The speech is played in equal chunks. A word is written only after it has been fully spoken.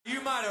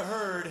might have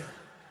heard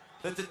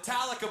that the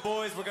Metallica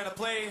boys were gonna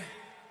play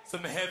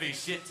some heavy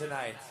shit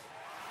tonight.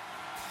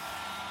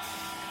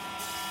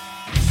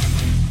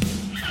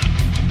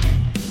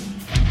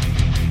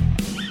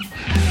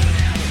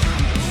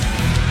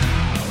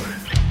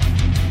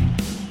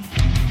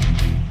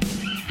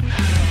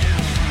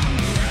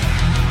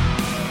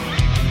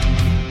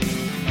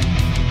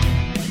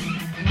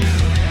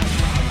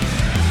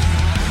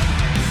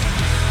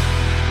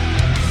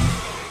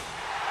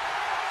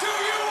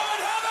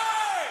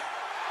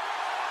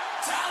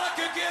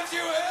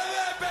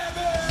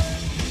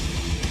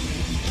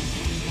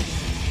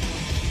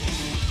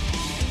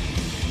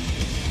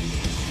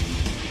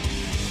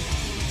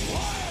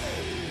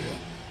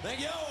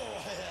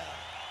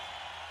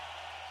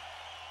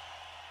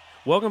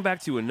 Welcome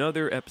back to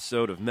another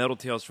episode of Metal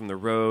Tales from the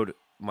Road.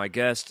 My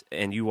guest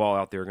and you all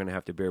out there are going to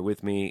have to bear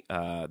with me.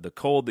 The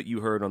cold that you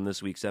heard on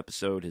this week's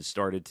episode has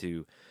started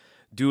to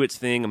do its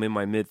thing. I'm in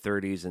my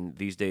mid-30s, and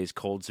these days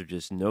colds are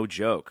just no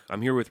joke.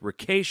 I'm here with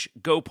Rakesh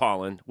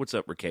Gopalan. What's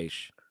up,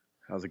 Rakesh?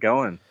 How's it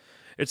going?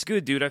 It's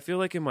good, dude. I feel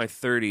like in my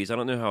 30s, I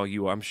don't know how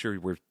you are. I'm sure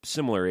we're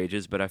similar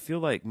ages, but I feel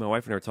like my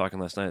wife and I were talking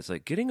last night. It's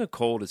like getting a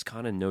cold is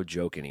kind of no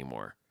joke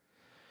anymore.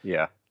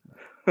 Yeah.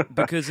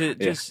 Because it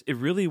just it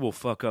really will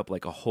fuck up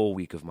like a whole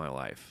week of my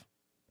life.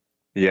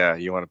 Yeah,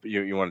 you want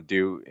to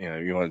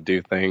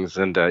do things,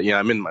 and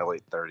I'm in my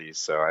late 30s,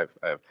 so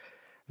I've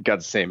got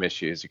the same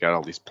issues. You got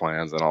all these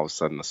plans, and all of a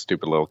sudden, a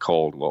stupid little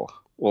cold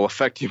will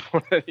affect you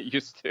more than it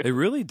used to. It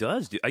really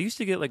does, dude. I used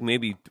to get like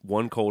maybe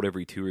one cold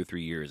every 2 or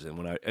 3 years,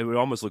 and I would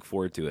almost look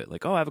forward to it.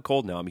 Like, oh, I have a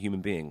cold now. I'm a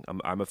human being.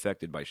 I'm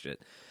affected by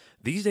shit.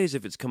 These days,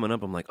 if it's coming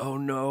up, I'm like, oh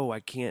no, I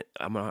can't.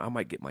 I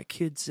might get my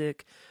kid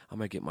sick. I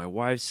might get my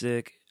wife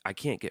sick. I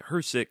can't get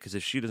her sick because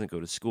if she doesn't go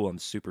to school, I'm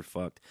super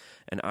fucked.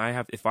 And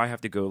if I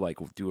have to go like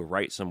do a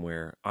write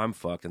somewhere, I'm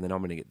fucked. And then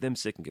I'm gonna get them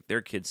sick and get their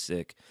kids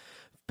sick.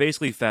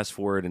 Basically, fast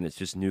forward, and it's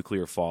just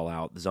nuclear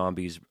fallout. The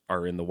zombies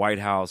are in the White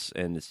House,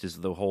 and it's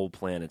just the whole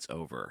planet's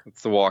over.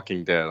 It's The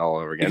Walking Dead all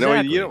over again.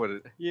 Exactly. No,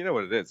 you know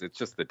what it is. It's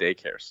just the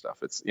daycare stuff.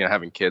 It's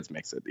having kids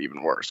makes it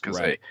even worse because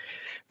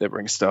they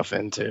bring stuff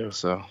in too.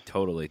 So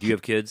totally. Do you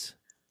have kids?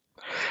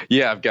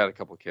 Yeah, I've got a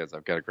couple of kids.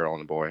 I've got a girl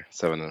and a boy,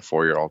 7 and a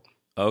 4-year-old.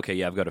 Okay,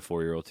 yeah, I've got a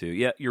 4-year-old too.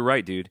 Yeah, you're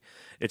right, dude.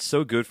 It's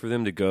so good for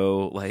them to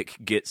go like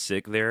get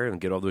sick there and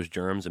get all those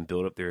germs and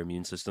build up their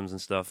immune systems and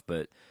stuff.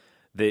 But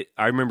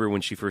I remember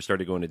when she first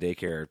started going to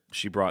daycare,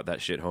 she brought that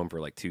shit home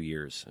for like 2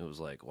 years. It was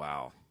like,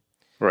 wow.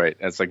 Right,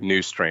 it's like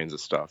new strains of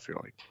stuff. You're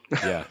like,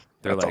 yeah,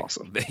 they're that's like,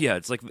 awesome. Yeah,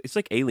 it's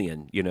like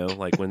Alien,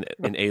 like when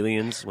in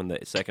Aliens when the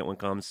second one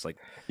comes, it's like,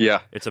 yeah,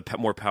 it's a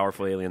more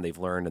powerful alien they've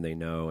learned and they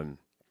know. And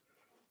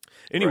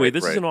anyway,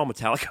 this is an all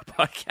Metallica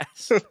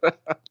podcast.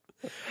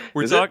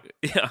 We're talking,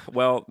 yeah.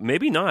 Well,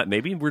 maybe not.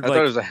 Maybe we're. I thought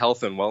it was a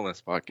health and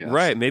wellness podcast,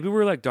 right? Maybe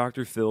we're like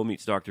Dr. Phil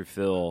meets Dr.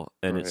 Phil,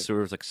 and it's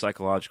sort of like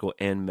psychological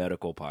and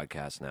medical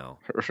podcast now,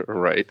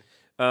 right?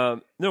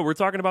 No, we're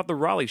talking about the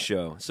Raleigh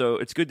show. So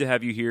it's good to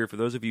have you here. For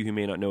those of you who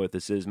may not know what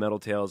this is, Metal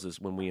Tales is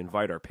when we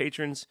invite our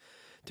patrons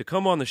to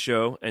come on the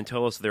show and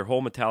tell us their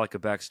whole Metallica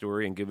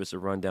backstory and give us a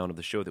rundown of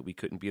the show that we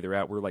couldn't be there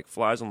at. We're like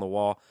flies on the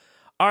wall.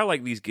 I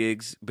like these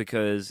gigs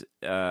because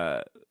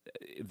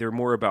they're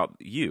more about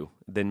you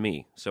than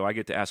me. So I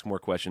get to ask more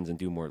questions and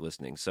do more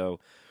listening. So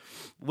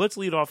let's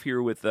lead off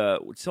here with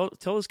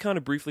tell us kind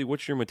of briefly,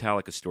 what's your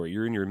Metallica story?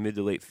 You're in your mid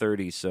to late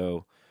 30s,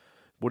 so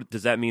what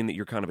does that mean that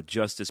you're kind of a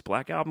Justice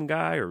Black Album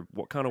guy, or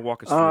what kind of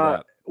walk us through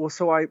that? Well,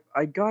 so I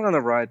got on the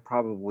ride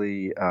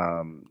probably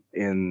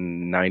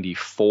in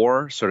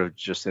 94, sort of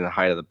just in the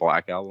height of the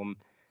Black Album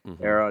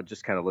era,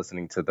 just kind of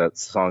listening to the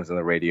songs on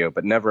the radio,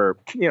 but never,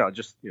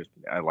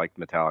 I liked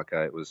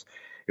Metallica. It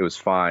was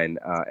fine.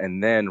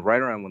 And then right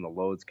around when the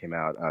Loads came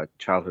out, a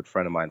childhood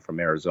friend of mine from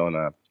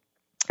Arizona,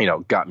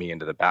 got me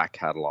into the back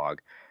catalog,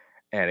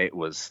 and it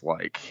was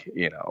like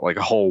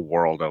a whole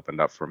world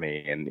opened up for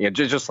me. And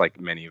just like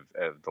many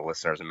of the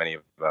listeners and many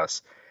of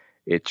us,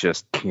 it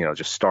just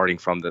starting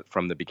from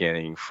the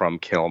beginning, from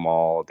Kill 'Em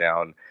All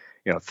down,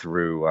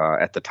 through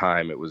at the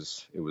time it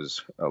was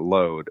a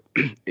Load.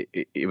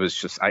 It was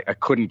just I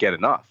couldn't get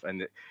enough.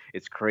 And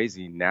it's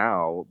crazy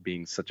now,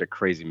 being such a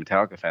crazy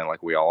Metallica fan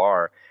like we all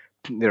are.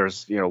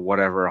 There's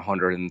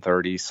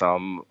 130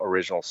 some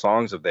original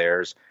songs of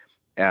theirs,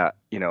 and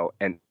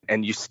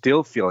you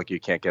still feel like you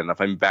can't get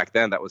enough. I mean, back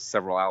then that was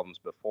several albums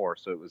before,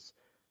 so it was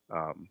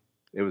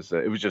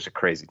just a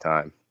crazy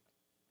time.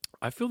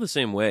 I feel the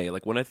same way.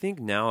 Like when I think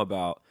now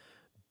about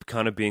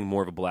kind of being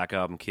more of a Black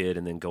Album kid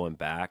and then going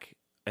back,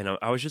 and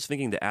I was just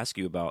thinking to ask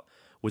you about,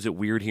 was it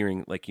weird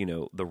hearing like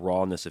the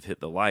rawness of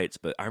Hit the Lights?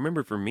 But I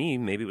remember for me,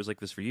 maybe it was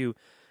like this for you,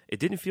 it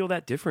didn't feel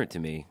that different to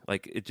me.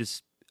 Like it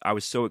just, I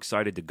was so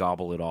excited to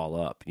gobble it all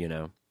up,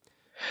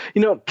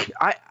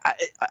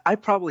 I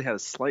probably had a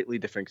slightly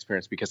different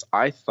experience because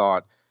I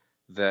thought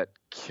that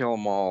Kill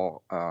 'Em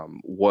All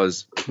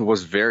was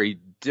very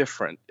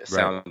different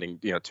sounding,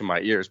 to my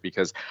ears,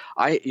 because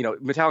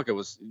Metallica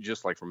was,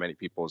 just like for many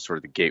people, sort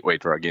of the gateway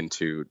drug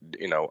into,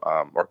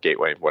 or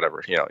gateway,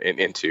 whatever,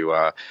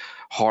 into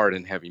hard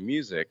and heavy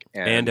music.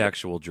 And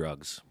actual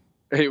drugs.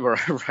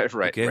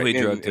 Right. Gateway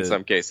drug In to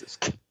some cases.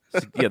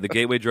 yeah, the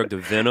gateway drug to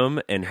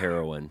venom and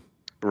heroin.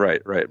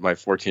 Right. My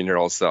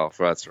 14-year-old self.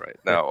 That's right.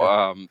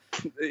 No,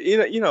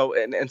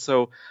 and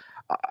so,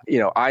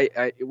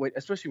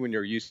 especially when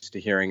you're used to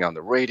hearing on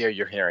the radio,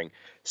 you're hearing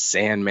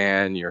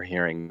Sandman, you're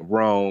hearing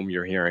Rome,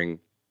 you're hearing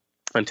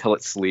Until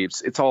It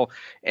Sleeps. It's all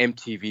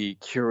MTV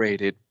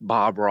curated,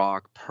 Bob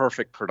Rock,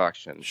 perfect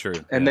production. Sure.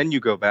 And yeah. then you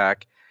go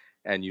back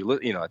and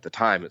at the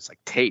time it's like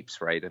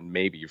tapes, right? And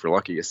maybe if you're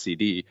lucky, a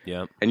CD.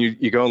 Yeah. And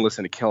you go and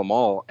listen to Kill 'Em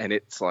All, and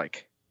it's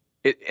like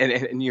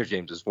and Neil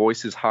James's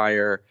voice is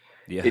higher.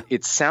 Yeah.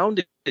 It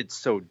sounded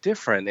so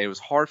different, and it was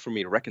hard for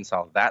me to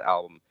reconcile that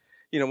album.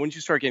 When you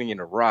start getting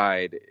into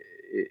Ride,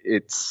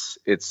 it's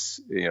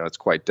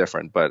quite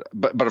different. But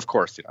of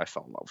course, I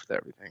fell in love with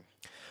everything.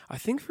 I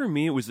think for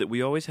me it was that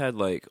we always had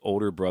like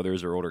older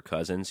brothers or older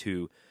cousins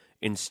who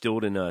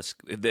instilled in us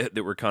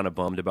that were kind of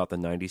bummed about the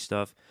 90s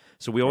stuff.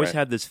 So we always Right.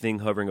 had this thing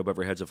hovering above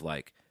our heads of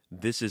like,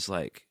 this is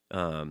like,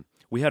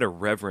 we had a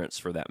reverence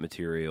for that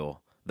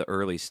material, the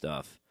early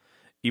stuff.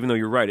 Even though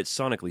you're right, it's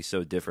sonically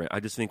so different. I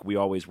just think we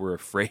always were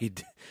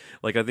afraid.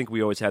 Like, I think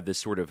we always had this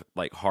sort of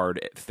like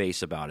hard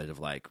face about it of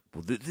like,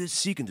 well, this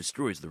Seek and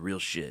Destroy is the real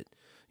shit.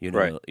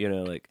 Right.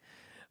 Like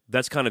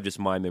that's kind of just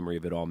my memory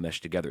of it all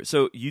meshed together.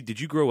 So did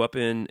you grow up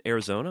in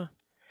Arizona?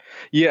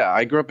 Yeah,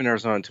 I grew up in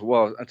Arizona until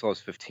I was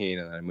 15,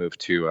 and then I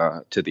moved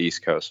to the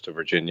East Coast, to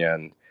Virginia,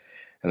 and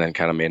then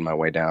kind of made my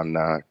way down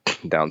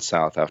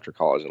south after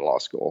college and law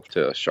school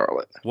to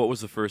Charlotte. What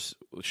was the first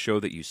show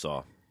that you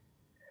saw?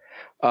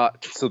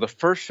 So the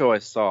first show I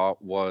saw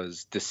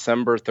was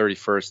December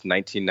 31st,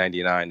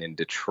 1999 in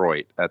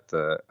Detroit at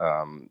the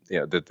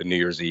New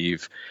Year's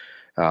Eve,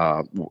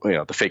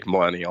 the fake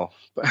millennium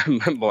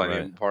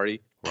Right.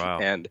 party. Wow.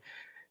 And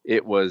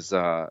it was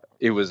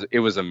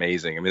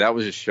amazing. I mean, that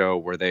was a show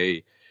where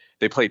they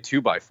played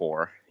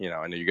 2x4.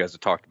 I know you guys have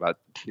talked about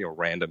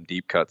random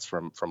deep cuts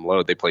from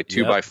Load. They played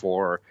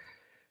 2x4.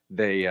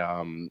 They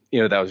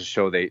that was a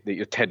show.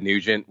 Ted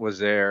Nugent was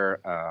there,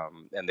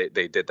 and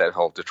they did that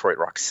whole Detroit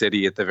Rock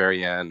City at the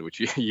very end,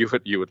 which you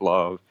would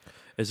love.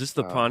 Is this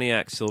the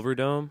Pontiac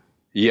Silverdome?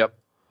 Yep.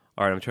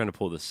 All right, I'm trying to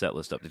pull the set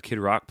list up. Did Kid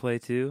Rock play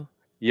too?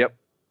 Yep.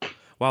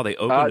 Wow, they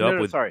opened up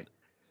with. Sorry.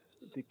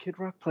 Did Kid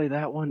Rock play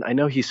that one? I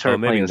know he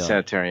started playing in the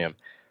Sanitarium.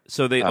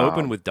 So they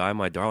opened with "Die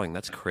My Darling."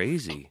 That's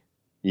crazy.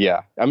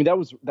 Yeah, I mean that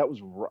was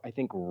I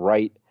think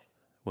right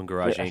when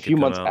Garage Inc. a few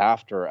months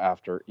after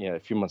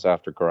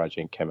Garage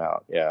Inc. came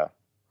out. Yeah.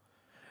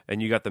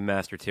 And you got the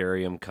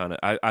Mastertarium kind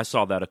of. I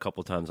saw that a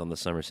couple times on the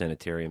Summer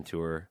Sanitarium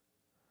tour.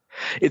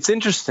 It's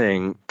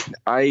interesting.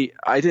 I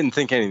didn't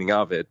think anything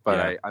of it, but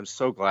Yeah. I'm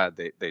so glad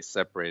they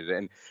separated.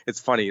 And it's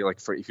funny, like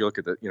if you look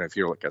at if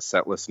you're like a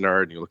set list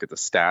nerd and you look at the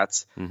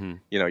stats, Mm-hmm.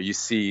 you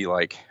see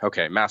like,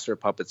 okay, Master of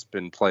Puppets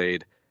been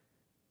played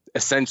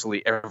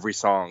essentially every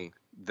song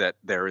that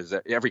there is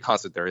every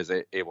concert there is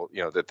that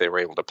they were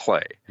able to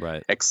play,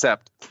 Right.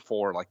 except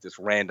for like this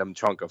random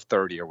chunk of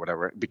 30 or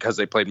whatever because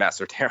they played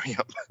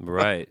Mastertarium.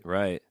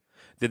 Right.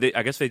 Did they?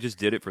 I guess they just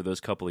did it for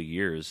those couple of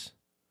years.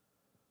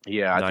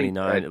 Yeah,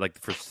 99,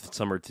 like for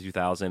summer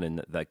 2000,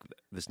 and like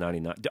this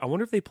 99. I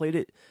wonder if they played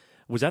it.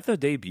 Was that the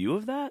debut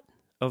of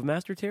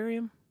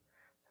Mastertarium?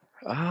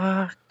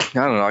 I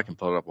don't know. I can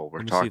pull it up while we're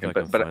Let me talking, see if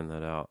I can but find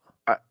that out.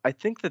 I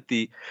think that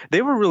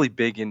they were really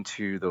big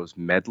into those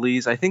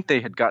medleys. I think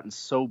they had gotten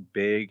so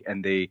big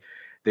and they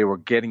were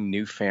getting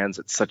new fans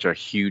at such a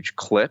huge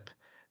clip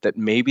that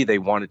maybe they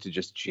wanted to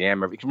just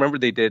jam every. Remember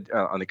they did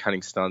on the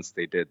Cutting Stunts,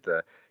 they did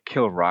the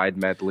Kill Ride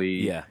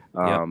medley. Yeah.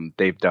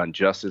 They've done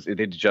Justice. They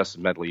did Justice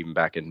medley even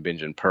back in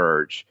Binge and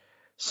Purge.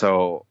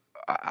 So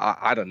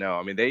I don't know.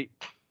 I mean they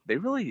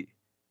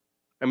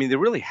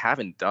really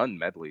haven't done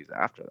medleys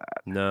after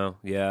that. No,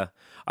 yeah.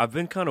 I've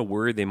been kind of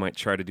worried they might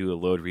try to do a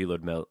Load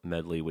Reload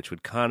medley, which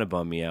would kind of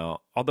bum me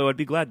out. Although I'd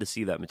be glad to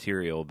see that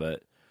material,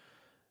 but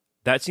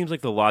that seems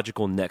like the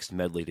logical next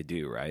medley to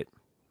do, right?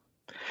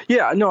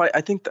 Yeah, no,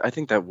 I think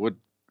that would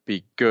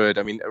be good.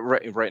 I mean,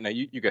 right now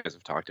you guys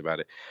have talked about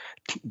it.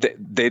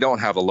 They don't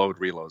have a Load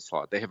Reload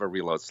slot. They have a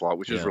Reload slot,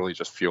 which is really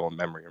just Fuel and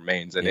Memory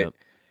Remains, and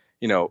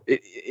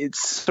it's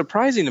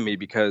surprising to me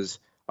because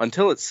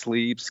Until It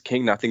Sleeps,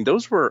 King Nothing,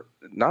 those were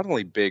not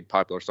only big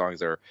popular songs,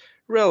 they're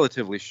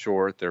relatively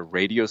short, they're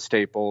radio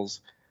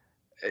staples.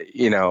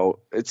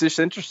 It's just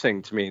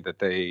interesting to me that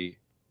they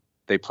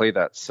play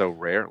that so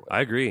rarely.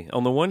 I agree.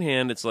 On the one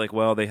hand, it's like,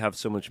 well, they have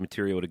so much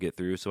material to get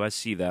through, so I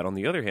see that. On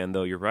the other hand,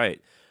 though, you're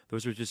right.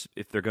 Those are just,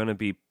 if they're going to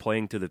be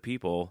playing to the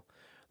people,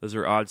 those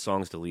are odd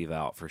songs to leave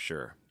out for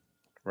sure.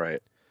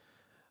 Right.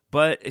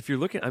 But if you're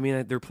looking, I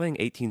mean, they're playing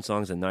 18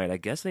 songs a night. I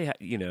guess they,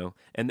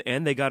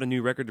 and they got a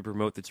new record to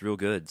promote that's real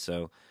good.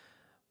 So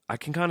I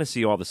can kind of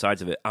see all the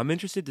sides of it. I'm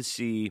interested to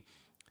see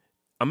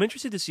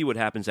what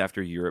happens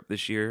after Europe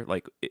this year.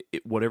 Like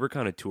whatever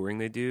kind of touring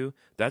they do,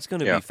 that's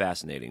going to be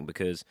fascinating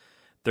because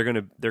they're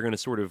gonna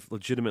sort of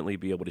legitimately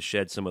be able to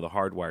shed some of the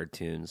Hardwired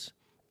tunes,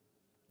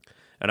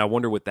 and I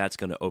wonder what that's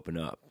going to open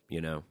up.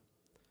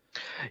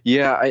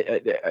 Yeah,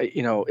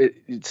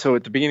 so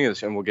at the beginning of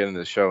this, and we'll get into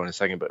the show in a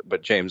second,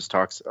 but James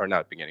talks, or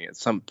not beginning, at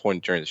some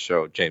point during the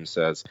show, James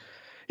says,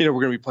 we're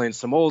going to be playing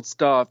some old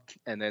stuff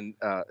and then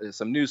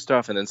some new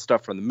stuff and then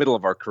stuff from the middle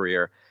of our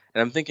career.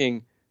 And I'm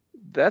thinking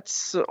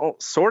that's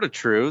sort of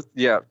true.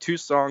 Yeah, two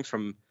songs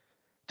from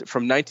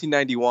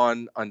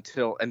 1991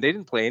 until, and they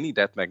didn't play any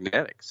Death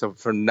Magnetic. So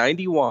from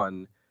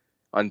 91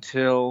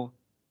 until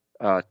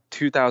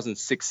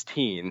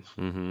 2016,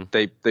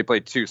 they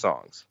played two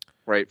songs,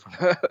 right?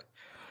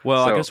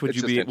 Well, So I guess would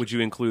it's you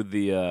include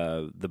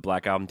the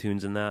Black Album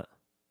tunes in that?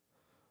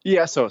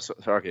 Yeah, so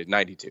okay,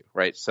 92,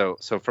 right? So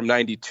from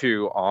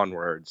 92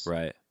 onwards,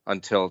 Right.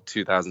 until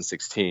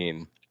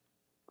 2016,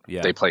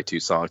 Yeah. they play two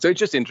songs. So it's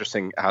just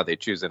interesting how they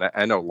choose it.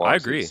 I know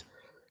Lars agree. is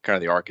kind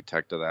of the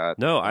architect of that.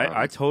 No,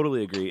 I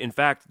totally agree. In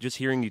fact, just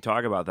hearing you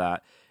talk about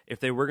that, if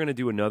they were going to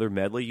do another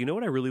medley, you know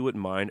what I really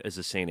wouldn't mind is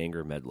a Saint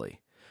Anger medley.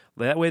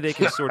 That way they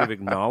can sort of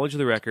acknowledge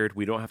the record.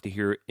 We don't have to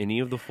hear any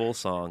of the full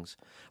songs.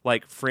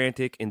 Like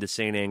Frantic into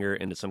Saint Anger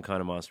into Some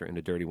Kind of Monster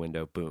into Dirty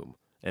Window, boom.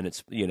 And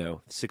it's,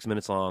 6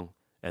 minutes long,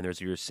 and there's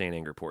your Saint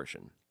Anger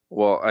portion.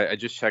 Well, I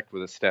just checked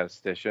with a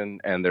statistician,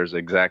 and there's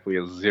exactly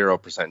a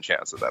 0%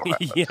 chance that that'll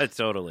happen. Yeah,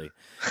 totally.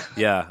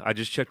 Yeah, I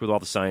just checked with all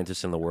the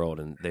scientists in the world,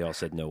 and they all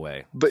said no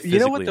way. But Physically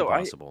you know what, though?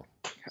 impossible.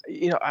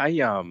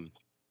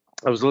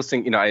 I was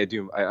listening. I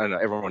don't know.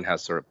 Everyone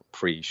has sort of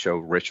pre-show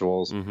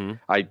rituals. Mm-hmm.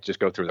 I just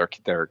go through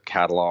their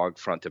catalog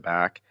front to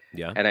back.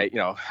 Yeah. And I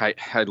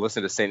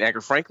listen to Saint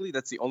Anger. Frankly,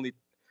 that's the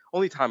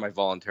only time I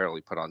voluntarily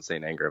put on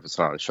Saint Anger if it's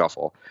not on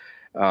shuffle.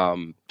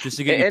 Just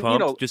to get you and,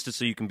 pumped, just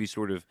so you can be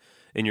sort of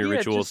in your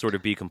ritual, just sort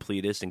of be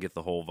completist and get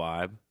the whole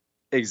vibe.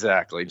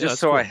 Exactly. Just that's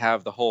so cool. I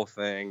have the whole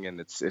thing, and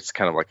it's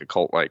kind of like a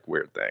cult-like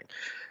weird thing.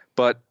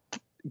 But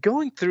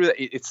going through that,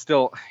 it's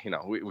still,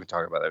 we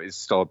talk about that. It's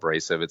still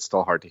abrasive. It's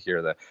still hard to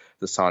hear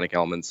the sonic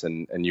elements,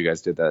 and you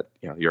guys did that,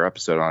 your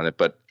episode on it.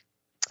 But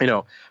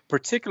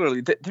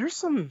particularly there's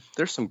some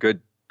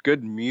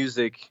good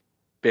music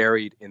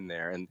buried in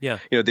there, and Yeah.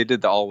 they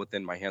did the All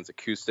Within My Hands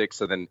acoustic.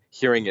 So then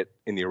hearing it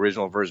in the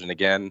original version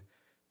again,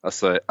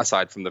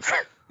 aside from the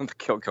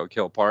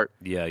kill part,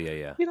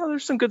 Yeah.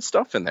 there's some good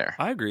stuff in there.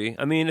 I agree.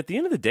 I mean, at the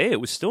end of the day,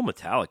 it was still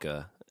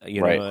Metallica.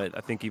 Right.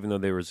 I think even though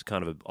there was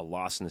kind of a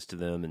lostness to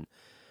them, and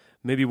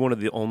maybe one of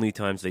the only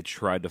times they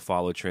tried to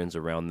follow trends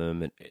around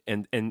them,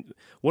 and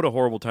what a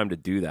horrible time to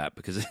do that,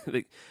 because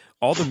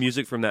all the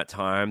music from that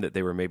time that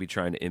they were maybe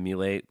trying to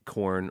emulate,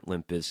 Korn,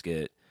 Limp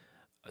Bizkit,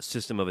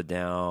 System of a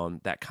Down,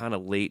 that kind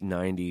of late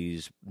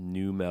 90s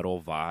new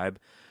metal vibe,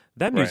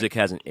 that music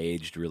hasn't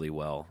aged really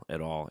well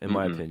at all, in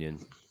my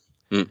opinion.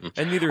 Mm-mm.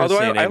 And neither Although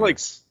has Saint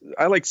Anger.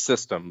 I like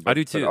System. But, I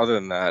do too. But other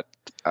than that,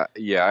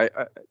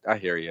 I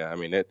hear you. I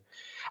mean,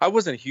 I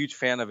wasn't a huge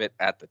fan of it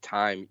at the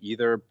time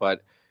either,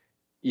 but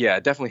yeah,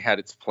 it definitely had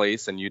its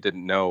place, and you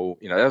didn't know,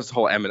 that was the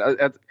whole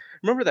Eminem.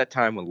 Remember that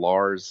time when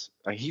Lars,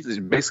 he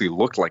basically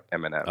looked like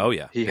Eminem. Oh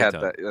yeah, he big had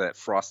time. that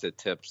frosted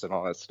tips and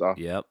all that stuff.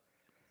 Yep.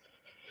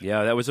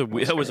 Yeah, that was a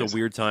crazy.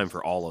 weird time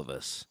for all of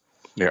us.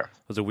 Yeah. It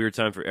was a weird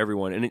time for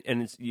everyone,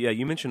 and it's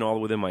you mentioned All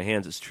Within My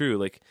Hands. It's true.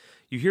 Like,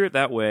 you hear it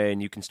that way, and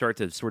you can start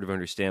to sort of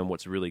understand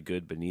what's really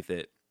good beneath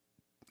it,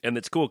 and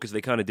it's cool because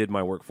they kind of did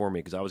my work for me,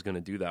 because I was going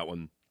to do that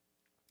one.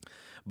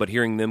 But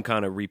hearing them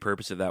kind of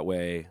repurpose it that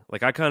way,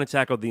 like I kind of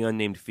tackled The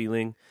Unnamed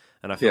Feeling,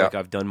 and I feel like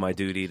I've done my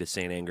duty to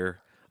Saint Anger.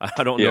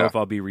 I don't know if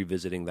I'll be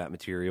revisiting that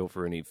material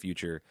for any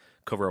future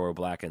Cover or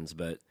Blackens,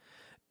 but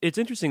it's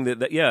interesting that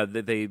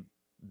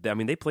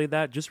they played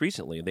that just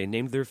recently. They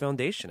named their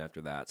foundation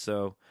after that.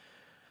 So,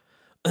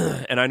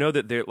 and I know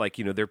that they're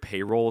their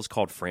payroll is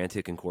called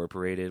Frantic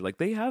Incorporated. Like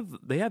they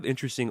have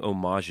interesting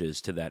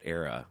homages to that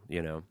era.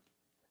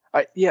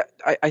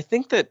 I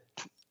think that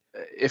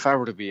if I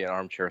were to be an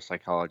armchair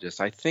psychologist,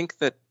 I think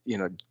that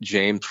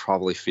James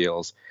probably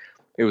feels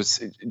it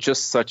was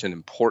just such an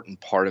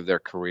important part of their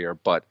career,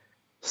 but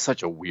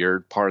such a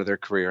weird part of their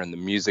career, and the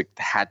music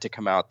had to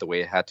come out the way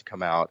it had to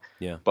come out.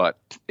 Yeah. But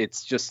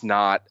it's just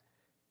not.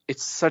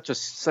 It's such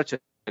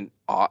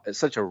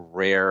a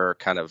rare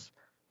kind of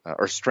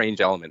or strange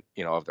element,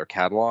 of their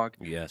catalog.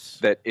 Yes.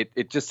 That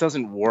it just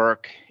doesn't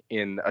work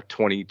in a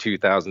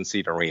 22,000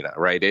 seat arena,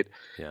 right?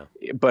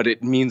 But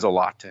it means a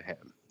lot to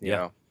him. You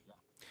know?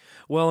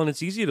 Well, and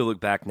it's easy to look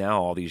back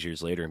now, all these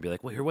years later, and be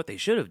like, "Well, here, what they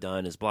should have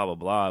done is blah blah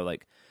blah."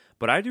 Like,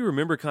 but I do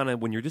remember kind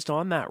of when you're just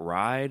on that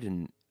ride,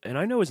 and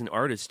I know as an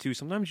artist too,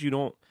 sometimes you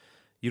don't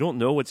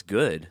know what's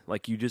good.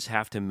 Like, you just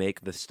have to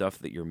make the stuff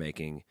that you're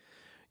making.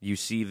 You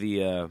see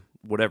the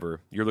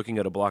whatever, you're looking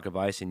at a block of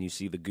ice and you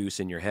see the goose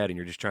in your head, and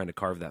you're just trying to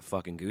carve that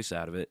fucking goose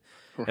out of it.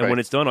 Right. And when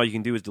it's done, all you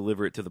can do is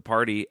deliver it to the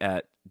party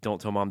at Don't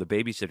Tell Mom the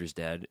Babysitter's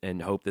Dead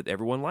and hope that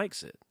everyone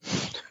likes it.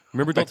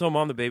 Remember Don't Tell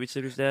Mom the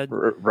Babysitter's Dead?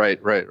 Right.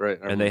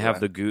 And they have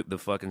the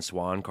fucking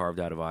swan carved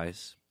out of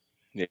ice.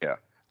 Yeah.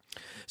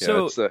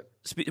 So,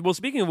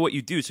 speaking of what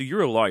you do, so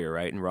you're a lawyer,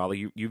 right, in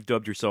Raleigh? You've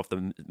dubbed yourself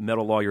the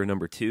metal lawyer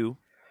number 2.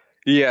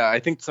 Yeah, I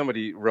think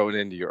somebody wrote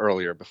into you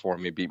earlier before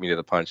me, beat me to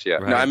the punch. Yeah,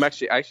 right. No,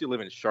 I actually live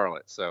in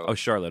Charlotte. So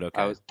Charlotte,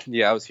 okay. I was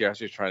here. I was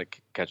just trying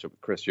to catch up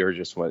with Chris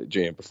Urgis,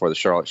 GM, before the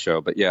Charlotte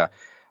show. But yeah,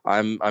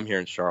 I'm here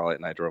in Charlotte,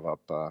 and I drove up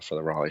for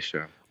the Raleigh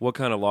show. What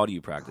kind of law do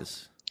you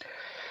practice?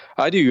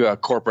 I do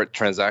corporate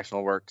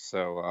transactional work,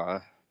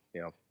 so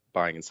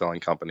buying and selling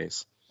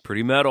companies.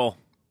 Pretty metal.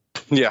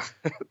 Yeah,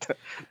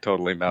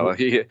 totally mellow.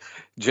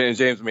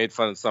 James made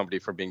fun of somebody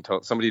for being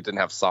told somebody didn't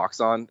have socks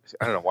on.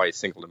 I don't know why he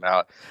singled him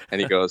out,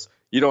 and he goes,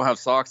 "You don't have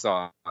socks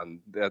on."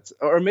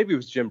 Or maybe it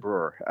was Jim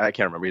Brewer. I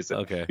can't remember. He said,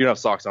 "Okay, you don't have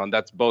socks on.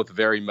 That's both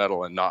very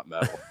metal and not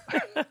metal."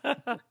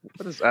 What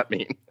does that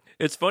mean?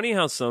 It's funny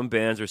how some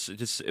bands are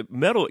just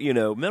metal.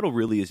 Metal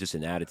really is just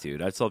an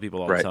attitude. I tell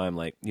people all the time,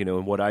 like,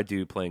 in what I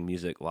do playing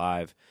music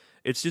live,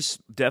 it's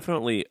just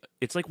definitely,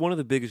 it's like one of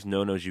the biggest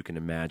no-nos you can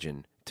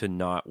imagine to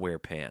not wear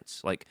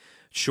pants. Like,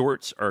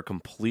 shorts are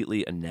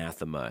completely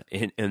anathema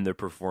in the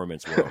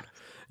performance world.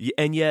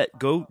 And yet,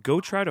 go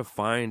try to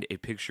find a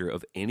picture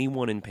of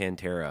anyone in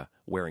Pantera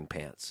wearing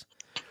pants.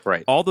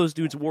 Right. All those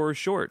dudes wore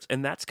shorts,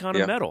 and that's kind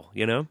of metal,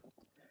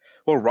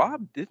 Well,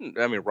 Rob didn't.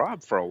 I mean,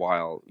 Rob for a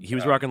while. He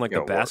was rocking like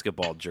the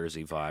basketball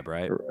jersey vibe,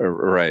 right?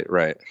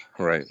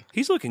 Right.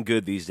 He's looking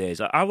good these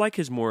days. I like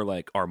his more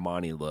like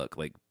Armani look,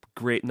 like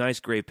nice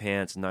gray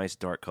pants, nice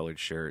dark colored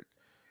shirt.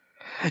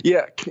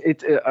 Yeah,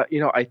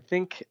 I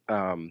think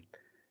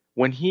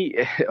when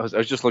I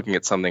was just looking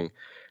at something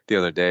the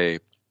other day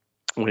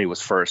when he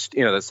was first,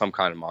 there's Some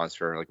Kind of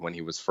Monster, like when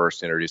he was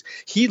first introduced,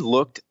 he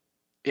looked.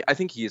 I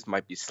think he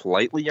might be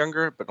slightly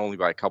younger, but only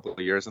by a couple of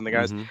years than the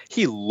guys. Mm-hmm.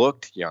 He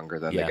looked younger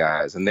than the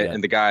guys, and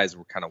the guys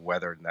were kind of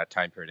weathered in that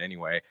time period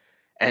anyway.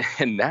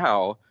 And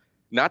now,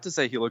 not to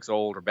say he looks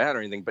old or bad or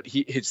anything, but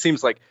it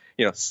seems like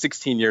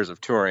 16 years of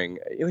touring,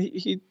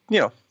 he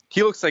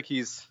looks like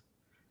he's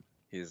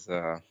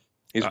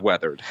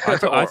weathered.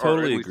 I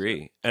totally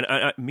agree.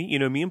 And me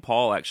and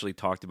Paul actually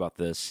talked about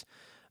this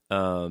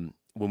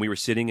when we were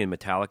sitting in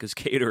Metallica's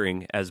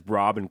catering as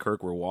Rob and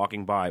Kirk were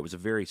walking by. It was a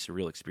very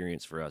surreal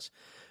experience for us.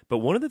 But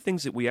one of the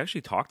things that we actually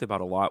talked about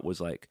a lot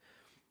was like,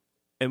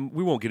 and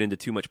we won't get into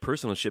too much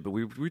personal shit, but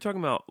we were talking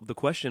about the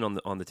question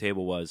on the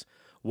table was,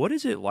 what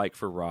is it like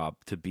for Rob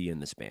to be in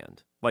this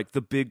band? Like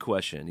the big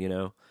question,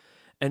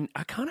 And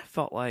I kind of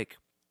felt like,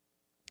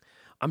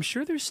 I'm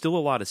sure there's still a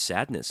lot of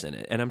sadness in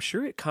it. And I'm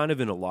sure it kind of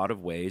in a lot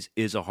of ways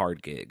is a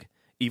hard gig.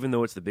 Even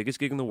though it's the biggest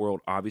gig in the world,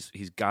 obviously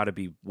he's got to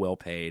be well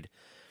paid.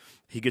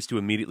 He gets to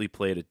immediately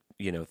play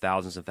to,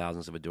 thousands and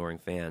thousands of adoring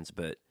fans.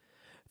 But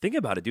think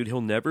about it, dude. He'll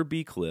never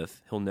be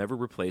Cliff. He'll never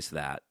replace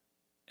that.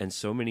 And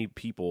so many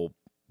people,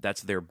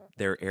 that's their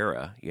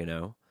era,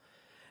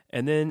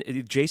 And then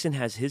Jason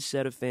has his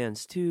set of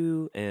fans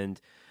too. And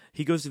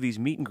he goes to these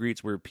meet and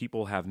greets where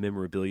people have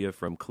memorabilia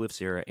from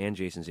Cliff's era and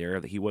Jason's era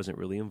that he wasn't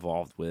really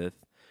involved with.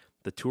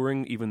 The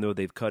touring, even though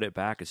they've cut it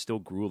back, is still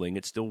grueling.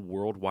 It's still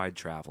worldwide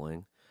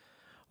traveling.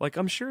 Like,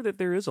 I'm sure that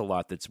there is a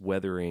lot that's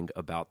weathering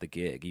about the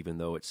gig, even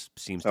though it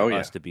seems to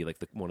us to be like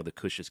one of the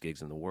cushest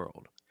gigs in the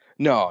world.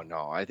 No,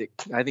 I think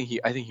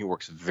he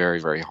works very,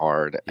 very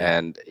hard,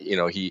 and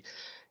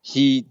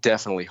he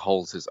definitely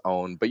holds his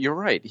own. But you're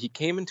right; he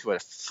came into a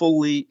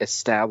fully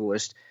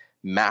established,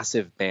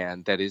 massive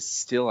band that is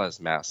still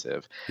as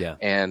massive. Yeah,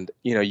 and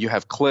you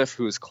have Cliff,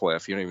 who's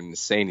Cliff. You don't even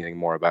say anything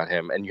more about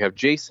him, and you have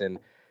Jason,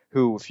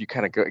 who, if you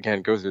kind of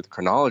go through the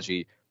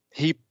chronology,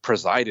 he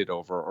presided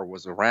over or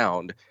was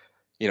around.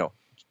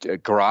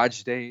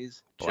 Garage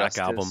Days, Black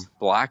Justice,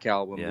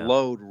 Album,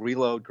 Load,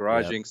 Reload,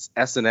 Garage Inc.,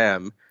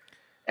 S&M,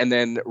 and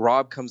then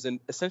Rob comes in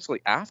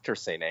essentially after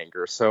Saint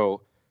Anger.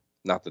 So,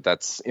 not that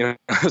that's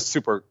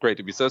super great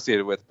to be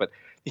associated with, but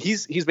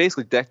he's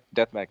basically Death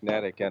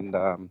Magnetic and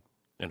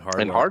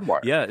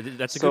Hardwire. Yeah,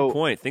 that's a good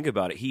point. Think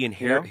about it. He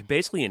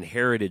basically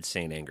inherited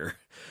Saint Anger,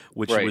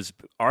 which was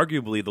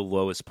arguably the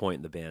lowest point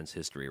in the band's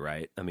history,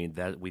 right? I mean,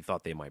 that we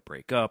thought they might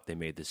break up. They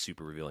made this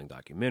super revealing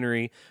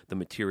documentary. The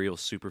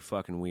material's super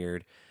fucking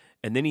weird.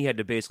 And then he had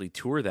to basically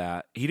tour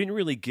that. He didn't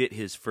really get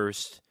his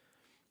first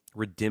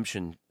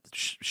redemption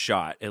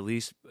shot, at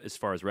least as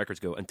far as records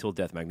go, until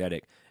Death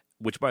Magnetic,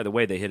 which, by the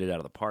way, they hit it out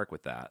of the park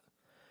with that.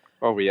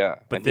 Oh, yeah.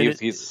 But then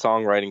he's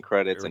songwriting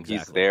credits, and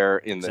he's there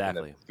in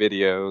the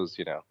videos,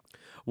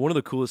 One of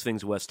the coolest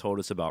things Wes told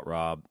us about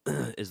Rob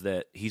is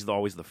that he's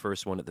always the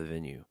first one at the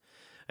venue.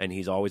 And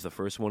he's always the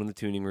first one in the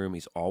tuning room.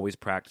 He's always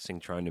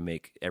practicing, trying to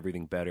make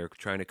everything better,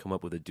 trying to come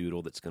up with a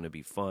doodle that's going to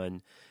be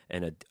fun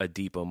and a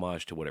deep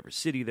homage to whatever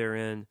city they're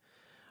in.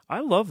 I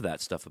love that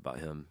stuff about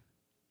him.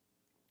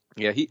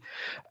 Yeah,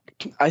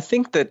 I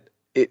think that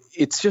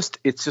it's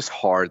just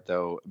hard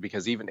though,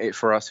 because even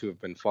for us who have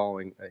been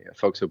following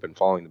folks who have been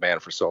following the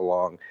band for so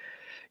long,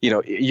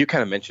 you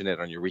kind of mentioned it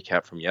on your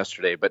recap from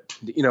yesterday, but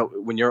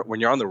when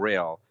you're on the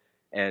rail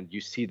and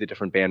you see the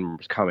different band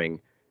members coming,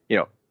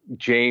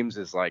 James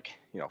is like,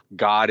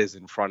 God is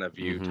in front of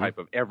you type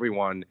of,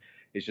 everyone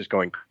is just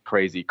going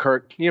crazy.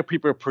 Kirk,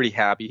 people are pretty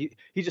happy.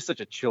 He's just such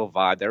a chill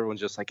vibe that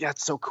everyone's just like, yeah,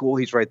 it's so cool.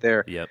 He's right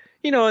there. Yep.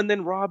 And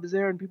then Rob is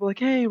there and people are like,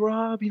 hey,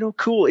 Rob,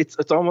 cool. It's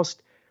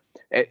almost,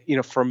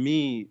 for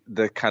me,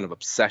 the kind of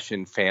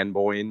obsession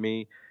fanboy in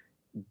me,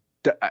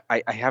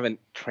 I haven't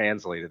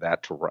translated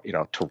that to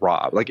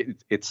Rob. Like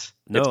it's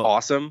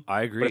awesome.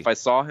 I agree. But if I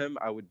saw him,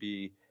 I would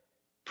be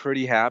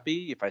pretty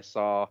happy. If I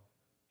saw,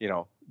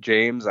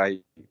 James, I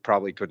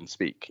probably couldn't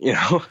speak.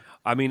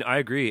 I mean, I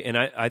agree, and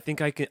I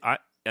think I can.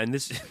 And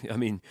this, I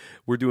mean,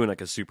 we're doing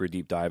like a super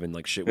deep dive in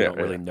like shit we don't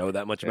really know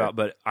that much about,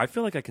 but I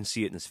feel like I can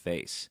see it in his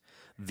face.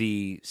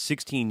 The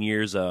 16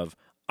 years of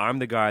I'm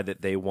the guy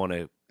that they want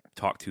to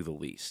talk to the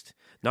least.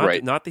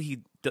 Not that he.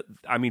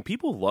 I mean,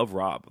 people love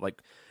Rob.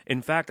 Like,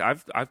 in fact,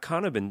 I've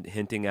kind of been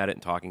hinting at it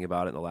and talking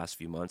about it in the last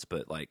few months.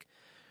 But like,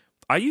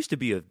 I used to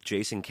be a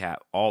Jason cat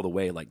all the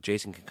way. Like,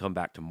 Jason can come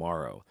back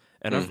tomorrow,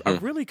 and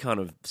I've really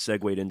kind of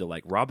segued into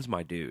like Rob's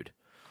my dude.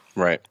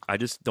 Right. I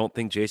just don't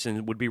think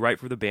Jason would be right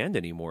for the band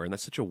anymore, and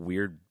that's such a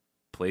weird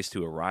place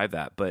to arrive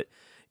at. But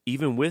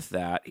even with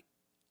that,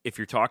 if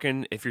you're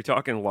talking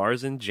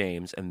Lars and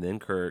James and then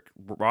Kirk,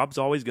 Rob's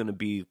always going to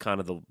be kind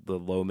of the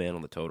low man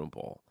on the totem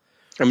pole.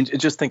 I mean,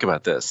 just think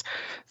about this.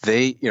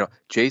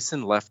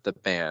 Jason left the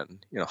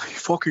band. He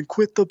fucking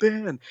quit the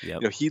band.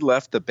 Yep. He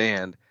left the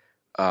band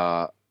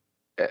when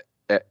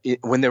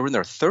they were in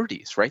their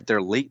 30s, right?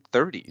 Their late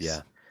 30s.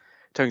 Yeah.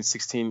 Talking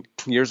 16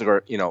 years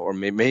ago, or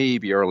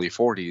maybe early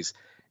 40s.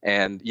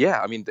 And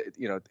yeah, I mean,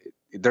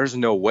 there's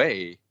no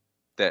way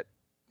that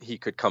he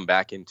could come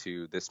back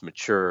into this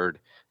matured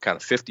kind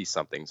of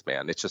 50-somethings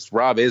band. It's just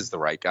Rob is the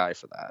right guy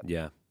for that.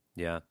 Yeah.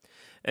 Yeah.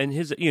 And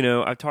his,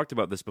 I've talked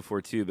about this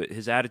before too, but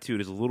his attitude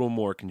is a little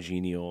more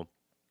congenial,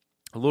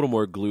 a little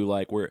more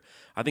glue-like, where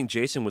I think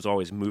Jason was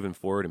always moving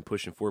forward and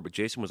pushing forward, but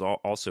Jason was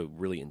also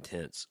really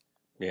intense.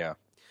 Yeah.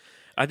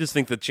 I just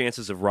think the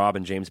chances of Rob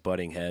and James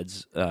butting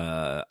heads,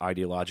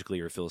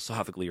 ideologically or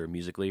philosophically or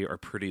musically, are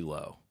pretty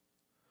low.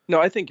 No,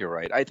 I think you're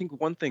right. I think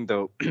one thing,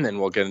 though, and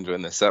we'll get into it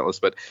in the set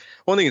list, but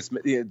one thing is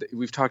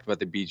we've talked about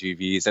the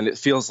BGVs, and it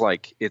feels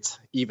like it's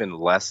even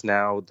less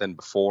now than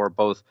before,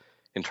 both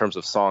in terms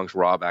of songs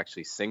Rob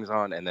actually sings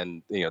on and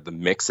then, the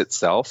mix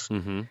itself.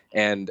 Mm-hmm.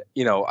 And,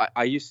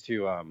 I used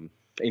to,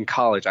 in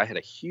college, I had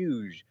a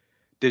huge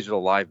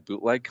digital live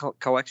bootleg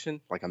collection,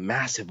 like a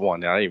massive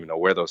one. I don't even know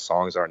where those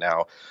songs are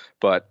now,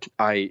 but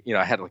I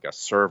had like a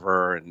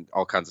server and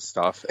all kinds of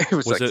stuff. It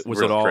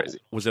was all crazy.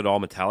 Was it all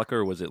Metallica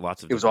or was it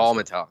lots of? It was all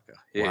Metallica.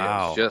 Yeah,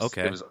 wow.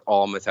 Okay. It was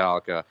all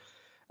Metallica.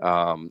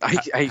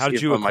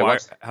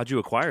 How'd you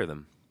acquire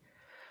them?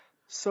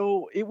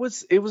 So it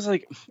was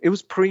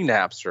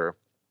pre-Napster,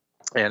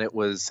 and it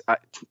was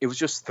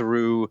just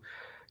through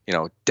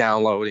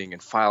downloading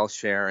and file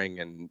sharing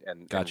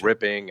and Gotcha.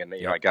 ripping, and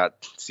I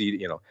got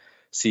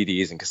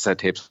CDs and cassette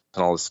tapes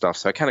and all this stuff.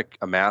 So I kind of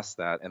amassed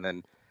that. And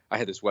then I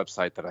had this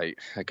website that I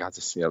got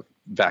this,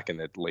 back in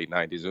the late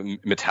 90s,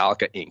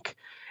 Metallica Inc.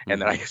 And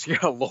then I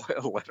got a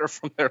letter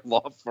from their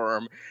law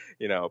firm,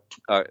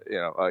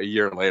 a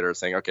year later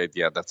saying, okay,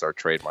 yeah, that's our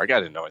trademark. I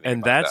didn't know anything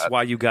and about that's that.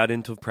 why you got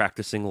into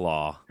practicing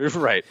law.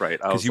 Right.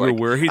 Because you were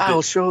worried.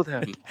 I'll show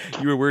them.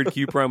 You were worried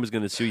Q Prime was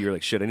going to sue you. You're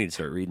like, shit, I need to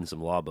start reading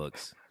some law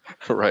books.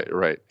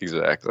 Right.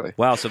 Exactly.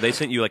 Wow. So they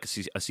sent you like a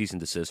cease and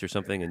desist or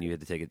something, and you had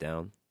to take it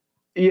down.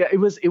 Yeah, it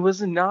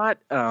was not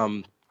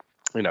again,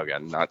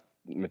 not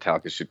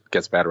Metallica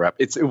gets bad rap.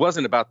 It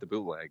wasn't about the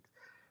bootleg.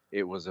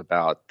 It was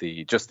about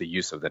the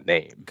use of the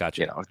name.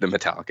 Gotcha. The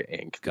Metallica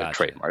Inc. Gotcha. The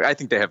trademark. I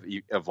think they have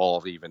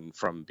evolved even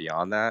from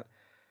beyond that.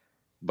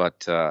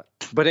 But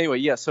anyway,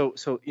 yeah. So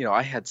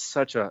I had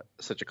such a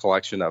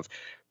collection of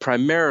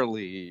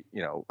primarily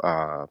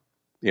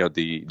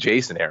the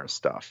Jason era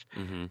stuff,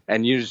 mm-hmm.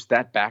 and just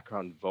that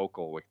background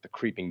vocal with the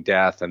creeping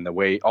death and the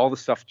way all the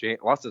stuff,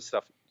 lots of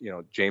stuff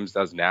James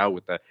does now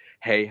with the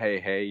hey,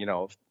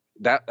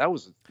 that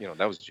was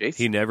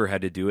Jason. He never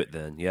had to do it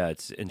then. Yeah,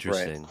 it's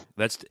interesting.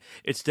 Right.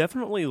 It's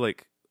definitely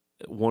like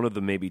one of the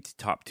maybe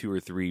top 2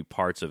 or 3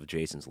 parts of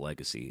Jason's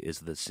legacy is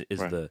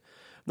the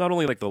not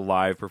only like the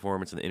live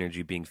performance and the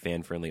energy being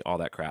fan friendly, all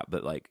that crap,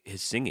 but like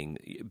his singing,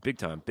 big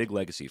time, big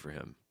legacy for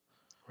him.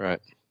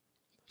 Right.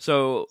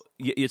 So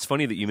it's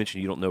funny that you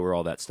mentioned you don't know where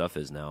all that stuff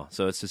is now.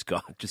 So it's just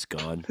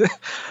gone.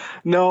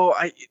 No,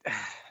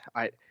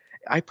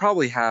 I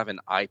probably have an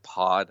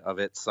iPod of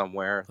it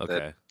somewhere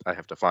that I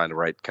have to find the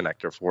right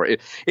connector for.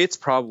 It's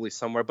probably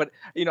somewhere, but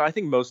I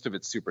think most of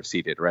it's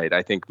superseded, right?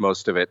 I think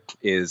most of it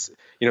is,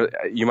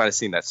 you might have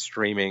seen that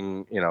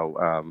streaming,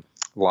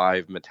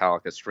 live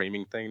Metallica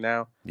streaming thing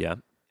now. Yeah.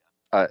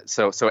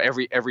 So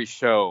every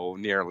show,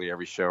 nearly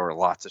every show, or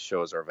lots of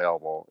shows are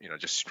available,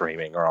 just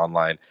streaming or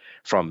online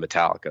from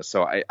Metallica.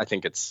 So I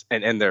think it's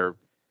and they're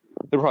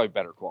probably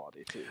better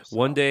quality too. So.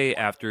 One day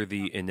after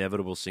the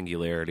inevitable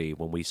singularity,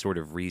 when we sort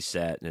of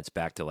reset and it's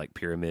back to like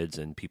pyramids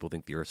and people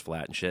think the Earth's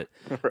flat and shit,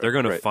 they're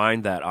going to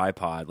find that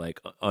iPod like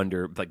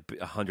under like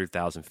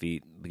 100,000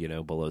 feet,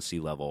 below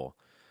sea level.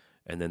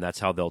 And then that's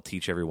how they'll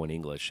teach everyone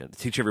English and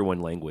teach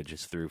everyone language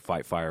is through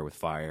Fight Fire with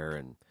Fire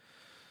and,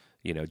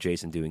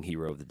 Jason doing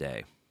Hero of the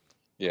Day.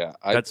 Yeah,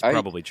 that's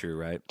probably true,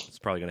 right? It's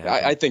probably going to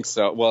happen. I think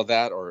so. Well,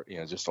 that or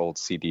just old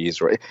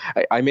CDs. Right?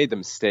 I made the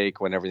mistake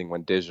when everything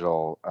went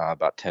digital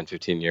about 10,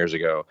 15 years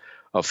ago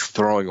of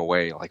throwing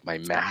away like my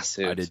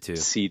massive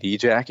CD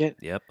jacket.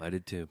 Yep, I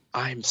did too.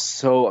 I'm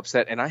so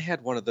upset, and I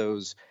had one of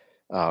those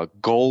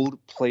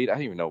gold plate. I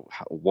don't even know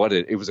what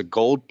it was. A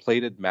gold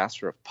plated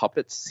Master of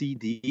Puppets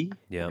CD.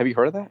 Yeah. Have you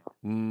heard of that?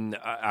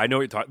 I know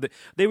what you're talking.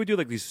 They would do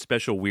like these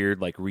special weird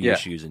like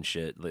reissues and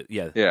shit.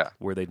 Yeah.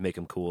 Where they'd make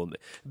them cool.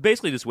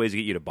 Basically, just ways to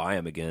get you to buy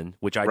them again,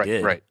 which I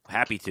did. Right.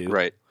 Happy to.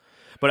 Right.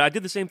 But I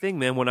did the same thing,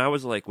 man. When I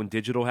was like, when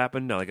digital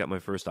happened, I got my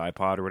first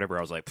iPod or whatever.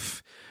 I was like,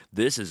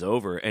 this is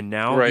over. And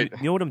now, you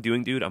know what I'm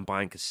doing, dude? I'm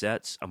buying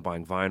cassettes. I'm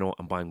buying vinyl.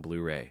 I'm buying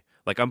Blu-ray.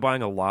 Like, I'm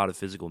buying a lot of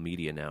physical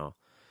media now.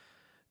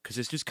 Because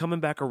it's just coming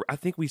back. I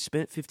think we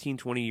spent 15,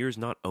 20 years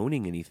not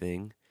owning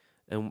anything.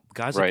 And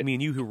guys like me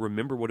and you who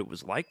remember what it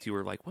was like to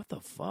are like, what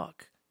the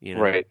fuck? You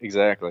know? Right,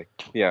 exactly.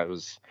 Yeah,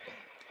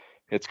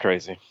 it's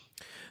crazy.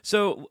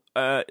 So,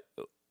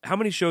 how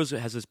many shows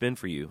has this been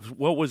for you?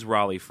 What was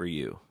Raleigh for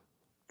you?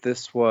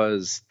 This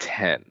was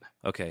 10.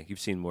 Okay, you've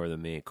seen more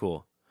than me.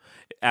 Cool.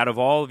 Out of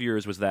all of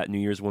yours, was that New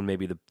Year's one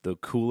maybe the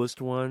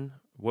coolest one?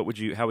 How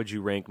would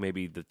you rank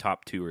maybe the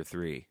top 2 or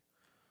 3?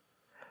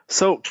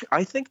 So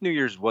I think New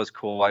Year's was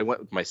cool. I went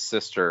with my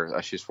sister.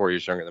 She's 4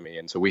 years younger than me,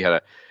 and so we had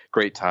a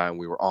great time.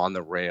 We were on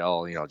the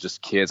rail,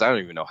 just kids. I don't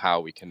even know how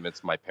we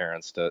convinced my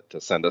parents to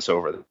send us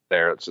over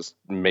there. It just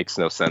makes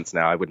no sense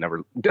now. I would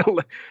never.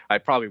 I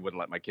probably wouldn't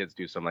let my kids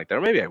do something like that,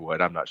 or maybe I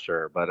would. I'm not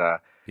sure,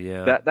 but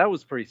yeah, that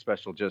was pretty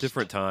special. Just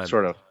different time,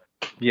 sort of.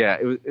 Yeah,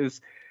 it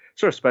was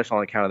sort of special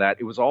on account of that.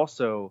 It was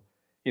also,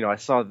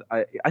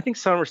 I think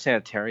Summer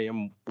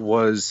Sanitarium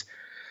was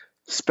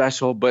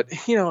special, but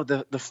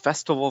the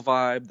festival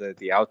vibe,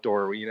 the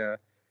outdoor arena,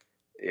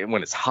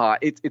 when it's hot,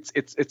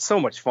 it's so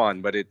much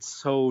fun, but it's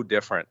so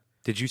different.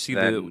 Did you see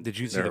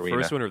the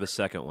first one or the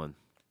second one?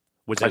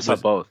 I saw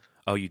both.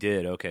 Oh, you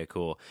did? Okay,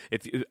 cool.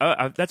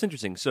 That's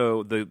interesting.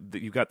 So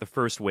you've got the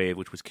first wave,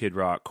 which was Kid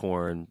Rock,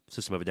 Korn,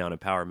 System of a Down, and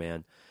Power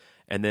Man,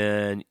 and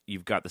then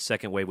you've got the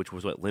second wave, which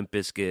was what, Limp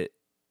Bizkit.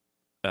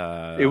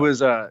 It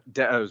was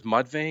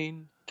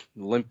Mudvayne,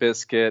 Limp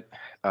Bizkit,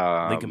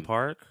 Linkin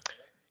Park.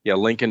 Yeah,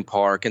 Linkin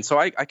Park. And so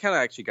I kind of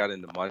actually got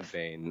into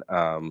Mudvayne.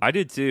 I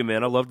did too,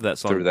 man. I loved that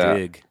song,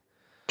 Dig.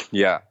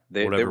 Yeah.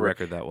 Whatever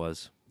record that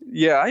was.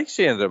 Yeah, I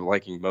actually ended up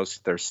liking most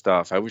of their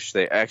stuff. I wish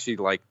they actually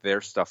liked their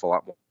stuff a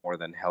lot more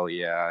than Hell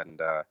Yeah and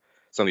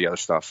some of the other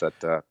stuff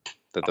that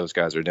those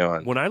guys are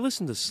doing. When I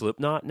listen to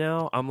Slipknot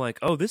now, I'm like,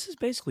 oh, this is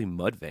basically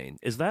Mudvayne.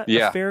 Is that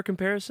a fair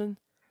comparison?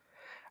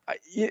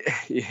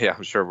 Yeah,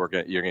 I'm sure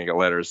you're gonna get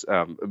letters,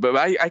 but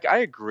I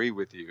agree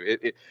with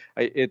you.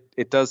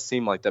 It does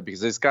seem like that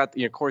because it's got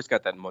Corey's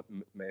got that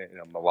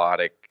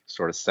melodic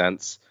sort of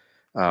sense,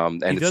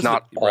 and it's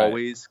not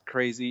always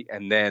crazy.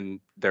 And then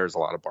there's a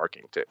lot of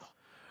barking too.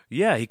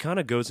 Yeah, he kind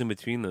of goes in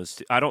between those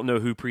two. I don't know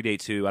who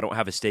predates who. I don't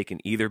have a stake in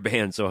either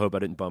band, so I hope I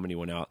didn't bum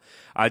anyone out.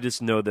 I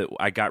just know that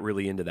I got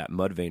really into that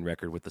Mudvayne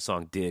record with the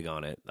song Dig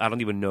on it. I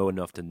don't even know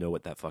enough to know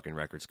what that fucking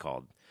record's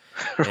called.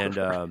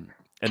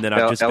 And then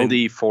I've just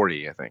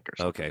LD40, I think, or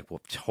something. Okay,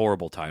 well,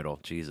 horrible title.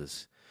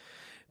 Jesus.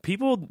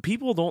 People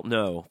don't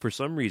know, for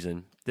some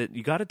reason, that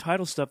you got to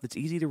title stuff that's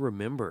easy to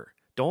remember.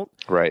 Don't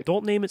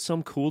name it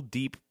some cool,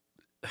 deep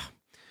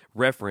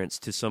reference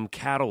to some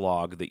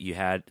catalog that you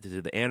had,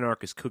 to the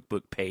Anarchist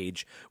Cookbook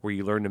page where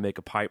you learn to make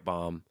a pipe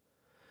bomb.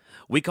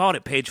 We called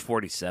it page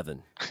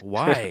 47.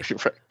 Why?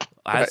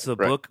 That's the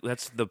book.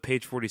 That's the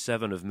page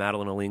 47 of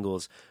Madeline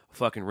O'Lingle's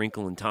fucking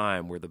Wrinkle in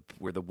Time, where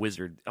the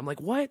wizard. I'm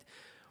like, what?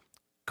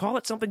 Call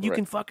it something you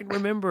can fucking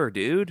remember,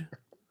 dude.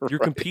 You're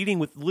competing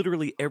with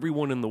literally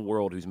everyone in the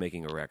world who's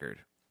making a record.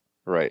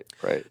 Right.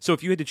 So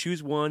if you had to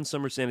choose one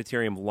Summer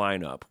Sanitarium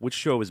lineup, which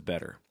show is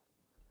better?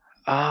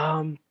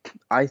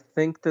 I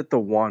think that the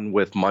one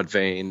with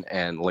Mudvayne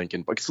and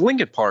Linkin Park, because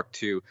Linkin Park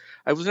too,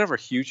 I was never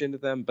huge into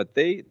them, but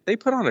they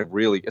put on a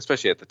really,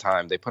 especially at the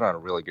time, they put on a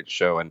really good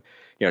show. And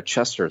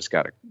Chester's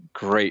got a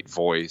great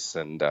voice,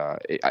 and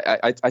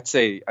I'd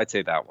say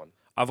that one.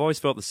 I've always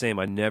felt the same.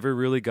 I never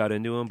really got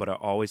into them, but I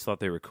always thought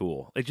they were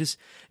cool.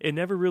 It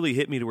never really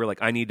hit me to where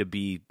like I need to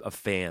be a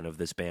fan of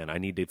this band. I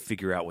need to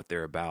figure out what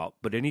they're about.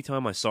 But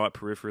anytime I saw it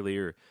peripherally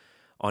or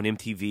on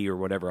MTV or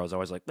whatever, I was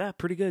always like,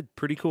 pretty good,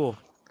 pretty cool.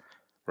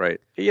 Right.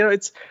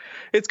 It's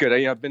good.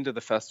 I've been to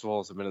the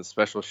festivals. I've been to the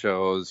special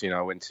shows.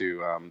 I went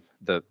to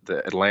the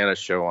Atlanta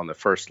show on the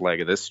first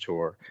leg of this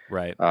tour,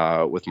 right?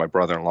 With my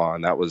brother-in-law,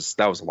 and that was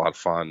a lot of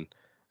fun.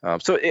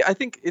 So I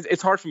think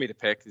it's hard for me to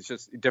pick. It's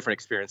just different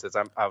experiences.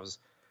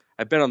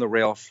 I've been on the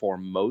rail for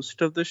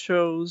most of the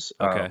shows,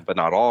 but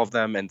not all of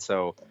them, and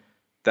so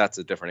that's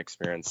a different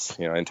experience,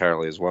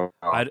 entirely as well.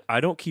 I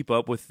don't keep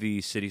up with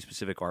the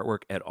city-specific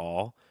artwork at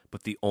all,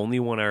 but the only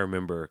one I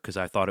remember because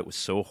I thought it was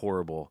so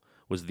horrible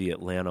was the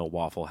Atlanta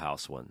Waffle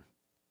House one.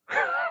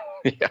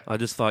 Yeah. I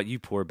just thought, you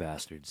poor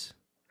bastards.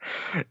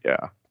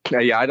 Yeah.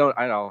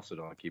 I also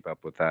don't keep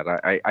up with that.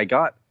 I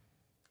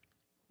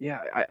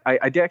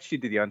did actually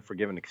do the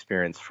Unforgiven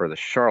experience for the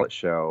Charlotte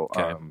show.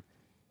 Okay.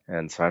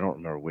 And so I don't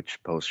remember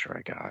which poster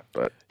I got,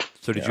 but.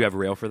 So did you have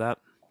rail for that?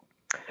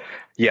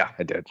 Yeah,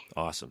 I did.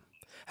 Awesome.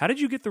 How did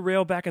you get the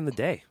rail back in the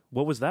day?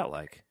 What was that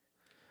like?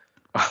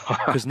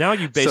 Because now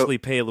you basically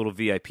pay a little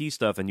VIP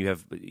stuff and you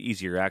have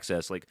easier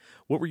access. Like,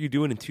 what were you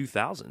doing in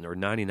 2000 or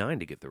 99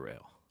 to get the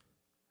rail?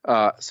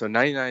 So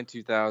 99,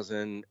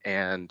 2000,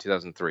 and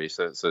 2003.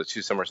 So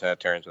 2 Summer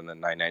Sanitariums and then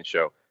 99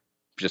 show.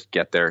 Just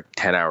get there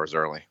 10 hours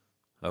early.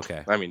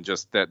 Okay. I mean,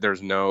 just that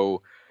there's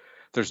no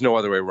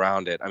other way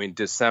around it. I mean,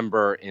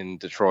 December in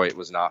Detroit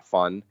was not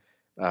fun,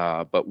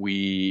 but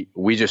we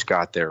just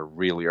got there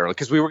really early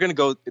because we were going to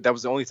go. That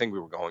was the only thing we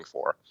were going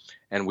for,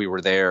 and we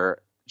were there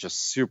just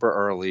super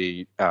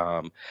early.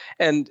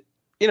 And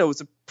it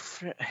was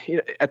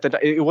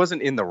it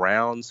wasn't in the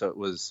round, so it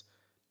was.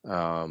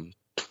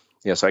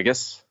 So I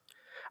guess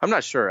I'm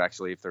not sure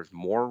actually if there's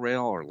more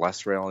rail or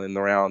less rail in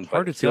the round.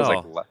 Hard to tell.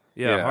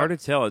 Hard to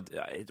tell.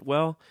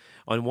 Well,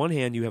 on one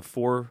hand, you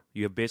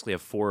basically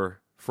have 4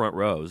 front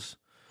rows.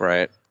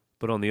 Right.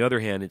 But on the other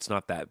hand, it's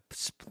not that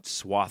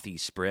swathy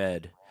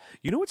spread.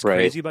 You know what's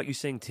crazy about you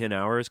saying 10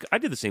 hours? I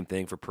did the same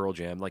thing for Pearl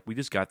Jam. Like, we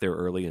just got there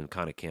early and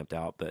kind of camped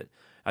out. But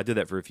I did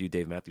that for a few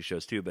Dave Matthews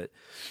shows, too. But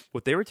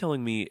what they were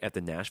telling me at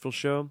the Nashville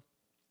show,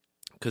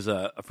 because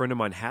a friend of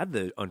mine had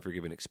the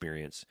Unforgiven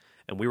experience,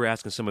 and we were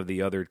asking some of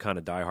the other kind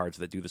of diehards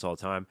that do this all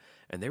the time,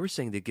 and they were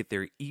saying to get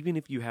there, even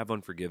if you have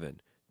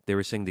Unforgiven, they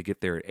were saying to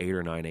get there at 8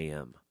 or 9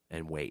 a.m.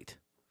 and wait.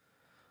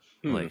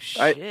 Like,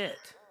 shit.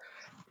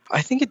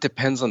 I think it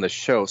depends on the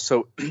show.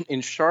 So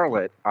in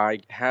Charlotte,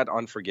 I had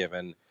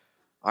Unforgiven.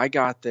 I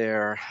got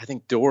there, I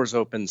think doors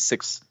open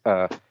 6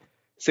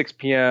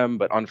 p.m.,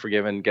 but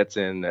Unforgiven gets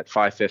in at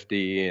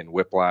 5:50, and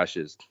Whiplash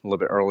is a little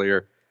bit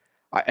earlier.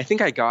 I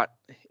think I got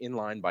in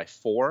line by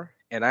 4,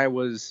 and I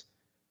was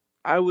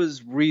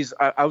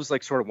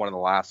like sort of one of the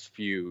last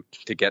few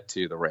to get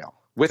to the rail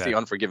with the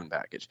Unforgiven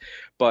package.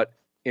 But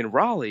in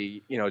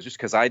Raleigh, just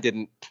because I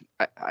think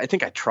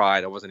I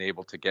tried, I wasn't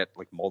able to get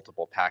like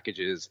multiple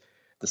packages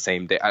the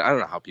same day. I don't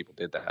know how people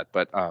did that,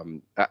 but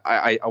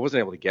I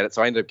wasn't able to get it,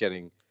 so I ended up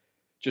getting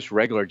just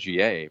regular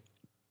GA.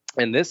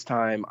 And this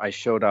time I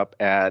showed up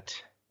at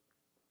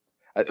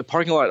the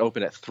parking lot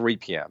opened at 3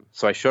 p.m.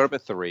 So I showed up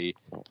at 3,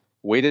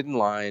 waited in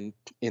line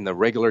in the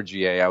regular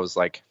GA. I was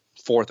like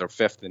 4th or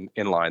 5th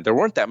in line. There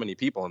weren't that many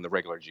people in the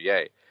regular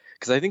GA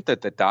because I think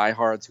that the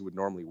diehards who would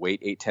normally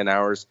wait 8-10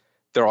 hours,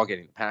 they're all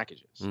getting the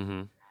packages.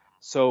 Mm-hmm.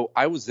 So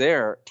I was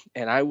there,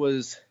 and I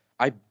was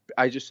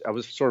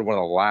sort of one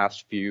of the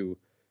last few.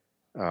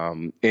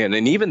 And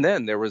even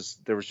then there was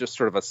just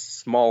sort of a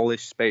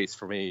smallish space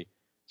for me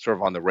sort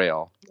of on the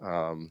rail.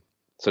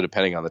 So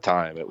depending on the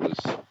time, it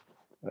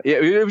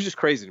was just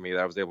crazy to me that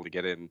I was able to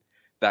get in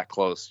that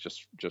close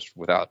just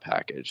without a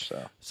package.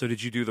 So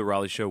did you do the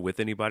Raleigh show with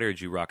anybody, or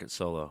did you rock it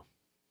solo?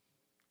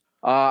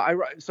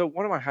 So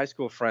one of my high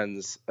school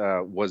friends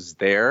was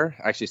there.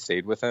 I actually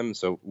stayed with him,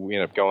 so we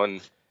ended up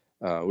going.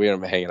 We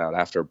ended up hanging out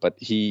after, but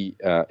he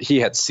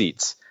had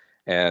seats.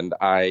 And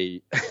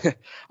I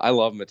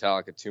love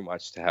Metallica too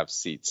much to have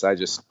seats. I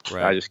just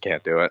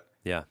can't do it.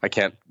 Yeah, I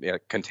can't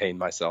contain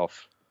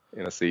myself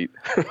in a seat.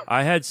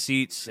 I had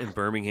seats in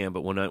Birmingham,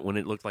 but when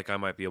it looked like I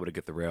might be able to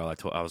get the rail,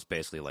 I was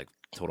basically like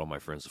told all my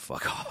friends to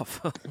fuck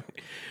off.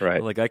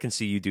 Right. Like, I can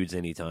see you dudes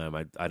anytime.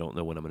 I don't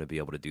know when I'm going to be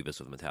able to do this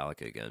with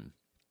Metallica again.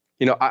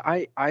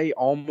 I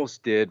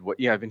almost did what.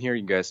 Yeah, I've been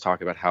hearing you guys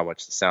talk about how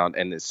much the sound,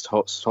 and it's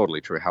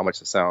totally true. How much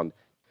the sound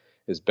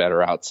is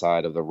better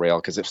outside of the rail,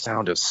 because the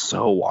sound is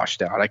so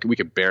washed out. We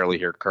could barely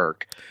hear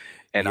Kirk.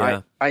 And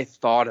yeah. I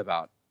thought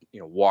about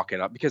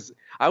walking up, because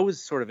I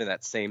was sort of in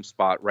that same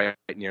spot right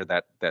near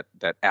that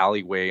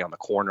alleyway on the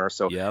corner.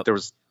 So there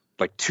was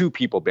like 2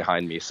 people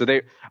behind me. So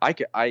I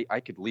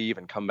could leave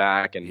and come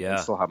back and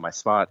still have my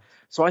spot.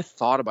 So I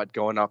thought about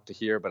going up to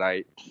here, but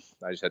I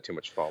just had too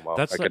much FOMO.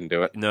 I couldn't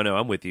do it. No,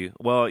 I'm with you.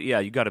 Well, yeah,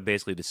 you got to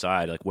basically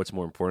decide like what's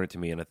more important to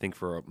me, and I think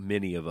for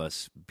many of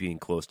us, being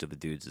close to the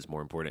dudes is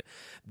more important.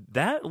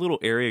 That little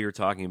area you're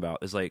talking about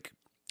is like,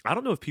 I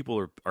don't know if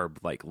people are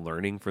like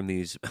learning from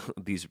these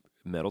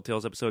Metal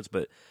Tales episodes,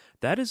 but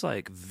that is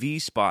like the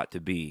spot to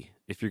be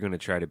if you're going to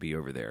try to be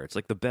over there. It's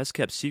like the best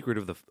kept secret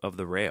of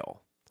the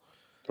rail.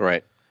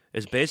 Right.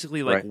 It's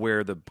basically like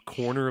where the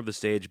corner of the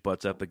stage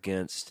butts up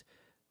against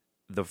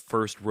the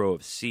first row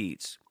of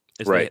seats.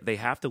 They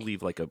have to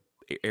leave like a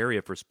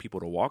area for people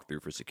to walk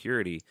through for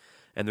security,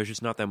 and there's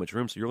just not that much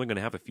room, so you're only going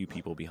to have a few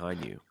people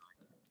behind you.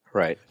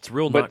 Right. It's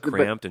not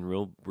cramped and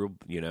real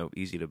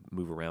easy to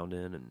move around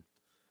in. And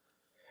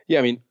yeah,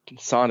 I mean,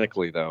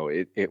 sonically though,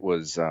 it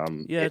was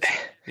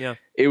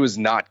it was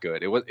not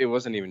good. It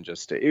wasn't even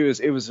just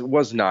it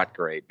was not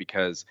great,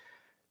 because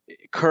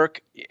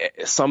Kirk,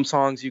 some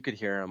songs you could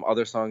hear him,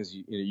 other songs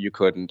you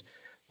couldn't.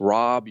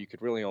 Rob, you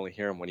could really only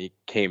hear him when he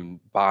came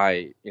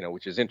by,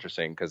 which is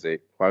interesting, because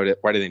why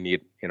do they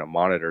need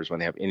monitors when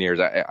they have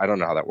in-ears? I don't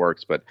know how that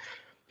works, but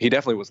he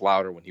definitely was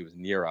louder when he was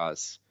near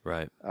us.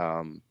 Right.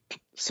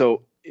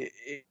 So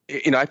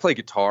I play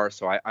guitar,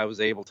 so I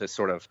was able to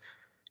sort of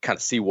kind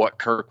of see what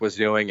Kirk was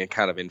doing and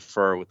kind of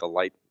infer with the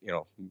light,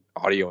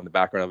 audio in the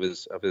background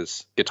of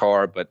his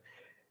guitar, but.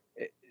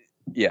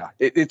 Yeah,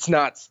 it's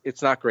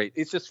not great.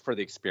 It's just for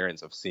the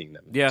experience of seeing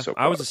them. Yeah, so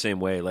I was the same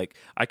way. Like,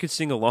 I could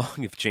sing along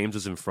if James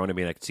was in front of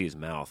me and I could see his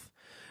mouth.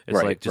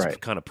 It's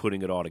kind of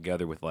putting it all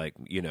together with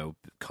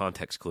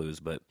context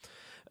clues. But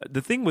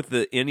The thing with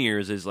the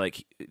in-ears is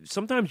like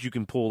sometimes you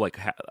can pull like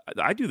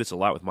I do this a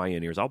lot with my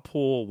in-ears. I'll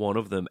pull one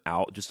of them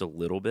out just a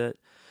little bit,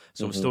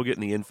 so I'm still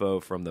getting the info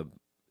from the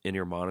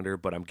in-ear monitor,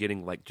 but I'm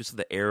getting like just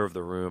the air of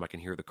the room. I can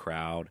hear the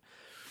crowd,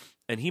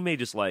 and he may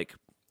just like,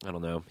 I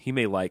don't know, he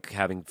may like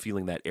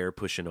feeling that air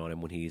pushing on him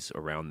when he's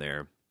around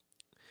there.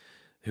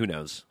 Who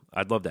knows?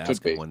 I'd love to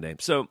ask him one day.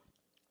 So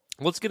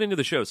let's get into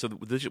the show. So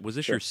was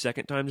this your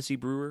second time to see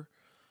Brewer?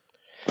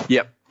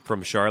 Yep.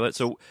 From Charlotte.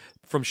 So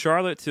from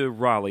Charlotte to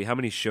Raleigh, how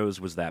many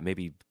shows was that?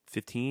 Maybe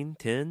 15,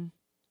 10?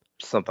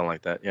 Something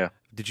like that, yeah.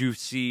 Did you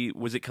see,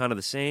 was it kind of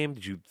the same?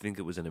 Did you think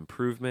it was an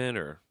improvement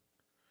or?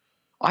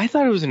 I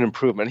thought it was an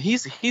improvement.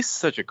 He's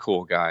such a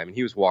cool guy. I mean,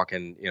 he was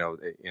walking,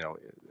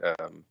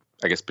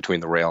 I guess between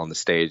the rail and the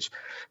stage,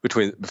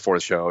 before the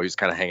show. He was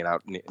kind of hanging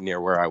out near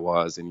where I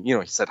was, and he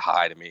said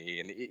hi to me,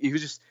 and he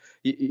was just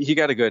you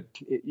get a good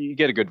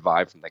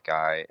vibe from that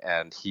guy,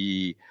 and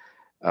he.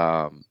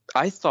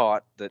 I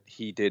thought that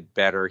he did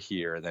better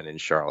here than in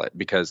Charlotte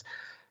because,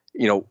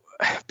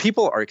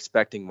 people are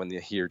expecting when they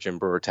hear Jim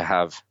Breuer to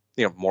have,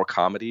 more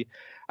comedy.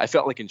 I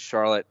felt like in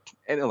Charlotte,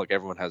 and look,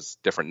 everyone has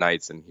different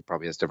nights, and he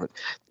probably has different.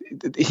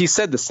 He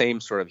said he had the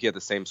same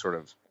sort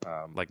of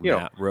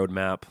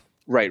roadmap.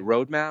 Right,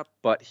 roadmap,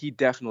 but he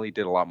definitely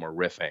did a lot more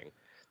riffing,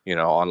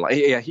 on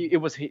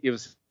it was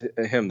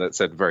him that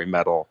said very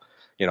metal,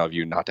 of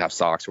you not to have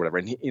socks or whatever,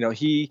 and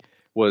he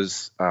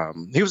was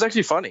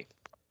actually funny.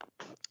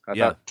 I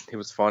thought he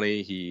was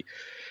funny. He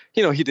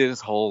did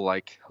his whole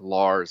like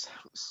Lars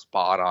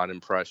spot on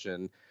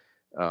impression.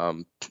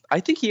 I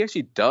think he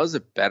actually does a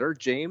better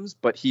James,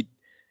 but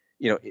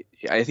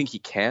I think he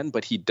can,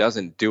 but he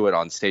doesn't do it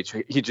on stage.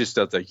 He just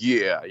does the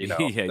yeah, he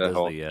does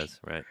the yes,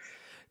 right.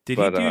 Did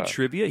he do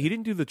trivia? He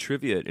didn't do the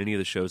trivia at any of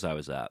the shows I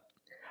was at.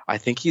 I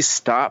think he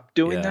stopped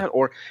doing that,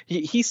 or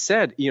he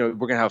said, we're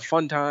gonna have a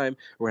fun time,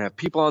 we're gonna have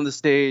people on the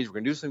stage, we're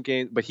gonna do some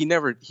games, but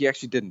he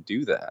actually didn't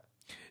do that.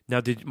 Now,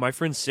 did my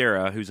friend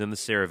Sarah, who's in the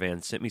Sarah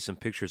van, sent me some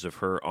pictures of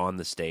her on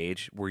the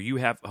stage? Were you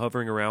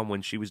hovering around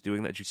when she was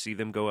doing that? Did you see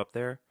them go up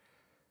there?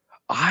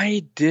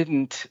 I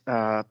didn't.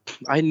 I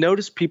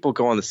noticed people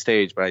go on the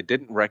stage, but I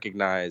didn't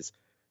recognize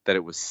that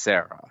it was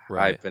Sarah.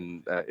 Right. I've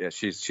been.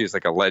 She's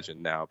like a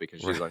legend now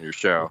because she's on your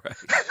show.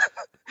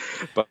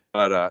 Right.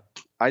 but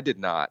I did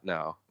not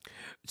know.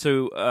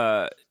 So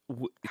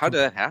how did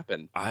that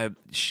happen?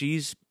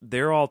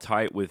 They're all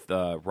tight with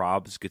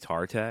Rob's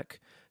guitar tech,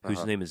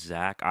 whose name is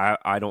Zach.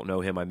 I don't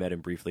know him. I met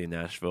him briefly in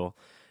Nashville,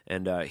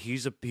 and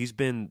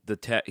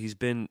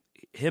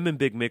him and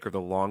Big Mick are the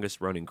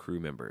longest running crew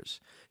members.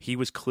 He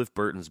was Cliff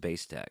Burton's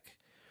bass tech.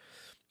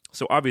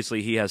 So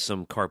obviously he has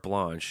some carte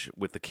blanche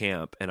with the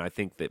camp, and I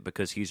think that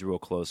because he's real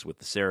close with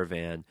the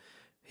Saravan,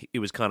 it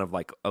was kind of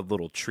like a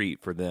little treat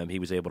for them. He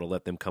was able to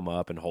let them come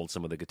up and hold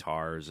some of the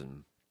guitars.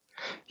 And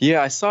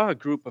yeah, I saw a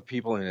group of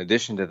people in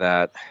addition to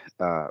that,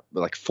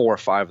 like 4 or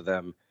 5 of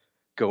them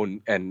go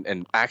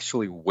and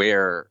actually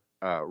wear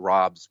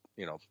Rob's,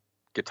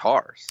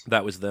 guitars.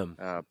 That was them.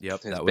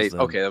 Yep, that was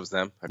them. Okay, that was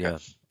them. Okay. Yeah,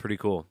 pretty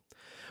cool.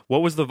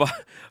 What was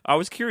I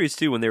was curious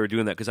too when they were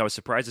doing that because I was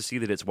surprised to see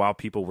that it's while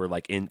people were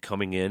like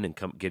coming in and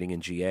getting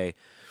in GA.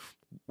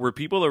 Were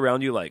people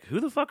around you like, who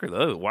the fuck are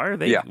those? Why are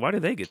they? Yeah. Why do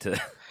they get to?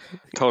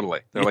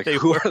 Totally. They're like,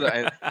 who are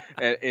they?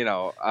 And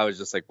I was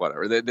just like,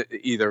 whatever.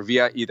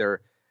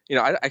 Either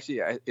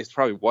it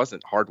probably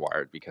wasn't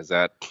hardwired because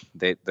there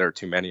are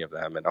too many of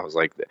them, and I was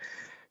like,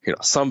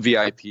 some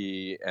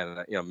VIP,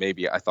 and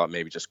maybe I thought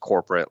maybe just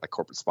corporate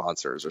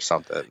sponsors or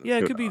something. Yeah,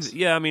 it could be.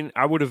 Yeah, I mean,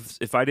 I would have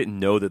if I didn't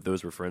know that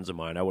those were friends of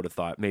mine. I would have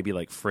thought maybe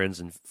like friends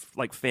and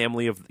like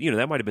family of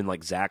that might have been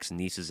like Zach's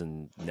nieces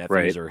and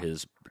nephews or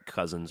his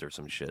cousins or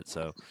some shit.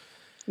 So,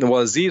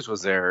 well, Aziz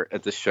was there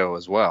at the show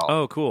as well.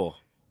 Oh, cool.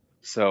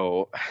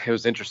 So it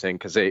was interesting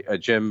because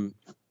Jim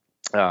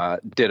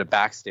did a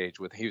backstage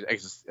with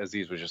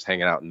Aziz was just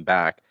hanging out in the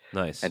back.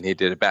 Nice. And he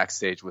did a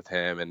backstage with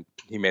him, and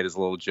he made his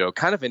little joke,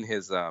 kind of in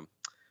his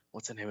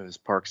what's the name of his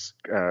Parks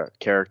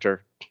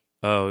character?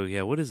 Oh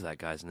yeah, what is that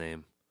guy's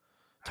name?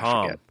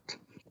 Tom.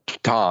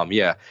 Tom,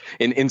 yeah.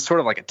 In sort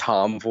of like a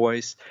Tom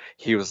voice,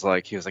 he was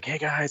like, hey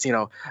guys,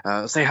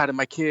 say hi to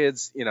my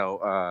kids,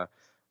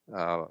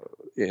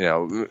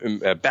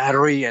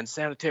 battery and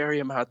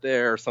sanitarium out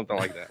there or something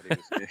like that.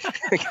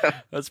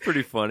 That's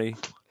pretty funny.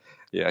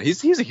 Yeah,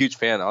 he's a huge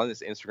fan. On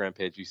his Instagram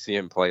page, you see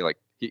him play like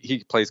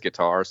he plays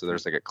guitar, so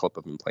there's like a clip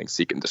of him playing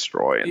Seek and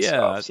Destroy and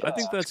stuff. Yeah, I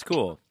think that's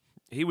cool.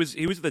 He was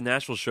at the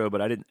Nashville show,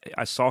 but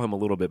I saw him a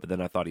little bit, but then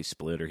I thought he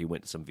split or he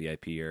went to some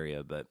VIP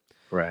area. But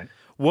right.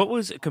 What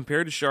was,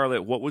 compared to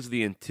Charlotte, what was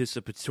the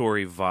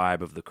anticipatory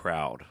vibe of the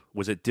crowd?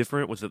 Was it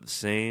different? Was it the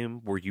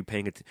same? Were you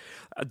paying it?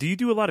 Do you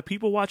do a lot of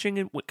people watching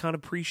in what kind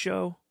of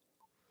pre-show?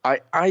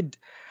 I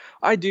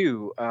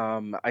do.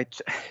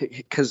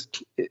 Because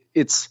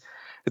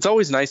it's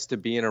always nice to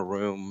be in a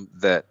room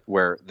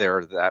where there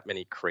are that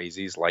many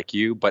crazies like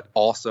you, but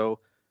also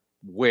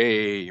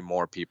way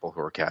more people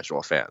who are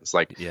casual fans.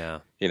 Like, yeah,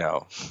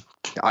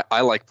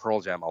 I like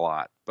Pearl Jam a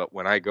lot, but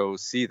when I go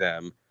see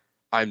them,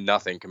 I'm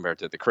nothing compared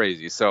to the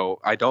Crazies, so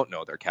I don't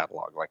know their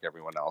catalog like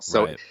everyone else.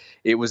 So Right.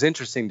 it was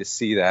interesting to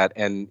see that,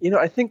 and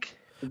I think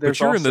there's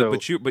But you're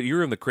also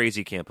you're in the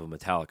crazy camp of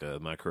Metallica.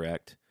 Am I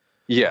correct?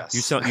 yes,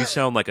 You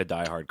sound like a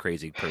diehard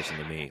crazy person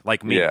to me,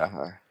 like me.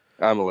 yeah,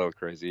 I'm a little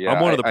crazy. Yeah,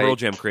 I'm one of the Pearl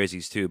Jam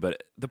crazies too,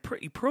 but the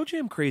Pearl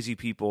Jam crazy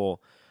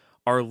people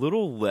are a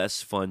little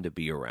less fun to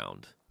be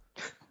around.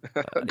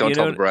 Don't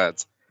tell the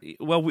Brads.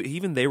 Well,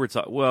 even they were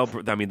well.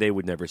 I mean, they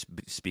would never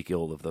speak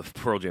ill of the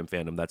Pearl Jam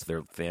fandom. That's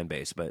their fan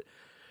base. But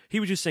he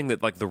was just saying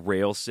that like the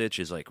rail sitch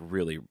is like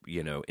really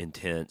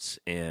intense,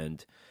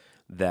 and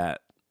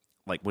that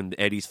like when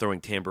Eddie's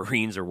throwing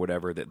tambourines or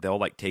whatever, that they'll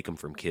like take them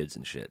from kids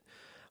and shit.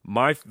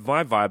 My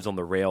vibes on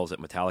the rails at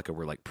Metallica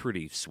were like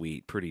pretty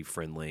sweet, pretty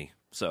friendly.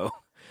 So,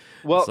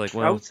 well, it's like,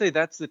 I would say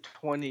that's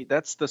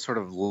the sort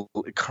of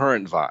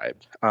current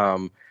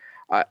vibe.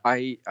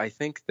 I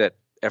think that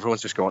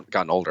everyone's just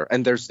gotten older,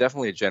 and there's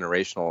definitely a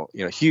generational,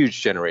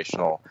 huge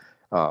generational,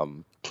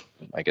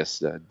 I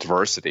guess,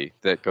 diversity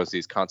that goes to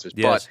these concerts.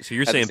 yes. But So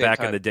you're at the saying same back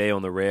in time- the day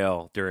on the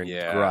rail during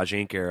Yeah. Garage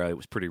Inc. era, it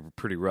was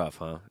pretty rough,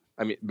 huh?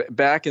 I mean,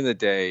 back in the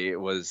day, it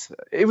was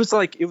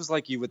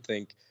like you would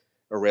think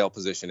a rail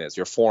position is.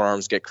 Your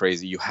forearms get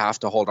crazy. You have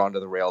to hold onto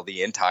the rail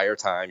the entire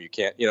time. You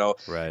can't,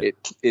 Right.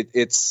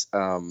 It's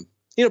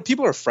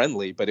people are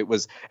friendly, but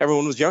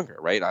everyone was younger,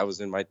 right? I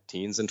was in my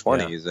teens and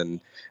 20s,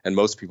 and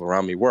most people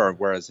around me were.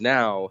 Whereas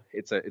now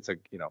it's a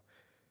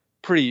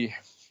pretty,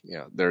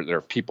 there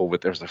are people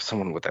there's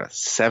someone with a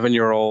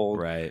 7-year-old,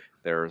 Right.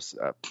 There's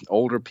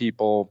older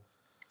people.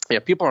 Yeah,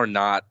 people are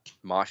not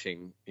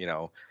moshing,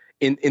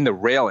 in the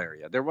rail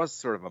area. There was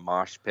sort of a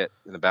mosh pit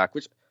in the back,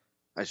 which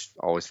I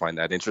always find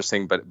that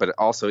interesting, but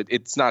also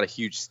it's not a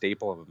huge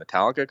staple of a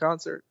Metallica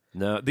concert.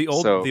 No, the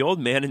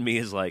old man in me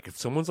is like, if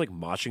someone's like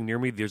moshing near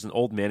me, there's an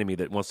old man in me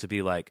that wants to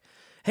be like,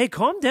 "Hey,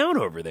 calm down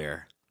over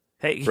there.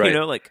 Hey, Right.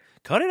 like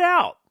cut it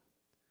out.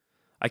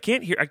 I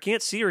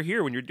can't see or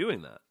hear when you're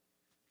doing that."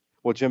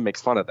 Well, Jim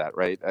makes fun of that,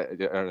 right? I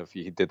don't know if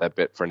he did that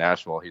bit for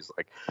Nashville. He's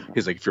like,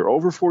 if you're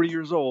over 40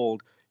 years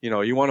old,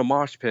 you want a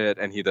mosh pit,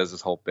 and he does this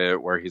whole bit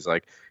where he's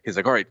like,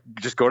 all right,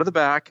 just go to the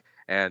back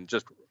and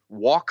just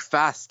walk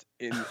fast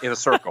in a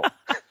circle.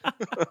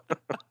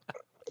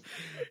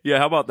 Yeah,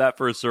 how about that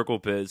for a circle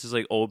pit? It's just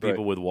like old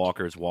people Right. with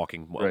walkers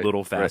walking a Right,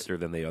 little right. faster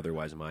than they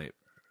otherwise might.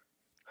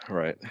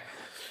 Right.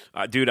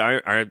 Dude, I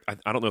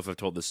don't know if I've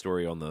told this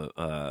story on the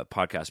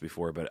podcast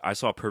before, but I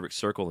saw Perfect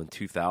Circle in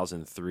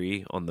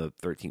 2003 on the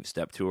 13th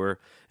Step Tour,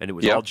 and it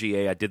was Yep. all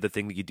GA. I did the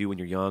thing that you do when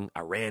you're young. I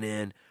ran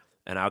in,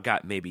 and I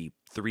got maybe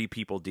 3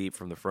 people deep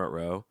from the front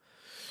row,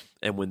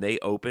 and when they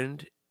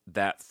opened,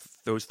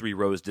 those 3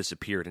 rows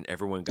disappeared, and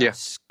everyone got Yeah.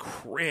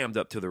 crammed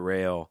up to the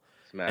rail,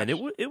 Smash. and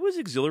it was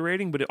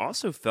exhilarating, but it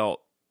also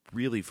felt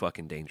really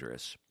fucking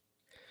dangerous.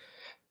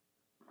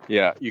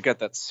 Yeah, you get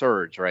that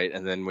surge, right?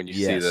 And then when you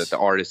see Yes. the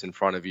artist in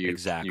front of you,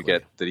 Exactly. you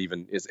get that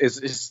even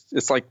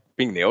it's like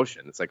being in the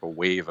ocean. It's like a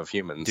wave of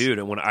humans. Dude,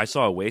 and when I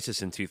saw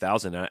Oasis in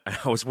 2000, I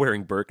was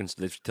wearing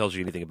Birkenstocks. If it tells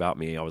you anything about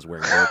me, I was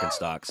wearing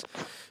Birkenstocks,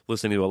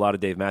 listening to a lot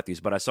of Dave Matthews.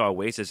 But I saw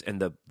Oasis, and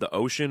the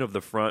ocean of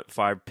the front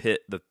 5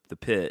 pit, the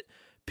pit,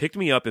 picked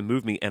me up and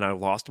moved me, and I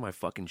lost my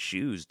fucking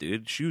shoes,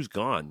 dude. Shoes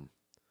gone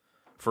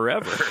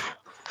forever.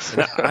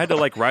 And I had to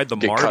like ride the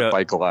Get MARTA. cut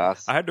by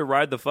glass. I had to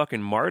ride the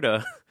fucking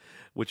MARTA,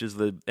 which is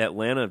the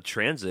Atlanta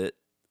Transit,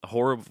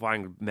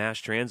 horrifying mass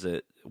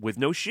transit, with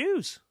no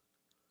shoes.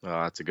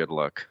 Oh, that's a good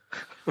look.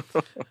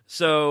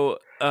 So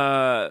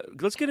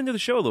let's get into the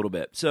show a little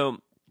bit. So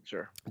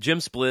Sure. Jim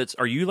Splits,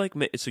 are you like?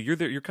 So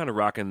you're kind of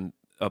rocking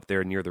up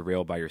there near the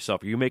rail by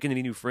yourself. Are you making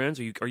any new friends?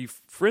 Are you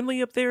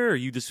friendly up there? Or are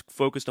you just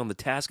focused on the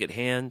task at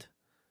hand?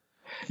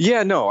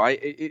 Yeah, no,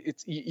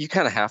 it's you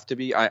kind of have to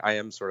be. I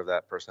am sort of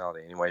that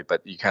personality anyway,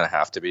 but you kind of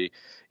have to be.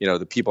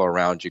 The people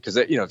around you, because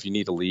if you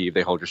need to leave,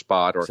 they hold your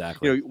spot, or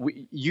Exactly.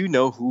 you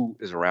know who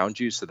is around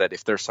you, so that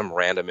if there's some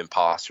random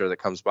imposter that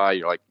comes by,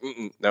 you're like,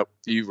 nope,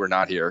 you were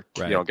not here.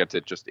 Right. You don't get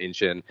to just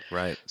inch in.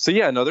 Right. So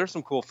yeah, no, there's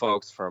some cool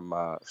folks from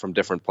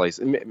different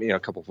places. A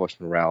couple of folks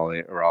from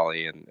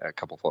Raleigh, and a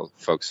couple of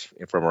folks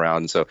from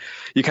around. So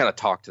you kind of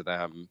talk to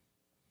them.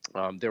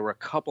 There were a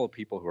couple of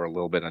people who were a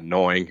little bit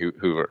annoying,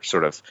 who were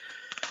sort of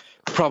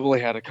probably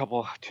had a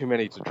couple too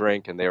many to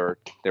drink, and they were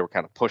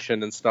kind of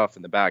pushing and stuff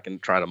in the back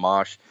and trying to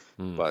mosh.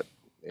 But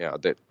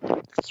that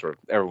sort of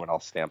everyone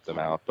else stamped them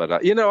out.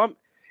 But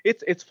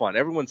it's fun.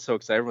 Everyone's so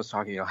excited. Everyone's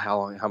talking.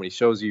 How many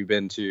shows have you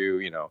been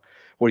to?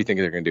 What do you think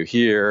they're going to do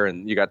here?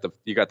 And you got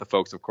the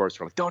folks, of course,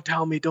 who are like, don't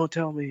tell me.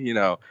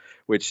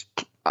 Which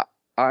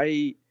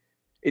I'm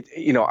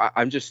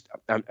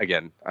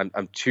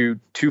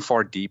too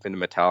far deep into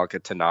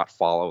Metallica to not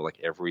follow like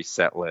every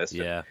set list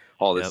and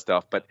all this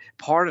stuff. But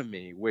part of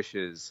me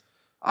wishes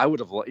I would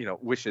have,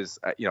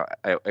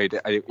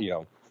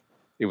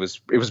 it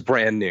was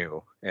brand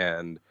new,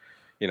 and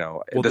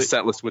the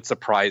set list would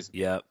surprise me.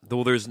 Yeah.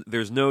 Well,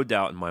 there's no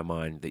doubt in my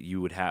mind that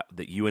you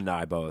and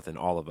I both and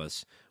all of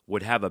us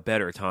would have a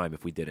better time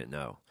if we didn't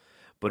know.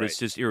 but it's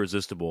just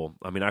irresistible.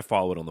 I mean, I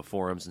follow it on the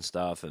forums and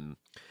stuff, and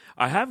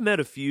I have met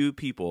a few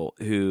people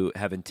who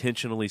have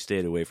intentionally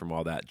stayed away from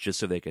all that just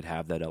so they could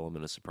have that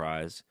element of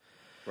surprise.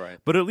 Right.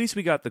 But at least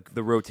we got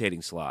the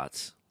rotating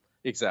slots.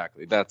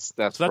 Exactly. That's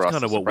kind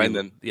of what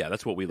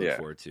that's what we look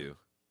forward to.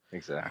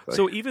 Exactly.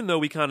 So even though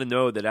we kind of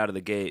know that out of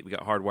the gate we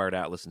got Hardwired,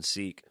 Atlas, and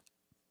Seek,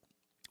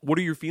 what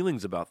are your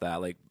feelings about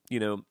that? Like,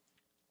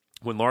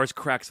 when Lars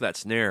cracks that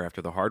snare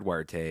after the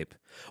Hardwired tape.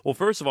 Well,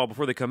 first of all,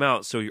 before they come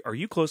out, so are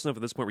you close enough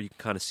at this point where you can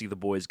kind of see the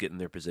boys getting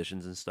their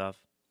positions and stuff?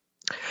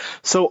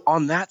 So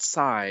on that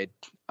side,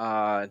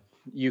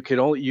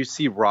 you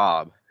see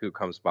Rob who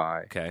comes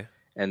by. Okay.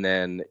 And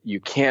then you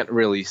can't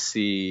really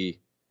see,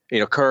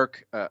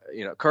 Kirk,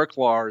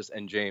 Lars,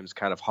 and James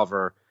kind of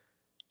hover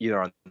either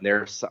on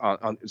their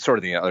on sort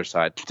of the other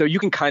side, so you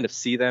can kind of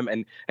see them,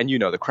 and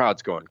the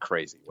crowd's going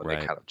crazy when they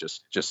kind of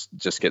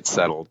just get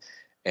settled.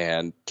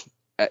 And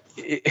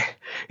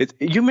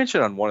you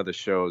mentioned on one of the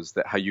shows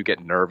that how you get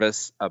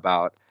nervous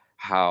about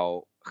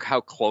how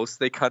close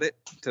they cut it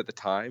to the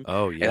time.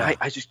 Oh yeah. And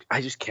I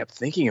just kept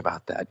thinking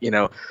about that.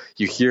 You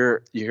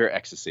hear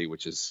Ecstasy,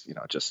 which is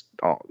just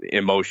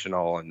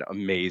emotional and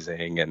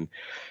amazing and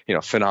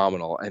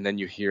phenomenal, and then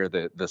you hear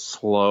the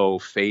slow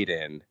fade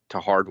in to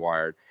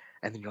Hardwired,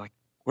 and then you're like,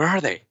 where are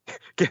they?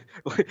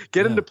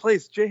 Get into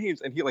place,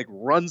 James. And he like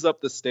runs up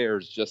the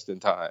stairs just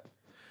in time.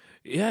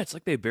 Yeah, it's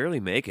like they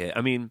barely make it.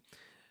 I mean,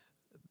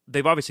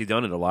 they've obviously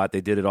done it a lot. They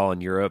did it all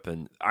in Europe,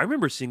 and I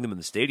remember seeing them in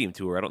the stadium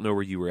tour. I don't know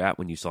where you were at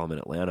when you saw them in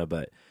Atlanta,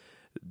 but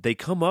they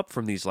come up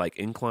from these like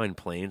inclined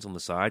planes on the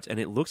sides, and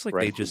it looks like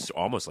they just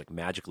almost like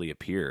magically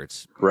appear.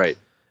 It's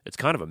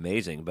kind of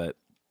amazing. But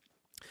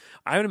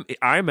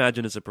I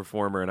imagine as a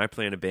performer, and I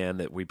play in a band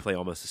that we play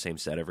almost the same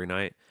set every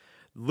night.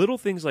 Little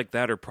things like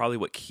that are probably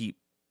what keep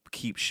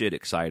shit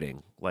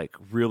exciting. Like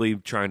really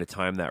trying to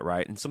time that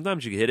right, and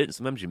sometimes you hit it, and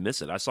sometimes you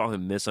miss it. I saw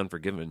him miss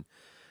Unforgiven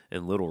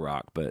in Little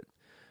Rock, but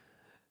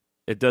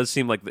it does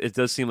seem like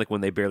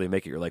when they barely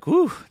make it, you're like,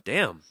 "Whoo,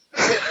 damn."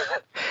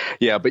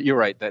 Yeah, but you're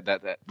right. That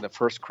the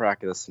first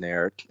crack of the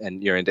snare,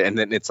 and you're into, and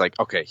then it's like,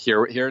 okay,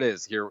 here it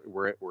is. Here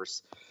we're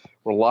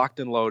locked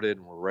and loaded,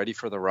 and we're ready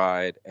for the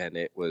ride. And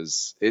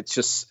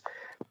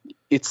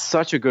it's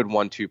such a good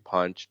 1-2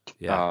 punch.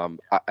 Yeah.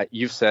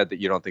 You've said that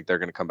you don't think they're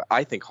going to come back.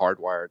 I think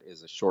Hardwired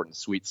is a short and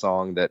sweet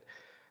song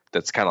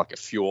that's kind of like a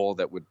fuel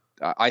that would.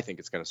 I think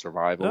it's going to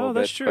survive a little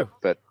bit. That's true.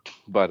 But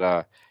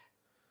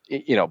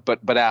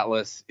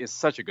Atlas is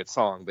such a good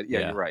song. But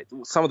yeah, you're right.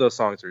 Some of those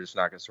songs are just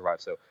not going to survive.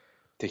 So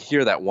to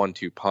hear that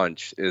 1-2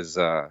 punch is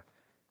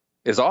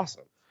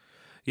awesome.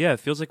 Yeah,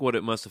 it feels like what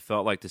it must have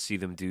felt like to see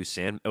them do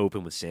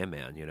open with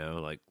Sandman.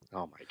 Like,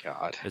 oh my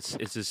god,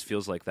 it just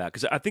feels like that.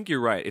 Because I think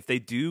you're right. If they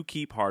do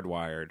keep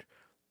Hardwired,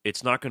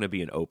 it's not going to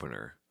be an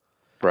opener.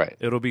 Right.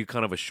 It'll be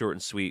kind of a short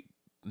and sweet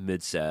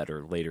mid set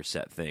or later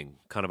set thing.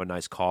 Kind of a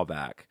nice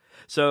callback.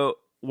 So,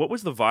 what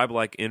was the vibe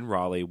like in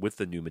Raleigh with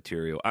the new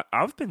material?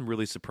 I've been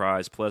really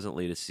surprised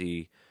pleasantly to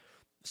see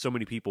so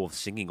many people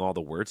singing all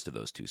the words to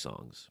those two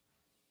songs.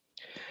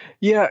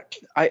 Yeah,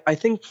 I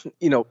think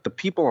the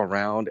people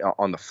around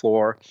on the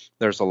floor.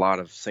 There's a lot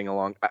of sing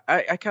along.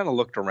 I kind of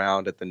looked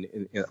around at when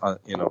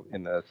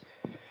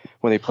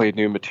they played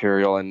new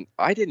material, and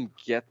I didn't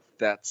get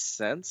that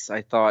sense.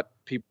 I thought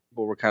people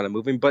were kind of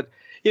moving, but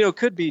it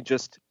could be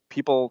just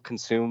people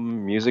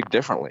consume music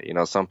differently.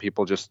 Some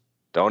people just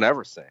don't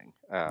ever sing.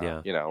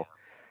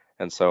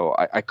 And so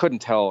I couldn't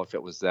tell if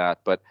it was that,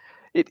 but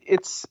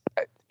it's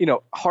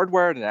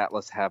Hardwired and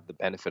Atlas have the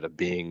benefit of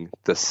being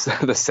the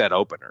set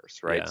openers,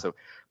 right? Yeah. So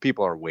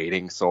people are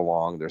waiting so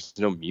long. There's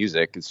no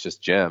music. It's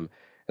just Jim.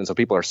 And so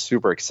people are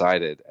super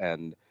excited.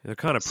 And they're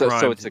kind of primed.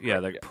 So it's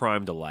they're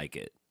primed to like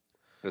it.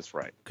 That's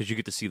right. Because you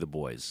get to see the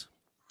boys.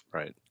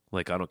 Right.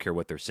 Like, I don't care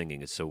what they're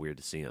singing. It's so weird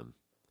to see them.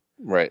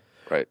 Right.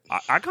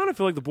 I kind of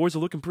feel like the boys are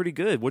looking pretty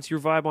good. What's your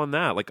vibe on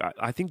that? Like,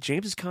 I think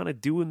James is kind of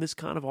doing this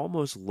kind of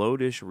almost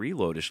loadish,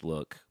 reloadish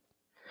look.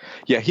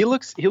 Yeah, he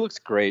looks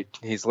great.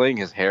 He's letting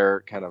his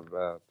hair kind of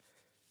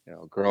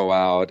grow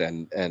out,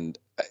 and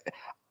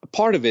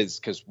part of it is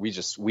because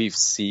we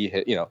see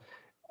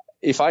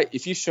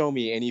if you show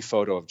me any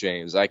photo of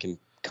James, I can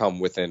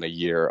come within a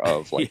year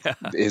of like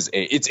his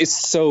age. It's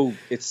so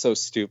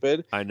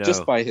stupid. I know,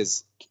 just by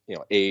his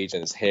age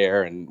and his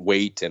hair and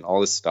weight and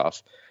all this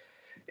stuff.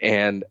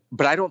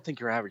 But I don't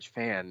think your average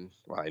fan.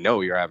 Well, I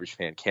know your average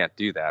fan can't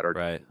do that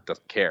or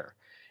doesn't care,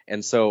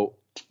 and so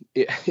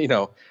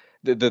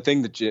The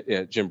thing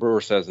that Jim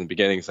Brewer says in the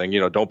beginning, saying,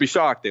 don't be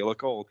shocked, they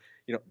look old.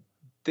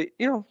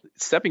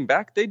 Stepping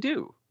back, they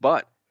do,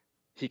 but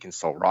he can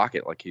still rock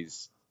it like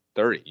he's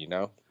 30.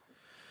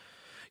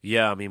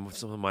 Yeah, I mean,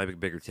 some of my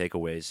bigger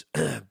takeaways,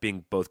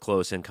 being both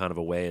close and kind of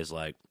away, is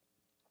like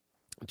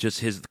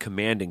just his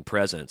commanding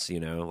presence.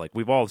 Like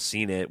we've all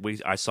seen it.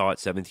 I saw it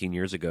 17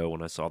 years ago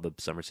when I saw the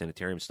Summer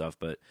Sanitarium stuff,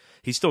 but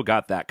he's still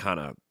got that kind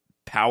of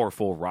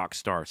powerful rock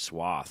star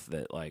swath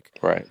that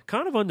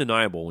kind of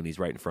undeniable when he's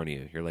right in front of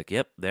you. You're like,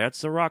 yep,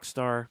 that's a rock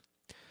star.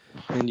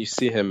 And you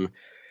see him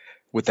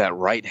with that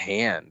right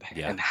hand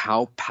and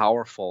how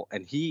powerful.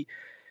 And he,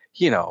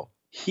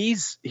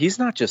 he's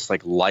not just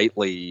like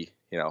lightly,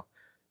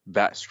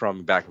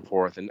 strumming back and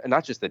forth, and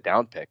not just the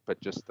down pick, but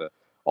just the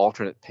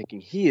alternate picking.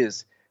 He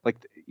is like,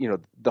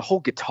 the whole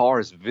guitar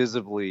is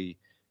visibly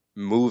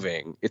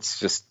moving. It's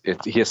just,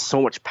 he has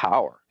so much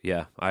power.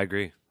 Yeah, I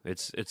agree.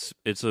 It's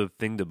a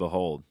thing to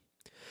behold.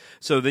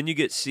 So then you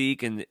get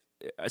Seek, and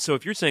so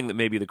if you're saying that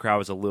maybe the crowd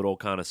was a little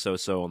kind of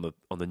so-so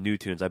on the new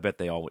tunes, I bet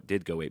they all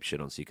did go ape shit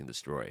on Seek and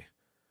Destroy.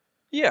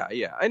 Yeah,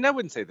 and I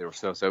wouldn't say they were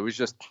so-so. It was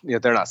just,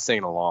 they're not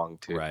singing along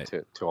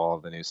to all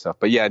of the new stuff.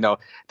 But yeah, no,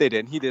 they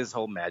didn't. He did his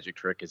whole magic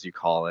trick, as you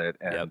call it,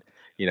 and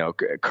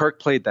Kirk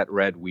played that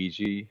red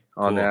Ouija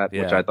on that,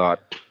 which I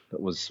thought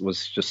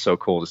was just so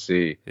cool to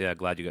see. Yeah,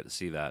 glad you got to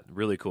see that.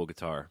 Really cool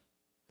guitar.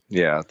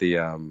 Yeah,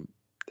 and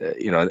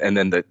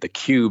then the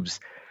cubes,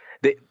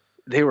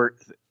 they were.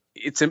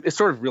 It's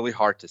sort of really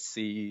hard to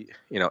see,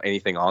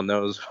 anything on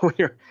those when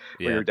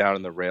you're down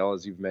in the rail,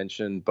 as you've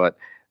mentioned. But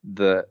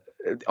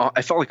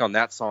I felt like on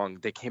that song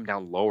they came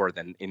down lower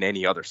than in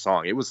any other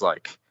song. It was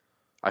like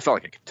I felt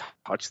like I could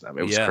touch them.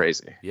 It was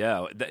crazy.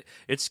 Yeah,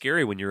 it's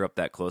scary when you're up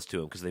that close to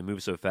them because they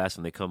move so fast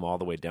and they come all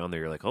the way down there.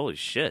 You're like, holy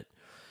shit!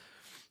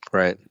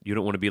 Right. You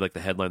don't want to be like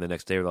the headline the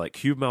next day. Where they're like,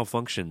 cube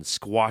malfunction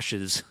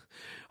squashes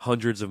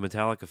hundreds of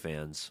Metallica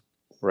fans.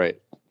 Right.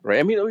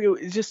 I mean,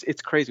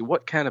 it's crazy.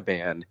 What kind of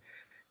band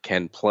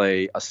can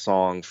play a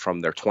song from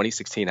their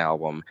 2016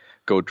 album,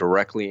 go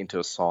directly into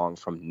a song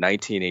from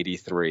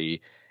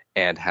 1983,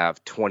 and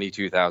have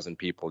 22,000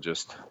 people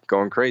just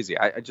going crazy?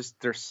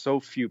 There's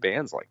so few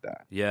bands like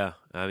that. Yeah,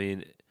 I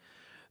mean,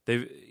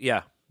 they've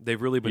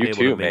really been able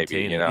to maintain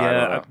maybe, it.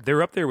 Yeah,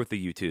 they're up there with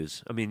the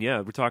U2s. I mean,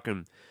 yeah, we're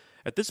talking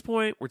at this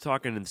point, we're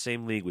talking in the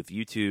same league with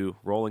U2,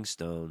 Rolling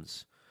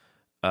Stones.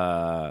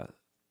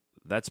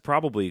 That's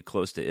probably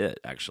close to it.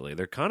 Actually,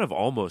 they're kind of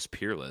almost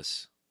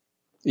peerless.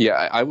 Yeah,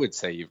 I would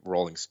say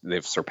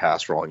they've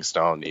surpassed Rolling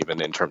Stone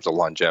even in terms of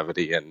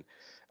longevity and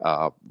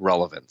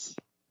relevance.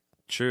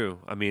 True.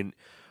 I mean,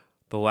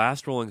 the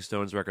last Rolling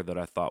Stones record that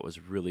I thought was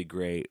really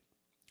great,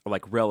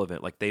 like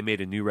relevant, like they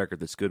made a new record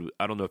that's good.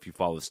 I don't know if you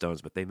follow the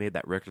Stones, but they made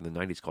that record in the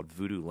 90s called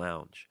Voodoo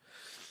Lounge.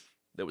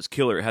 That was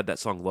killer. It had that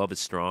song Love is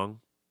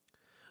Strong.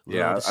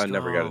 I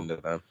never got into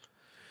that.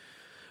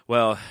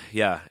 Well,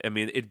 yeah. I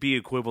mean, it'd be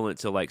equivalent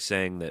to like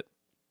saying that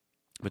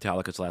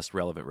Metallica's last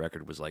relevant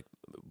record was like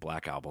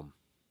Black Album.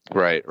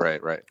 Right.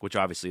 Which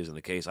obviously isn't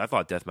the case. I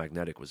thought Death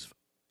Magnetic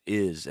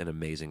is an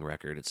amazing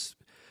record. It's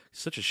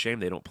such a shame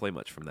they don't play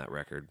much from that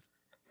record.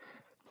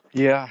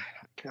 Yeah,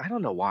 I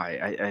don't know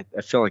why.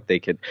 I feel like they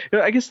could.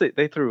 I guess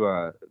they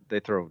threw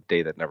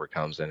Day That Never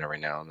Comes in every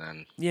now and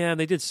then. Yeah, and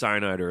they did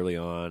Cyanide early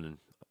on, and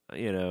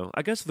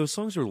I guess those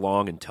songs are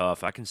long and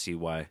tough. I can see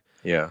why.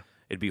 Yeah,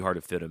 it'd be hard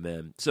to fit them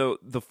in. So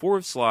the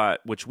fourth slot,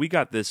 which we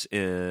got this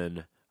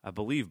in, I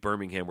believe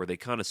Birmingham, where they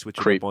kind of switch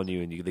it up on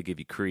you and they give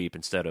you Creep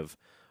instead of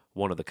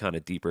one of the kind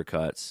of deeper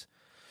cuts.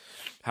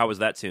 How was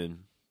that tune?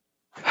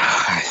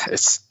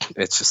 It's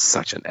just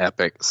such an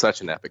epic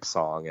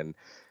song, and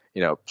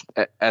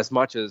as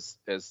much as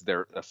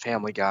they're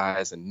family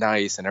guys and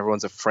nice and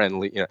everyone's a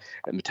friendly,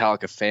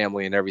 Metallica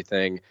family and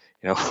everything,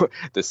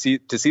 to see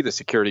the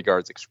security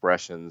guards'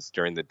 expressions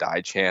during the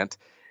Die chant,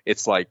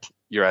 it's like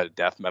you're at a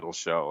death metal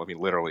show. I mean,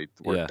 literally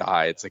the word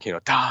die. It's like,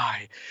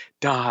 die,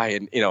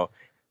 and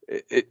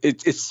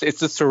it's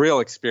a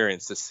surreal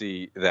experience to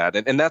see that,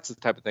 and that's the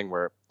type of thing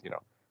where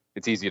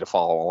it's easy to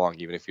follow along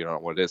even if you don't know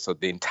what it is. So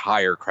the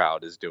entire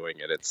crowd is doing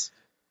it. It's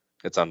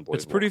unbelievable.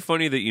 It's pretty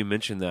funny that you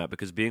mentioned that,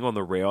 because being on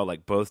the rail,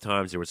 like both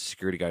times there was a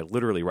security guy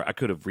literally I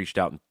could have reached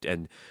out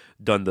and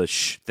done the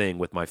shh thing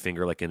with my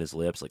finger like in his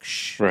lips, like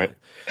shh. Right.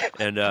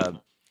 And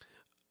I'm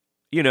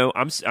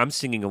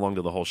singing along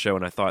to the whole show,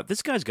 and I thought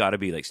this guy's got to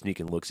be like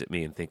sneaking looks at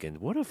me and thinking,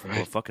 what a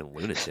fucking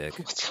lunatic.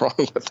 What's wrong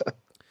with that?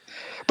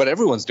 But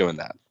everyone's doing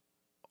that.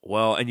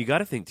 Well, and you got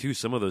to think too,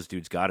 some of those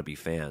dudes got to be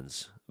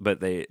fans, but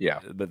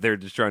they're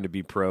just trying to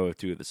be pro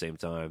too at the same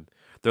time.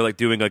 They're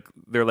doing a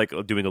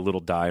little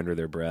die under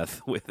their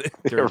breath with it.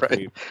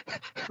 Right.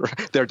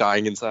 They're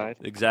dying inside.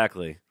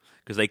 Exactly,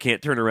 because they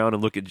can't turn around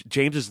and look at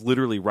James. Is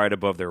literally right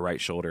above their right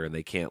shoulder, and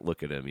they can't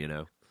look at him.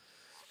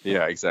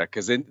 Yeah,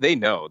 exactly. Because they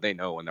know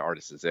when the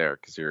artist is there,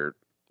 because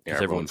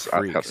everyone's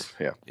freaks.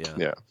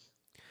 Yeah.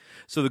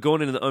 So they're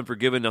going into the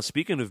Unforgiven. Now,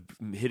 speaking of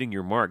hitting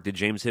your mark, did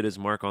James hit his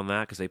mark on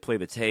that? Because they play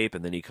the tape,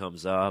 and then he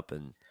comes up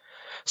and.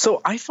 So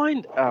I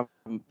find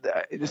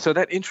so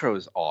that intro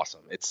is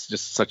awesome. It's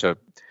just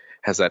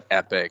has that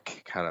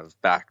epic kind of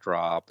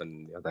backdrop,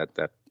 and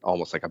that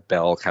almost like a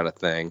bell kind of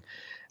thing.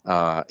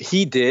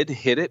 He did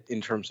hit it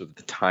in terms of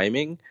the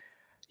timing.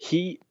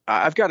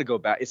 I've got to go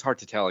back. It's hard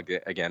to tell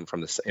again from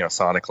this,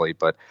 sonically,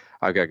 but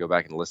I've got to go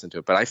back and listen to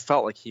it. But I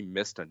felt like he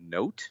missed a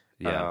note,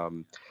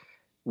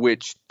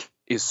 which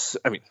is,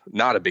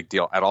 not a big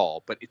deal at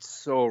all, but it's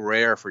so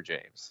rare for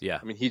James. Yeah.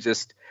 I mean,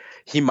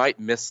 he might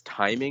miss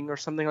timing or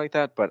something like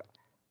that, but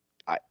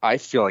I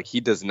feel like he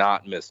does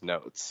not miss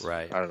notes.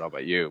 Right. I don't know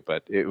about you,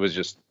 but it was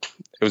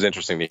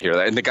interesting to hear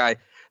that. And the guy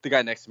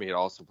next to me he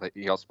also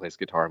plays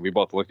guitar, and we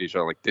both looked at each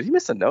other like, did he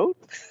miss a note?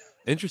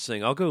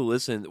 Interesting. I'll go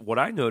listen. What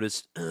I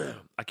noticed,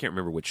 I can't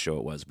remember which show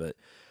it was, but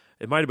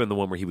It might have been the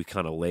one where he was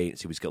kind of late,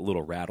 so he was a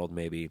little rattled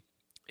maybe.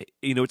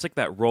 It's like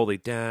that rolly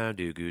down,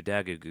 do goo,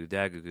 da goo goo,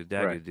 da goo goo,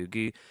 da goo goo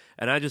goo.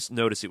 And I just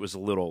noticed it was a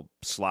little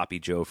sloppy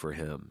Joe for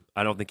him.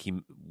 I don't think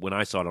when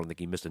I saw it, I don't think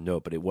he missed a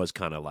note, but it was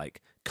kind of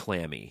like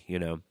clammy,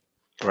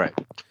 Right.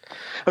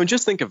 I mean,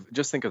 just think of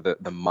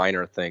the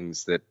minor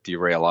things that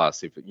derail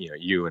us. If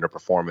you in a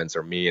performance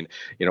or me, and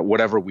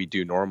whatever we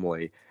do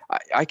normally,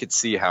 I could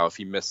see how if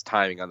he missed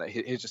timing on that,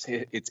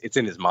 it's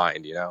in his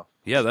mind.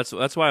 Yeah,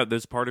 that's why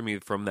there's part of me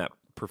from that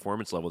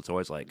performance level. It's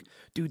always like,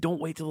 dude,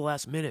 don't wait till the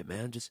last minute,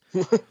 man. Just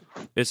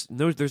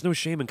there's no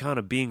shame in kind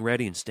of being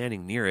ready and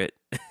standing near it.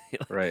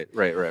 Right.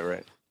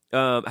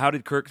 How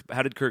did Kirk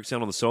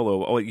sound on the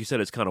solo? Oh, you said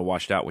it's kind of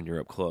washed out when you're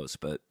up close,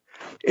 but.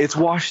 It's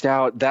washed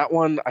out. That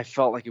one, I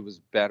felt like it was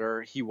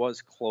better. He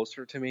was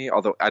closer to me,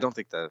 although I don't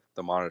think the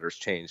monitors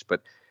changed,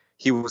 but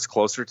he was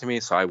closer to me,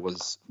 so I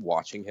was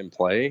watching him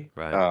play.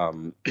 Right.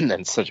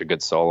 And such a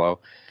good solo.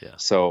 Yeah.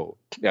 So,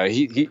 yeah,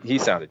 he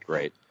sounded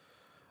great.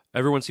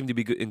 Everyone seemed to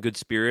be in good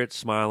spirits,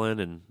 smiling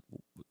and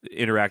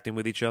interacting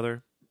with each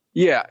other.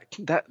 Yeah,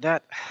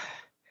 that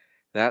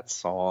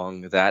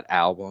song, that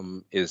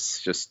album is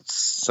just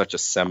such a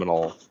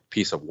seminal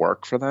piece of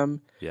work for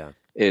them. Yeah.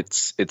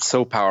 It's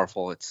so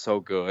powerful. It's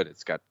so good.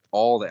 It's got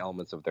all the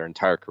elements of their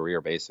entire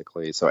career,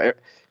 basically. So,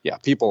 yeah,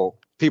 people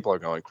are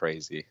going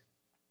crazy.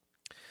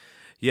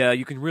 Yeah,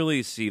 you can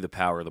really see the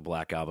power of the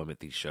Black Album at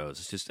these shows.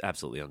 It's just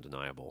absolutely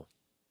undeniable.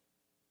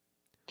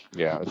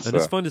 Yeah,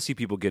 it's fun to see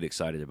people get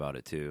excited about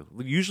it too.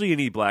 Usually,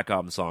 any Black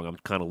Album song, I'm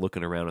kind of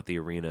looking around at the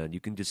arena, and you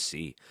can just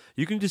see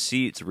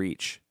its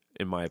reach,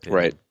 in my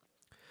opinion.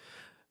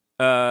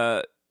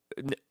 Right.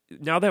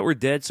 Now that we're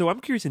dead, so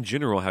I'm curious in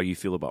general how you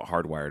feel about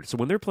Hardwired. So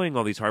when they're playing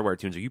all these Hardwired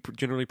tunes, are you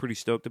generally pretty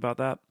stoked about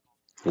that?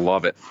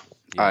 Love it.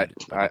 Yeah,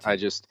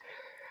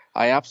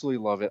 I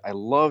absolutely love it. I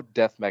love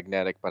Death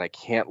Magnetic, but I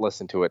can't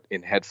listen to it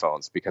in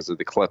headphones because of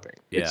the clipping.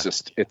 Yeah.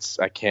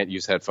 I can't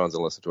use headphones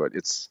and listen to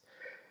it.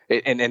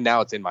 And now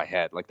it's in my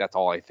head. Like that's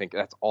all I think.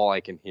 That's all I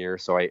can hear.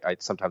 So I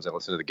sometimes I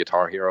listen to the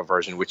Guitar Hero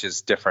version, which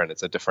is different.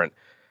 It's a different.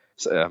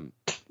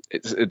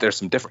 There's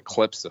some different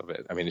clips of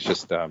it. I mean, it's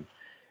just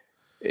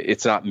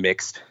it's not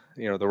mixed,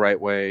 the right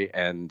way.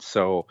 And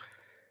so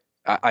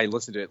I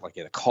listen to it like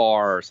in a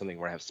car or something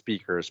where I have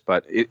speakers,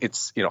 but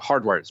it's,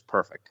 Hardwired is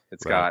perfect.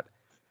 It's got,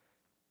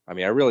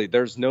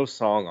 there's no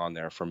song on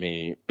there for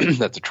me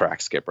that's a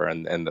track skipper.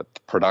 And the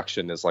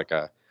production is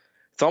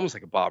it's almost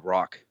like a Bob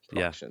Rock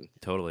production. Yeah,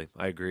 totally.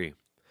 I agree.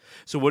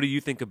 So what do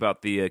you think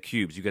about the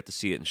Cubes? You got to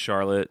see it in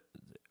Charlotte.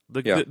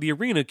 The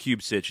arena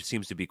Cube Sitch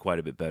seems to be quite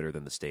a bit better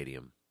than the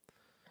stadium.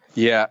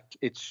 Yeah,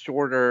 it's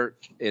shorter,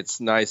 it's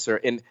nicer,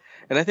 and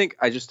I think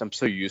I'm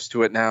so used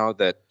to it now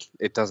that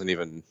it doesn't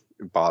even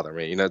bother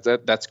me.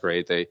 That's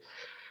great. They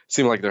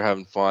seem like they're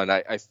having fun.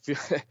 I feel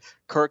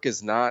Kirk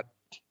is not.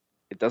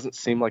 It doesn't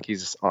seem like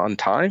he's on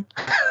time,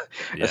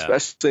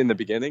 especially in the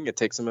beginning. It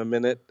takes him a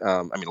minute.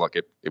 Look,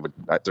 it would.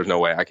 There's no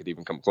way I could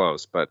even come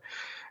close, but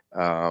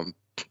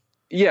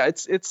yeah,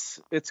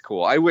 it's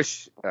cool. I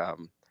wish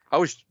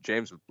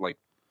James would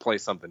play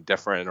something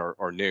different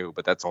or new,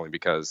 but that's only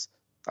because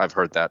I've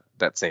heard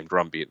that same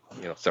drum beat,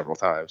 several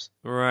times.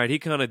 Right. He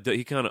kind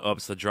of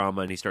ups the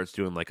drama and he starts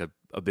doing like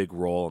a big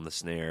roll on the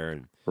snare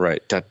and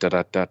right. Da, da,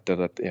 da, da, da,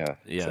 da. Yeah.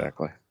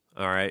 Exactly.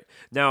 All right.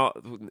 Now,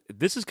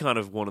 this is kind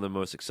of one of the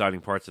most exciting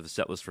parts of the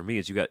set list for me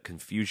is you got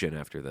Confusion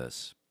after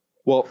this.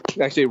 Well,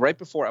 actually, right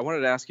before, I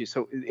wanted to ask you.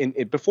 So,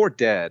 in before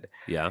Dead,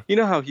 yeah, you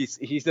know how he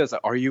says,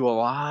 "Are you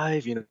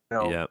alive?"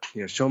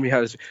 Show me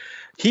how to.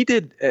 He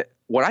did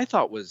what I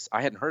thought was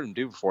I hadn't heard him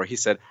do before. He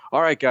said,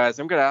 "All right, guys,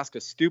 I'm going to ask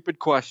a stupid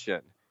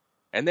question,"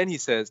 and then he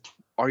says,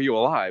 "Are you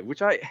alive?"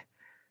 Which I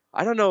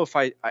don't know if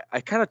I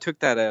kind of took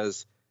that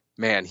as,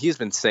 man, he's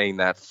been saying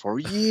that for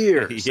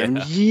years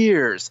and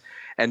years,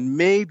 and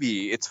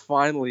maybe it's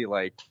finally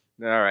like,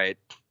 all right,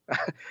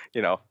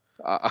 I'm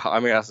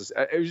gonna ask this.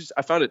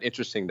 I found it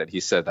interesting that he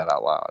said that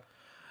out loud.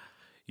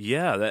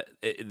 Yeah,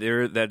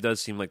 that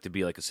does seem like to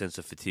be like a sense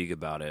of fatigue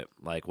about it.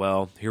 Like,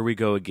 well, here we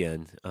go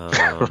again.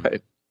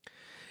 Right.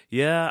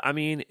 Yeah,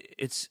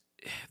 it's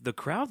the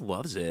crowd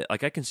loves it.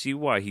 Like, I can see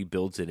why he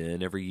builds it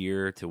in every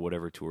year to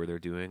whatever tour they're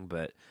doing.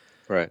 But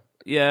right,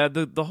 yeah,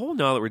 the whole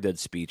 "Now That We're Dead"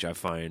 speech I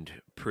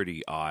find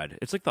pretty odd.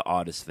 It's like the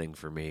oddest thing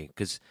for me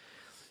because.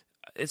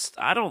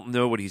 I don't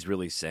know what he's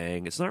really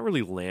saying. It's not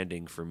really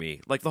landing for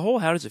me. Like the whole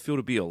 "How does it feel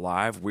to be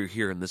alive? We're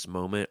here in this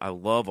moment." I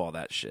love all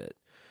that shit.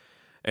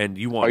 And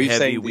you want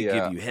heavy, we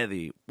give you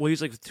heavy. Well,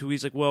 he's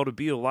like, well, to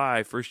be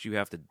alive, first you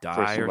have to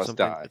die or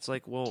something. Die. It's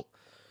like, well,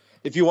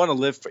 if you want to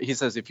live, he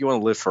says, if you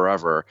want to live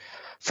forever,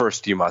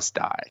 first you must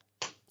die.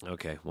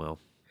 Okay, well,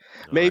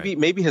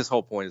 maybe his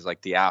whole point is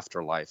like the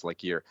afterlife.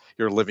 Like you're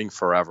living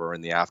forever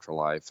in the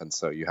afterlife, and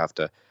so you have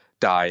to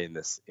die in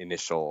this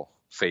initial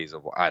phase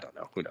of, I don't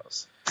know, who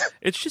knows.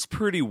 It's just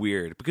pretty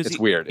weird because it's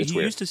weird. He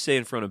used to say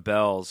in front of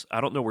Bells, I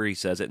don't know where he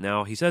says it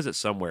now. He says it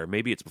somewhere.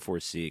 Maybe it's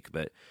before Seek,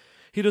 but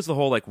he does the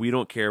whole like, we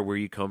don't care where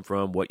you come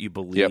from, what you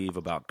believe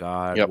about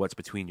God, what's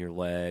between your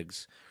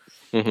legs.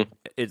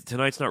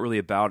 Tonight's not really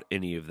about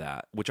any of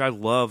that, which I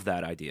love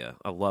that idea.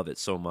 I love it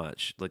so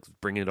much. Like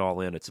bringing it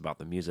all in, it's about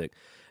the music.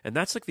 And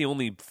that's like the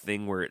only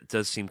thing where it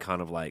does seem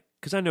kind of like,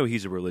 because I know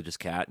he's a religious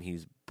cat and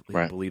he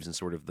believes in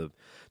sort of the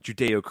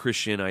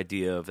Judeo-Christian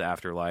idea of the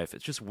afterlife.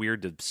 It's just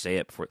weird to say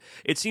it before.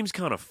 It seems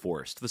kind of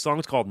forced. The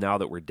song's called Now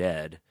That We're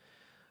Dead.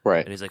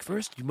 Right. And he's like,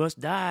 first you must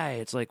die.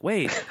 It's like,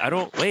 wait,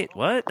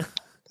 what?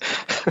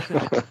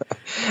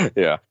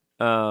 Yeah.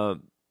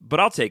 But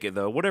I'll take it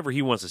though. Whatever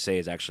he wants to say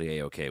is actually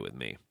A-okay with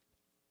me.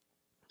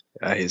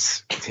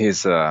 He's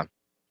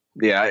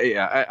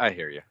I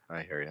hear you.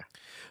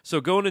 So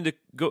going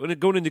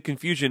into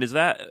Confusion, does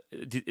that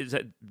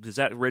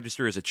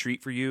register as a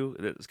treat for you?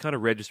 It kind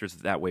of registers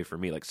that way for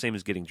me. Like same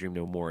as Getting Dream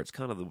No More. It's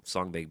kind of the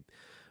song they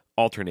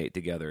alternate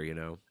together, you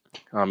know.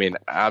 I mean,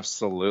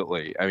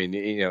 absolutely. I mean,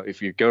 you know,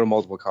 if you go to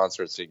multiple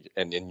concerts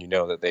and you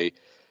know that they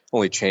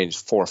only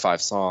changed 4 or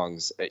 5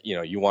 songs, you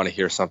know, you want to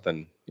hear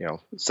something, you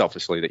know,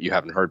 selfishly that you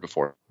haven't heard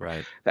before.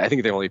 Right. I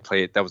think they only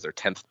played, that was their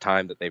 10th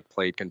time that they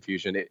played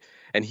Confusion.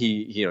 And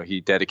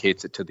he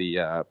dedicates it to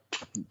the,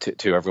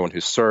 to everyone who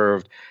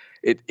served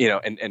it, you know,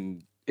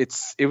 and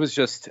it was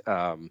just,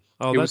 oh, it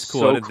that's was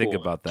cool. So I didn't think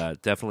cool. about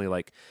that.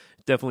 Definitely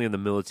in the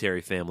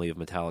military family of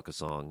Metallica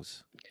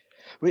songs.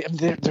 I mean,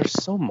 there's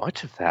so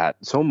much of that,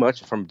 so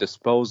much from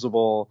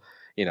Disposable,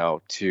 you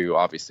know, to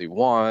obviously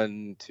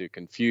One, to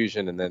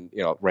Confusion, and then,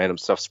 you know, random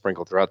stuff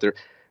sprinkled throughout there.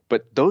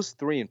 But those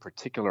 3 in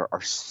particular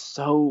are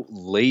so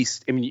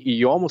laced. I mean,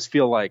 you almost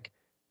feel like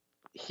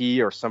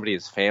he or somebody in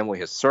his family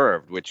has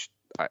served, which,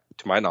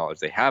 to my knowledge,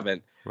 they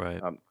haven't.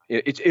 Right.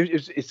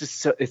 It's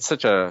just it's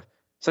such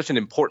an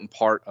important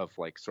part of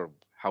like sort of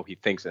how he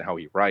thinks and how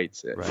he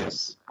writes.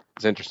 It's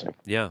interesting.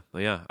 Yeah,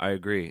 I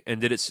agree.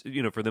 And did it,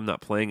 you know, for them not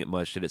playing it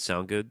much, did it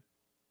sound good?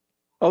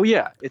 Oh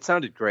yeah, it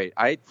sounded great.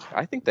 I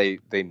think they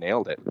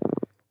nailed it.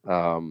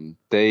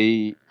 They,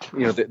 you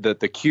know,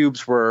 the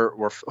cubes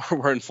were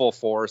in full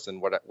force,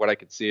 and what I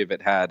could see of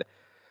it had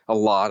a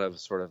lot of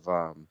sort of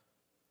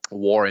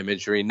war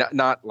imagery,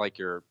 not like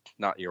your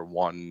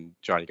one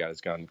Johnny Got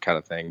His Gun kind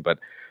of thing, but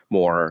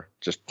more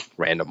just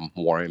random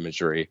war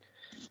imagery.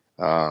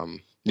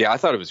 Yeah, I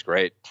thought it was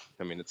great.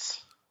 I mean,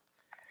 it's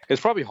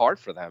probably hard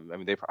for them. I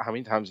mean, how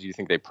many times do you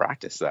think they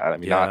practice that? I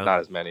mean, not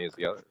as many as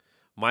the other.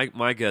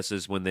 My guess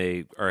is when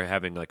they are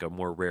having like a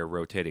more rare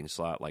rotating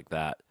slot like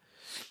that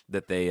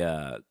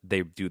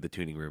they do the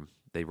tuning room.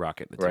 They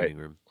rock it in the tuning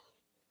room.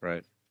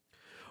 Right.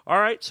 All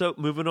right. So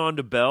moving on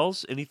to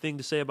Bells. Anything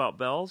to say about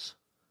Bells?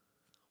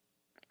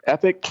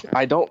 Epic.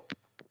 I don't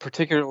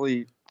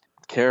particularly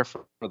care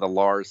for the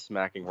Lars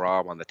smacking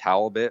Rob on the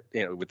towel bit,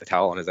 you know, with the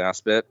towel on his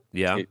ass bit.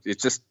 Yeah.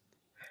 It's just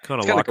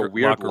kind of like a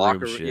weird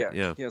locker room shit.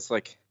 Yeah. Yeah. It's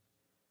like,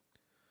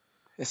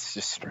 it's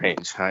just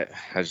strange. I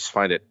just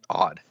find it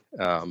odd.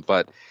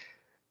 But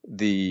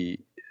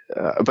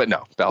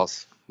no,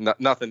 Bells,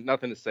 nothing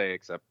to say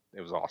except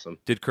it was awesome.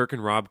 Did Kirk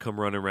and Rob come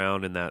run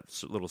around in that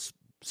little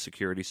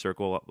security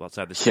circle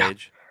outside the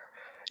stage?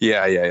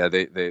 Yeah.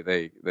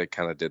 They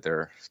kind of did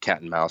their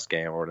cat and mouse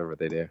game or whatever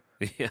they do.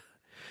 Yeah.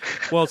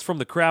 Well, it's from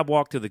the crab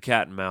walk to the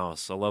cat and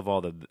mouse. I love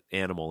all the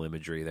animal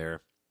imagery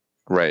there.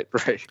 Right,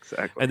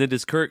 exactly. And then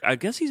does Kirk? I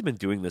guess he's been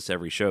doing this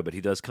every show, but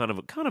he does kind of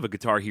a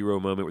Guitar Hero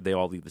moment where they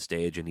all leave the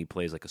stage and he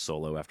plays like a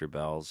solo after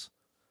Bells.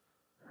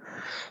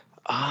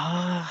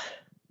 I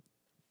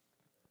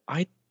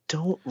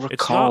don't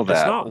recall that.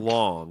 It's not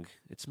long.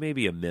 It's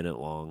maybe a minute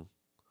long.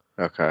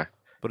 Okay.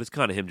 But it's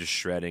kind of him just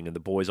shredding, and the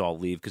boys all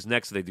leave because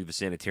next they do the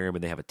Sanitarium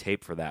and they have a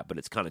tape for that. But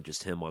it's kind of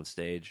just him on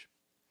stage.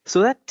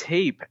 So that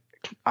tape,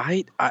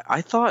 I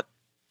thought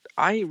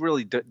I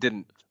really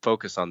didn't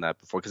focus on that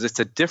before because it's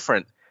a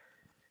different.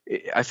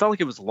 I felt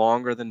like it was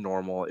longer than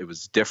normal. It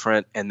was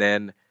different, and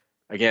then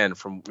again,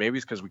 from maybe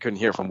it's because we couldn't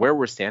hear from where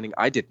we're standing.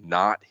 I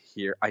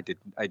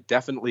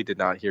definitely did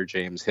not hear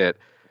James hit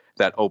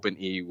that open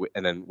E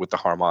and then with the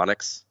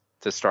harmonics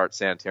to start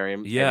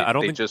Sanitarium. Yeah, I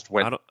don't think they're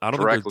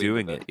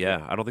doing it.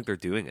 Yeah, I don't think they're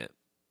doing it.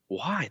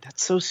 Why?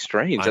 That's so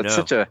strange. I That's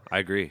know. such a. I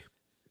agree.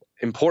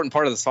 Important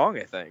part of the song,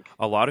 I think.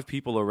 A lot of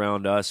people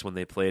around us when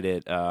they played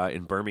it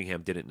in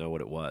Birmingham didn't know what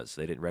it was.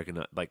 They didn't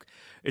recognize. Like,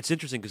 it's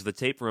interesting because the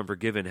tape for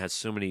Unforgiven has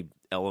so many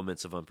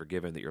elements of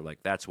Unforgiven that you're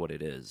like, that's what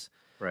it is.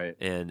 Right.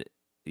 And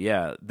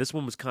yeah, this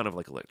one was kind of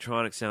like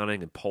electronic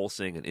sounding and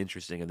pulsing and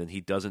interesting, and then he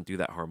doesn't do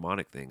that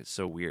harmonic thing. It's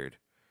so weird.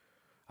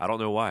 I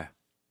don't know why.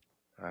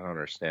 I don't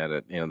understand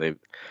it. You know,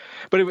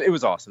 but it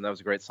was awesome. That was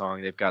a great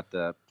song. They got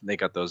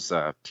those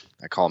I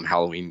call them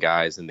Halloween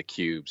guys in the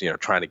cubes, you know,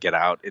 trying to get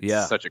out.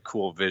 It's such a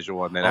cool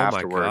visual. And then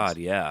afterwards, my God,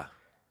 yeah.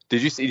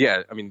 Did you see?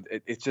 Yeah, I mean,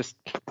 it's just.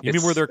 You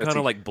mean where they're kind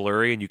of like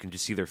blurry and you can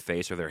just see their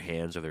face or their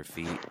hands or their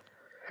feet?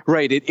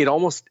 Right. It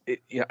almost. You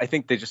know, I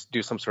think they just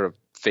do some sort of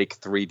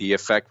fake 3D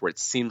effect where it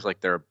seems like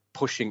they're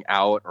pushing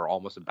out or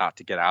almost about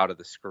to get out of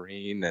the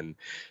screen. And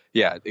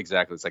yeah,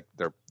 exactly. It's like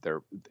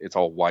it's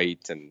all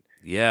white and.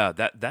 Yeah,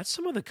 that's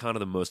some of the kind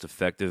of the most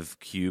effective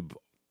cube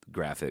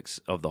graphics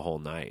of the whole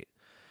night,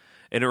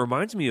 and it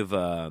reminds me of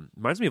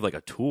like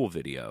a Tool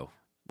video,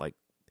 like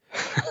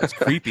it's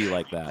creepy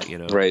like that, you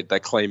know? Right,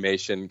 that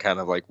claymation kind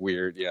of like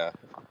weird, yeah.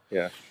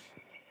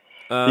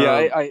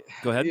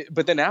 Go ahead.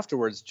 But then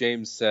afterwards,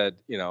 James said,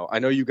 I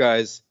know you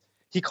guys.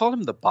 He called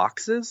them the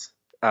boxes,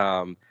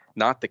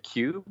 not the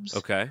cubes.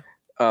 Okay.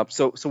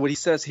 So what he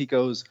says, he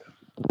goes,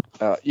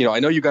 I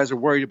know you guys are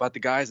worried about the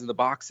guys in the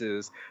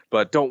boxes,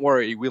 but don't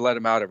worry, we let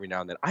them out every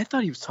now and then. I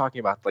thought he was talking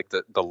about like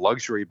the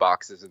luxury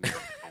boxes in the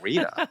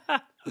arena,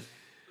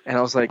 and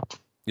I was like,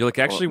 you're like,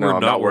 actually, well, no, we're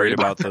I'm not worried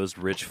about those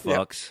rich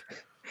fucks. Yeah.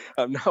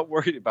 I'm not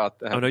worried about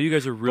that. I know you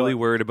guys are really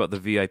worried about the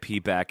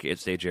VIP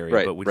backstage area,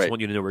 Right, but we just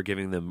want you to know we're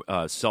giving them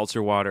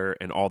seltzer water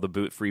and all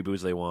the free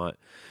booze they want.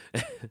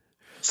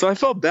 So I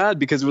felt bad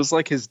because it was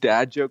like his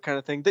dad joke kind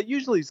of thing that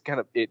usually is kind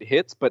of, it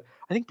hits, but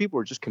I think people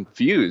were just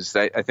confused.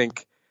 I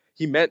think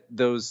he meant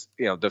those,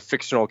 the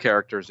fictional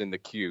characters in the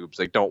cubes.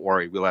 Like, don't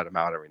worry, we let them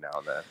out every now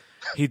and then.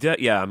 He did,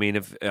 yeah. I mean,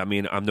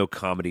 I'm no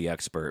comedy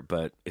expert,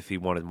 but if he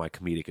wanted my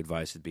comedic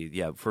advice, it'd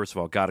be, first of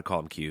all, got to call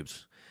them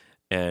cubes,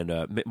 and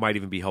it might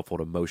even be helpful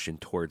to motion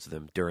towards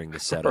them during the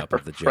setup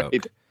of the joke.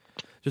 Right.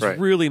 Just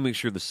really make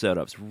sure the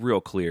setup's real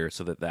clear,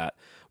 so that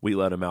we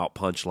let him out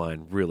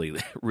punchline really,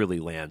 really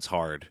lands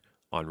hard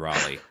on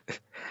Raleigh.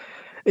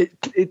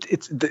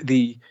 It's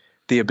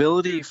the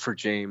ability for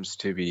James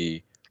to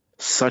be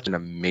such an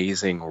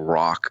amazing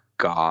rock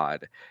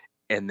god,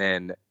 and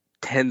then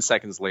 10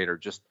 seconds later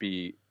just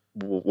be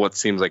what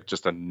seems like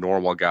just a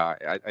normal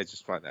guy. I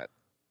just find that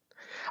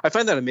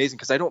amazing,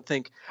 because I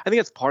think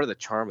it's part of the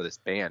charm of this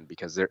band,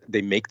 because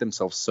they make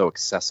themselves so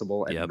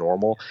accessible and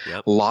normal.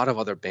 Yep. A lot of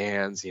other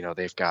bands,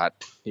 they've got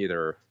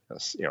either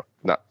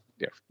not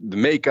the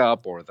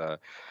makeup or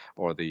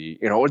they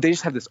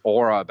just have this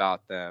aura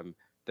about them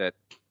that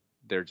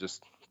they're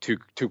just too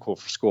cool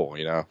for school.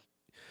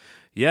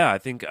 Yeah, I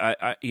think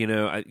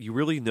you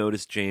really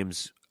notice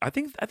James. I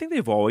think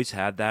they've always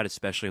had that,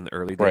 especially in the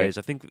early days.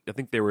 Right. I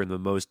think they were in the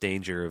most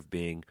danger of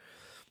being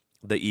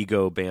the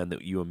ego band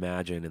that you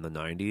imagine in the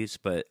 90s,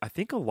 but I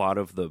think a lot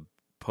of the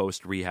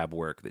post rehab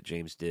work that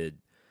James did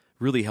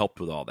really helped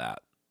with all that.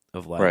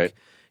 Of like, right.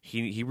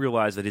 he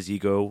realized that his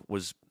ego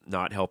was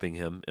not helping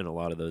him in a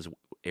lot of those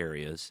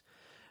areas,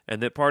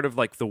 and that part of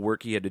like the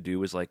work he had to do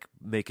was like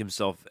make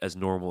himself as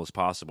normal as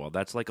possible.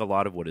 That's like a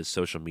lot of what his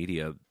social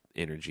media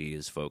energy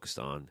is focused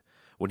on.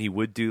 When he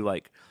would do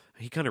like,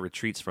 he kind of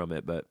retreats from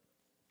it, but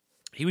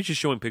he was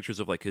just showing pictures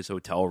of like his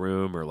hotel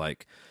room or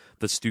like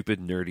the stupid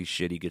nerdy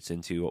shit he gets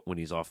into when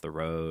he's off the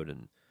road,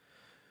 and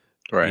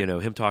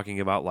him talking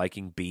about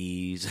liking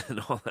bees and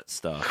all that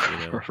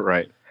stuff.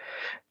 Right.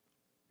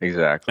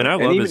 Exactly. And I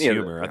love his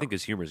humor. I think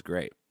his humor is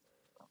great.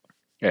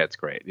 Yeah, it's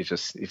great. It's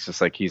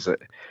just like he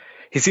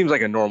seems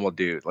like a normal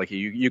dude. Like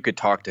you could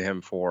talk to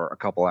him for a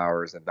couple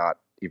hours and not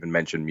even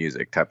mention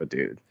music type of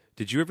dude.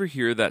 Did you ever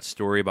hear that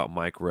story about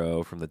Mike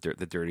Rowe from the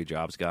Dirty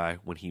Jobs guy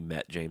when he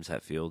met James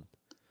Hetfield?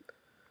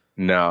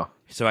 No.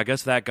 So I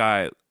guess that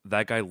guy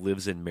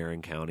lives in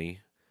Marin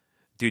County.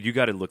 Dude, you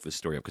got to look this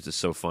story up because it's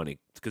so funny.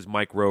 Because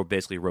Mike Rowe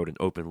basically wrote an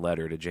open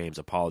letter to James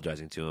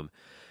apologizing to him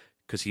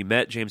because he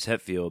met James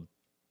Hetfield.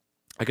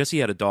 I guess he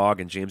had a dog,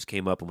 and James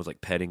came up and was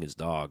like petting his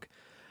dog.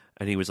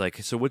 And he was like,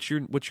 "So what's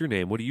your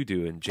name? What do you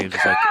do?" And James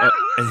was like,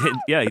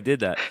 "Yeah, he did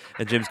that."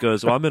 And James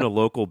goes, "Well, I'm in a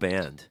local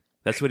band."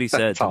 That's what he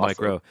said to awesome.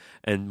 Mike Rowe.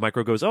 And Mike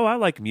Rowe goes, "Oh, I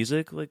like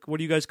music. Like, what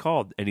are you guys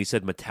called?" And he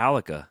said,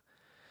 "Metallica."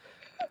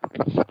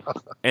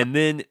 And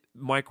then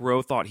Mike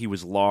Rowe thought he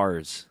was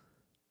Lars.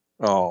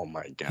 Oh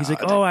my god! He's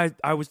like, "Oh,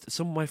 I was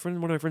one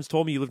of my friends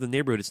told me you lived in the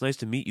neighborhood. It's nice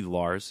to meet you,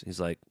 Lars." He's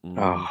like,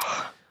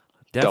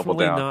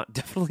 "Definitely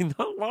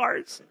not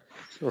Lars."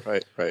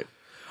 Right.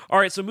 All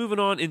right, so moving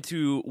on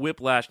into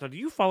Whiplash. Now, do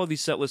you follow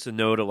these set lists and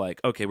know to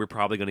like, okay, we're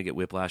probably going to get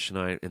Whiplash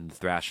tonight in the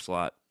thrash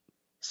slot?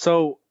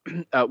 So,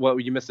 well,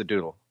 you missed the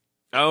doodle.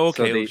 Oh,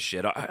 okay.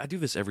 Shit, I do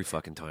this every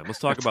fucking time. Let's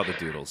talk about the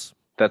doodles.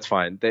 That's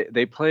fine.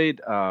 They played.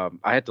 I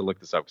had to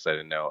look this up because I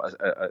didn't know.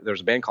 There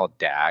was a band called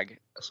Dag,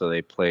 so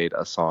they played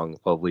a song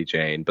 "Lovely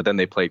Jane," but then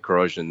they played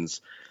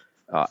Corrosion's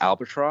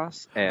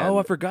 "Albatross." And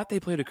I forgot they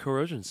played a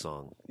Corrosion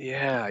song.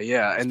 Yeah.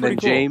 That's And then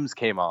cool. James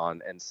came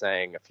on and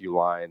sang a few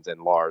lines,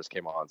 and Lars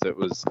came on. So it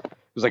was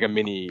like a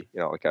mini,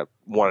 like a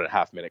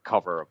 1.5 minute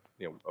cover of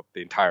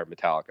the entire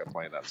Metallica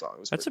playing that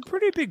song. That's a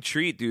pretty big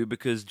treat, dude,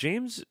 because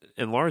James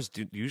and Lars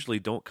usually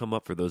don't come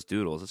up for those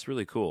doodles. It's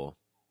really cool.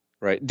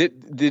 Right.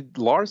 Did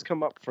Lars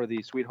come up for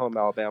the Sweet Home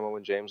Alabama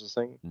when James was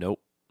singing? Nope.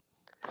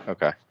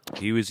 Okay.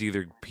 He was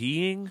either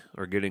peeing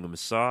or getting a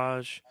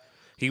massage.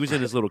 He was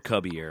in his little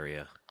cubby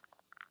area.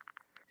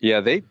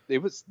 Yeah, they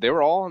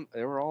were all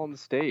on the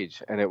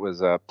stage, and it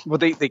was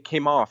they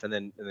came off, and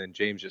then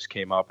James just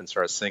came up and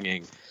started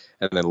singing,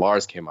 and then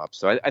Lars came up.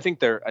 So I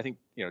think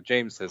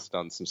James has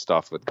done some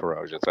stuff with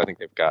Corrosion, so I think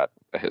they've got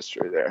a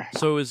history there.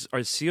 So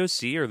are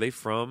COC, are they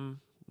from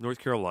North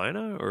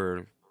Carolina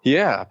or?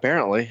 Yeah,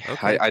 apparently.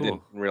 Okay, I cool.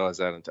 didn't realize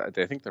that until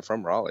I think they're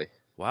from Raleigh.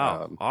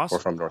 Wow, awesome. Or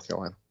from North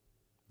Carolina.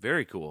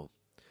 Very cool.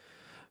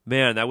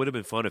 Man, that would have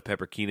been fun if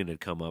Pepper Keenan had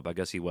come up. I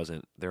guess he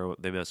wasn't there.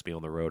 They must be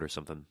on the road or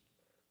something.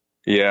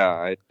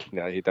 Yeah,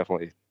 he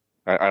definitely.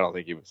 I don't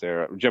think he was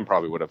there. Jim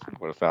probably would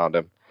have found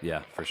him.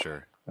 Yeah, for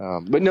sure.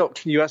 But no,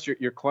 you asked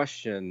your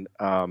question.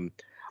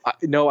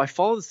 No, I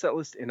follow the set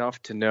list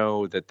enough to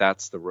know that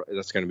that's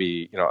going to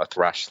be, a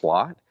thrash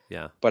slot.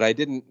 Yeah. But I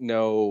didn't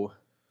know,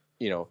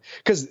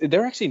 because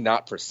they're actually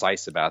not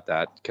precise about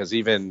that. Because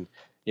even,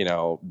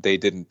 they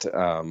didn't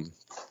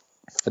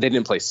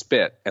play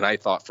Spit, and I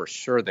thought for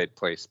sure they'd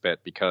play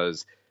Spit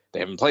because they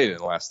haven't played it in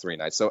the last 3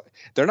 nights. So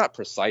they're not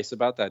precise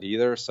about that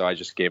either. So I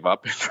just gave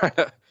up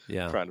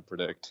trying to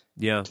predict.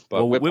 Yeah.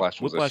 But Whiplash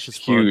was a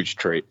huge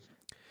treat.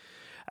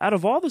 Out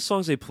of all the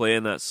songs they play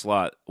in that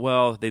slot,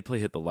 well, they play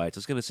Hit the Lights. I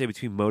was going to say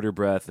between Motor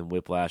Breath and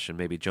Whiplash and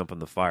maybe Jump in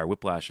the Fire.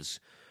 Whiplash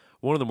is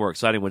one of the more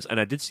exciting ones. And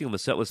I did see on the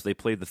set list they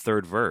played the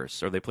third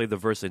verse, or they played the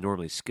verse they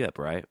normally skip,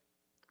 right?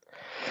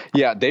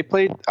 Yeah, they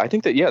played, I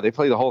think that, they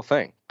played the whole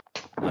thing.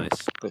 Nice.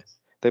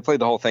 They played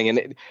the whole thing.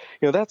 And,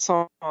 that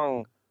song,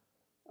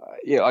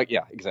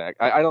 exactly.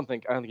 I don't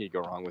think you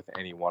go wrong with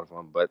any one of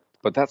them.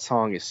 But that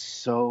song is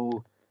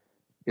so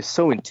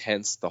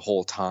intense the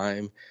whole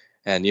time.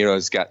 And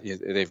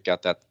they've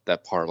got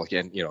that part like,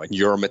 and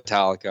you're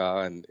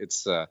Metallica, and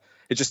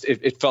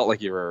it felt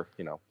like you were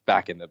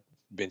back in the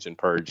Binge and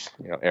Purge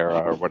era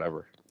or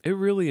whatever. It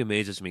really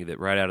amazes me that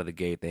right out of the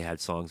gate they had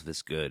songs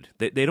this good.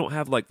 They don't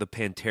have like the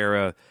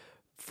Pantera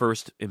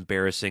first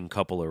embarrassing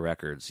couple of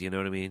records. You know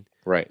what I mean?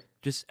 Right.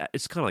 Just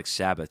it's kind of like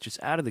Sabbath.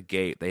 Just out of the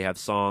gate they have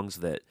songs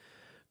that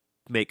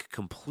make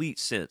complete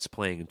sense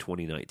playing in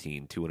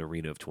 2019 to an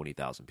arena of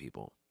 20,000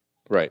 people.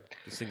 Right.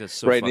 I just think that's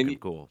so fucking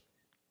cool.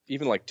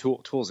 Even like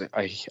Tool's,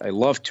 I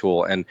love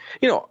Tool, and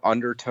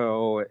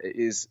Undertow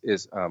is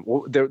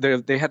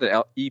they had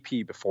an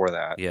EP before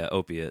that. Yeah,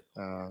 Opiate.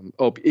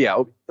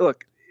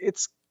 Look,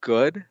 it's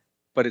good,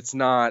 but it's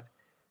not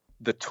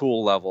the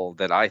Tool level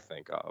that I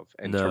think of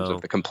in terms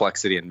of the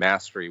complexity and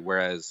mastery.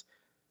 Whereas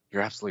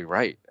you're absolutely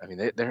right. I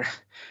mean, they're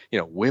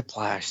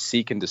Whiplash,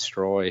 Seek and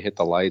Destroy, Hit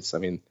the Lights. I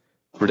mean,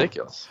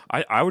 ridiculous.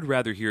 I would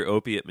rather hear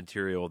Opiate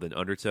material than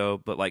Undertow,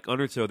 but like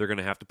Undertow, they're going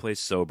to have to play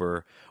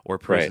Sober or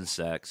Prison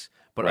Sex.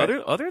 But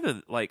other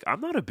than like,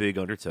 I'm not a big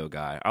Undertow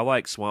guy. I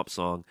like Swamp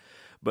Song,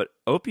 but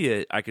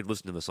Opiate, I could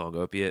listen to the song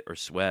Opiate or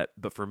Sweat.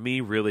 But for me,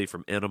 really,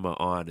 from Enema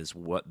on is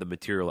what the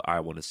material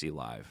I want to see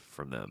live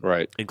from them,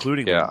 right?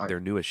 Including their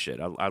newest shit.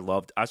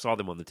 I saw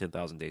them on the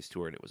 10,000 Days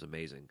tour, and it was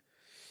amazing.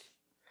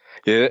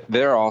 Yeah,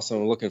 they're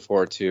awesome. I'm looking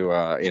forward to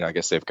I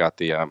guess they've got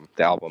the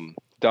album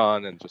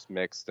done and just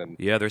mixed, and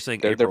they're saying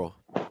April.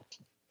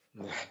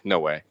 No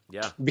way.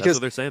 Yeah, because that's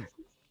what they're saying.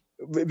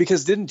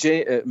 Because didn't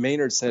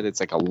Maynard said it's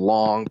like a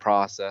long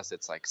process?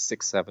 It's like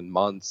 6-7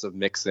 months of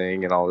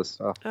mixing and all this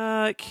stuff.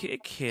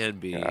 It can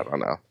be. I don't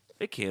know.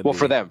 It can. Well, be.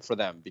 for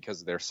them,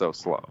 because they're so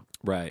slow.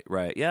 Right.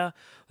 Yeah,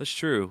 that's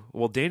true.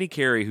 Well, Danny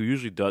Carey, who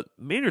usually does,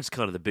 Maynard's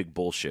kind of the big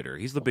bullshitter.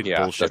 He's the big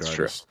bullshit that's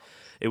artist. True.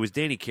 It was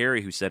Danny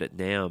Carey who said at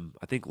NAMM,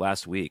 I think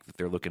last week, that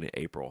they're looking at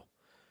April.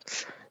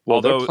 Well,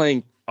 they're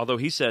playing. Although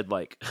he said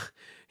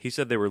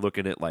they were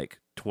looking at like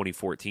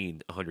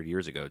 2014, 100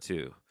 years ago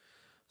too.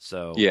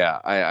 So yeah,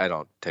 I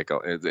don't take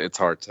it's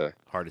hard to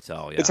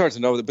tell. Yeah. It's hard to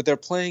know, but they're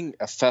playing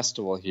a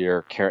festival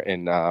here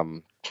in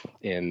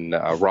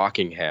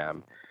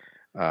Rockingham,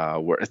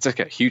 where it's like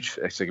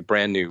a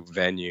brand new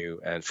venue,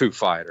 and Foo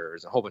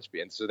Fighters, a whole bunch of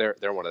bands. So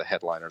they're one of the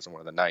headliners on one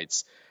of the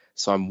nights.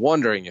 So I'm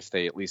wondering if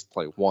they at least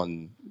play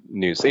one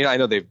new. I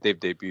know they've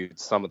debuted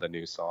some of the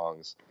new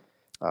songs.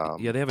 They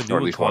have a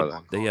new one called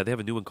they have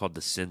a new one called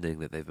Descending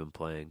that they've been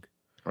playing.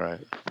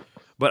 Right.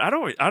 But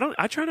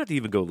I try not to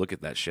even go look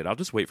at that shit. I'll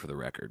just wait for the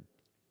record.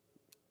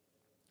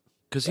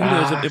 Because who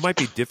knows, it might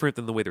be different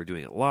than the way they're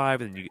doing it live.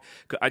 And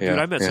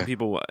I met some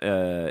people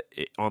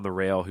on the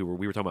rail we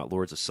were talking about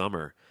Lords of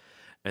Summer,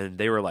 and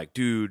they were like,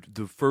 "Dude,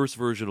 the first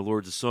version of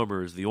Lords of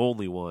Summer is the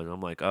only one."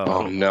 I'm like,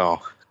 "Oh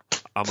no."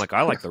 I'm like,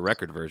 I like the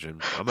record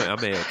version. I'm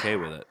okay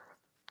with it.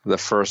 The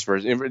first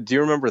version. Do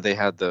you remember they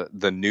had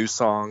the new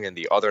song and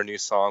the other new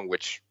song,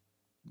 which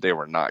they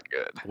were not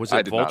good? Was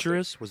it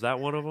Vulturous? Was that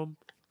one of them?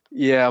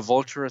 Yeah,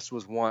 Vulturous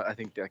was one. I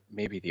think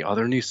maybe the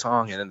other new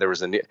song, and then there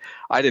was a new.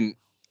 I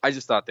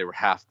just thought they were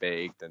half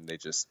baked, and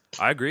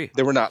I agree.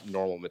 They were not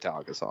normal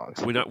Metallica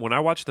songs. When I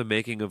watch the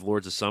making of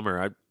Lords of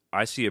Summer,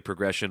 I see a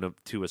progression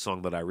to a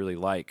song that I really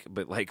like,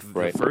 but like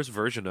the first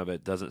version of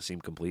it doesn't seem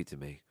complete to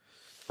me.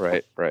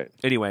 Right.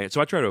 Anyway,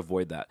 so I try to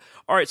avoid that.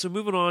 All right, so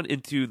moving on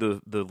into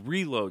the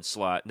reload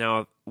slot.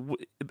 Now,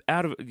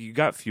 you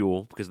got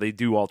Fuel, because they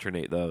do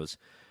alternate those.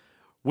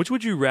 Which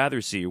would you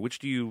rather see, or which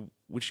do you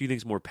think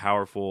is more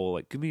powerful?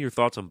 Like, give me your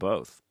thoughts on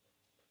both.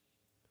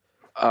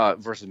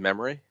 Versus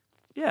Memory?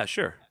 Yeah,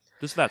 sure.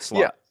 Just that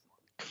slot.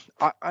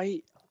 Yeah.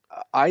 I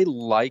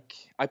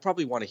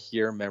probably want to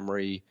hear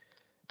Memory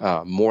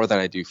more than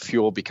I do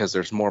Fuel, because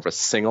there's more of a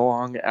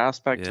sing-along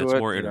aspect to it. It's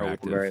more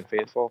interactive. With Mary and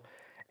Faithful.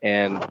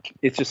 And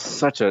it's just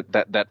such a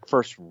that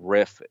first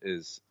riff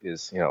is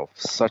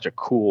such a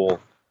cool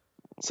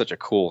sort of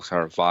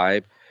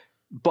vibe.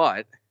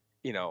 But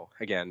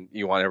again,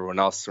 you want everyone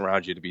else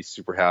around you to be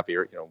super happy,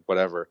 or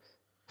whatever.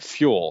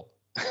 Fuel,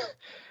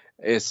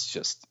 it's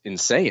just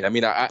insane. I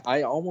mean,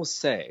 I almost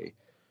say,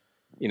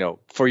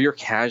 for your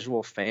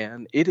casual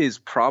fan, it is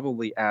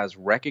probably as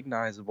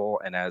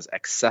recognizable and as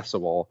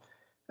accessible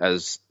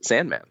as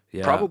Sandman.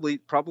 Yeah.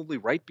 Probably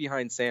right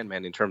behind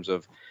Sandman in terms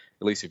of,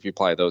 at least if you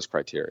apply those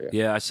criteria.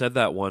 Yeah, I said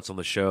that once on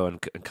the show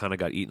and kind of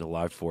got eaten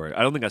alive for it.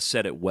 I don't think I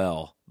said it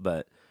well,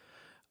 but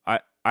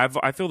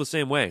I feel the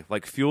same way.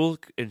 Like Fuel,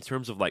 in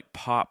terms of like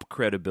pop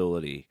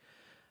credibility,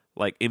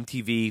 like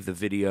MTV, the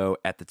video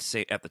at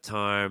the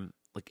time,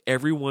 like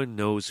everyone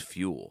knows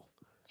Fuel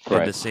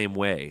in the same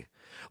way.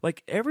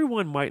 Like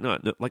everyone might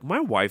not know. Like my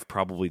wife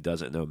probably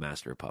doesn't know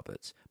Master of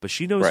Puppets, but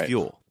she knows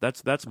Fuel.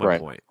 That's my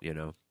point. You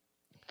know.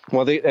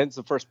 Well, it's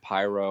the first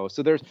Pyro,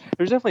 so there's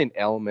definitely an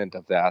element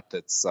of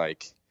that's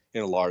like,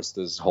 you know, Lars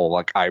does his whole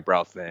like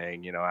eyebrow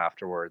thing, you know,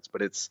 afterwards,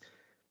 but it's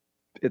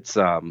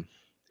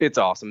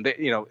awesome.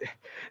 You know,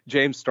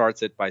 James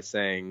starts it by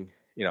saying,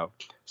 you know,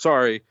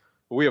 sorry,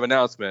 we have an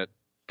announcement.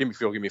 Give me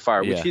Fuel, give me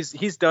fire. Yeah. Which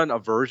he's done a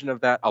version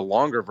of that, a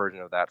longer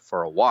version of that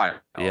for a while.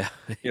 Yeah.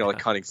 You know, like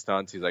cutting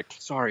stunts. He's like,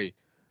 sorry,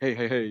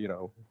 hey, you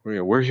know,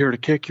 we're here to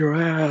kick your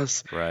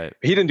ass. Right.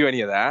 He didn't do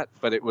any of that,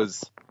 but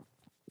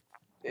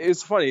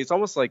it's funny. It's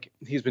almost like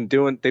they've been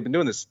doing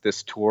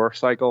this tour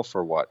cycle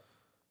for what,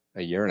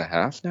 a year and a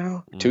half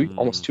now,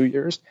 almost 2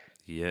 years.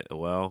 Yeah.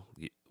 Well,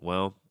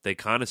 they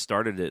kind of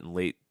started it in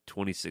late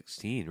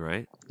 2016,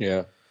 right?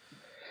 Yeah.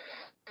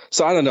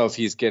 So I don't know if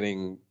he's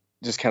getting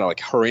just kind of like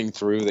hurrying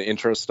through the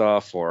intro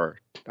stuff, or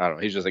I don't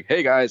know. He's just like,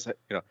 hey guys,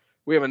 you know,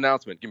 we have an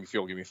announcement. Give me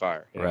Fuel, give me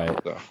fire. Right.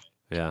 So,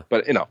 yeah.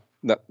 But you know,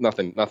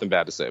 nothing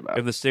bad to say about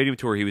In it. the stadium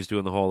tour, he was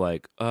doing the whole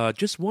like,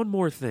 just one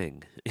more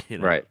thing. You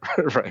know? Right.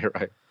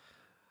 right.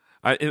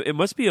 It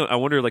must be. I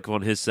wonder, like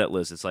on his set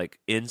list, it's like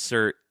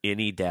insert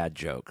any dad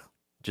joke.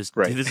 Just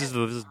this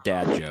is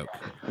dad joke.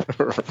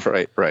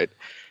 right.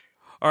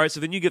 All right,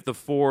 so then you get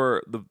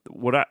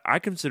what I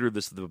consider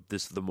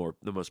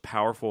the most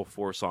powerful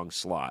 4-song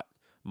slot: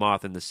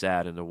 Moth and the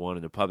Sad and the One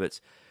and the Puppets.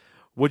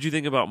 What'd you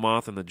think about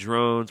Moth and the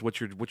Drones?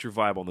 What's your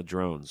vibe on the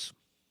Drones?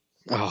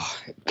 Oh,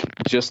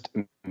 just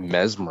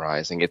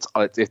mesmerizing. It's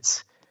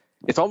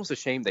almost a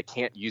shame they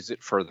can't use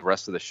it for the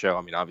rest of the show.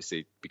 I mean,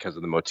 obviously because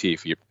of the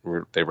motif,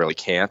 they really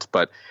can't.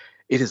 But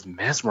it is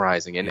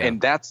mesmerizing, and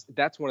that's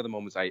one of the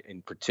moments I,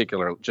 in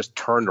particular, just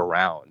turned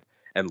around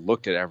and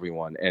looked at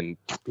everyone, and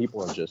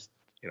people are just,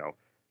 you know,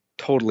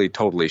 totally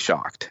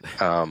shocked.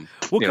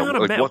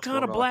 What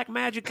kind of black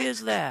magic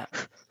is that?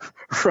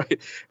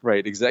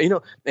 right, exactly. You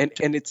know, and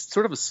it's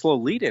sort of a slow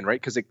lead in, right?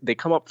 Because they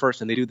come up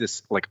first and they do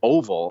this like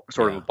oval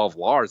sort of above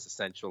Lars,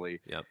 essentially.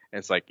 Yep. And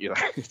it's like, you know,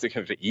 they're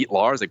going to eat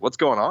Lars. Like, what's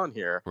going on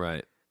here?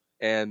 Right.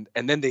 And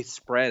then they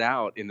spread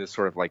out in this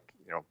sort of like,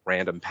 you know,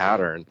 random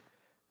pattern.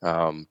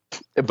 But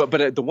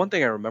the one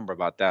thing I remember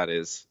about that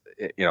is,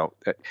 you know,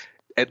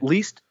 at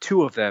least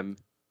two of them.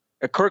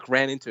 Kirk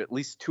ran into at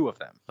least two of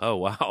them. Oh,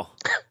 wow.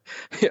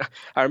 Yeah,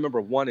 I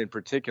remember one in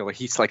particular.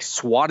 He's like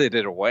swatted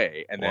it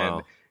away, and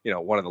then, you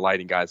know, one of the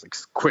lighting guys like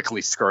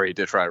quickly scurried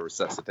to try to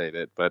resuscitate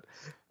it. But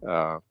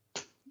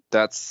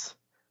it's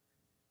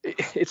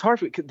hard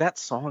because that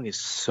song is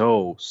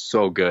so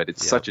good.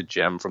 It's such a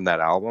gem from that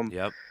album.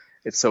 Yep.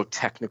 It's so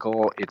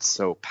technical. It's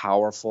so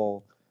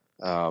powerful.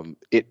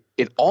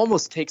 It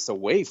almost takes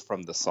away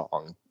from the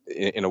song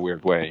in a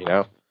weird way, you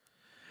know.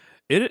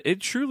 It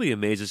truly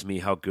amazes me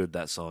how good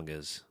that song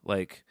is.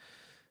 Like,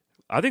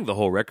 I think the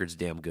whole record's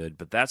damn good,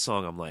 but that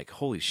song, I'm like,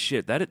 holy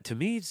shit! To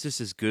me, it's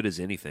just as good as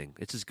anything.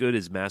 It's as good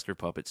as Master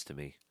Puppets to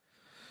me.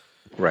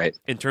 Right.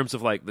 In terms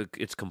of like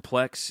it's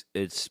complex.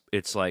 It's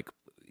like,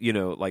 you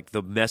know, like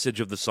the message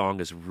of the song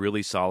is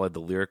really solid.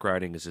 The lyric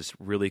writing is just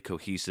really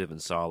cohesive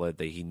and solid.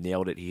 He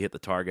nailed it. He hit the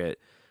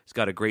target. It's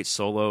got a great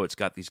solo. It's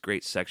got these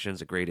great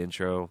sections, a great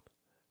intro.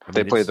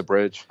 They play the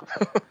bridge.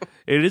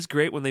 It is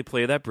great when they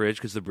play that bridge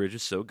because the bridge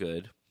is so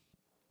good.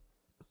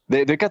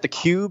 They've got the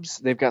cubes.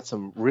 They've got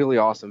some really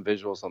awesome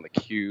visuals on the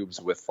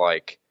cubes with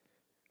like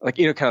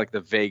you know, kind of like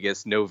the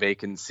Vegas no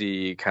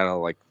vacancy, kind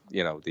of like,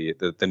 you know,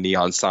 the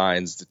neon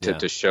signs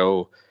to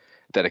show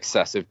that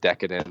excessive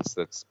decadence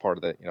that's part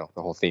of the, you know,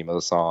 the whole theme of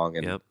the song.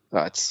 And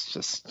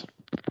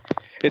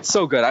it's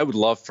so good. I would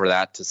love for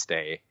that to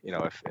stay. You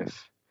know,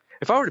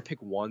 if I were to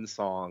pick one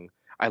song,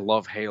 I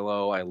love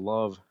Halo. I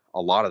love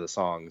a lot of the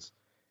songs,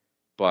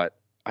 but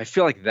I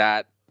feel like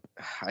that's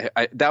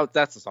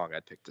the song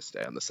I'd pick to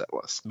stay on the set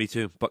list. Me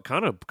too, but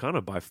kind of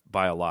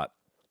by a lot.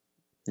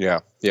 Yeah.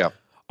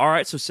 All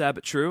right, so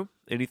Sabbath True.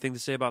 Anything to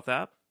say about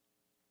that?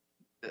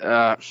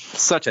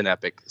 Such an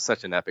epic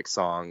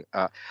song.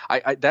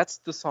 That's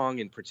the song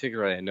in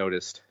particular I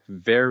noticed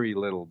very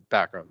little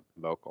background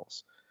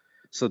vocals.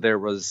 So there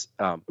was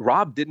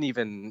Rob didn't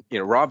even, you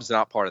know, Rob's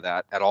not part of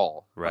that at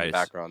all. Right.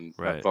 Background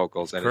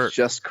vocals, and Kirk. it's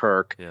just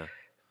Kirk. Yeah.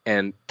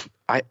 And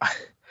I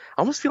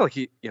almost feel like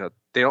they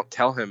don't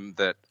tell him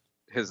that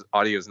his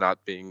audio is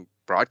not being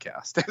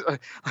broadcast.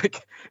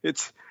 Like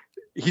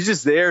he's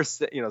just there,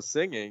 you know,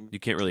 singing. You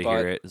can't really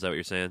hear it. Is that what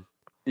you're saying?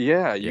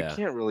 Yeah, you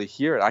can't really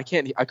hear it. I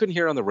couldn't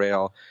hear it on the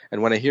rail,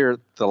 and when I hear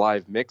the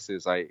live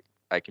mixes, I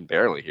can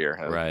barely hear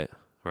him.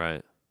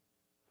 Right.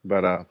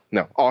 But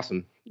no,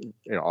 awesome, you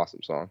know,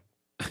 awesome song.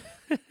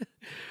 They're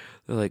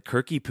like,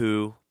 Kirky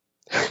Poo,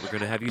 we're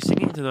gonna have you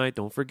singing tonight.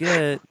 Don't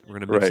forget, we're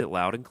gonna mix it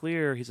loud and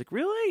clear. He's like,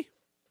 really?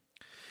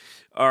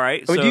 All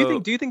right. I mean, So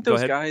do you think go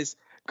those ahead. guys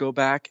go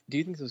back? Do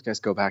you think those guys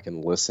go back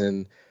and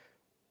listen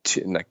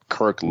to, like,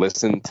 Kirk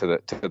listen to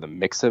the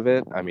mix of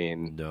it? I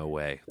mean, No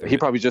way. he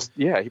probably just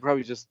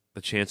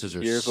The chances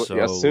are hears what so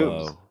he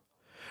assumes. low.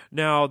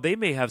 Now, they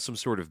may have some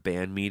sort of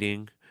band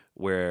meeting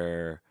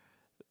where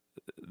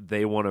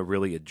they want to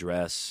really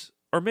address,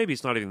 or maybe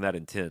it's not even that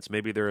intense.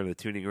 Maybe they're in the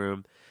tuning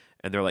room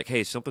and they're like,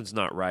 "Hey, something's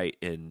not right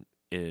in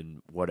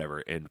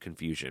whatever, in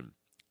Confusion."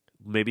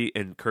 Maybe,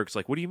 and Kirk's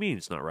like, "What do you mean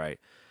it's not right?"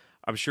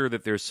 I'm sure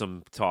that there's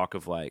some talk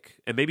of like,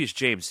 and maybe it's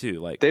James too,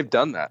 like They've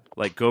done that.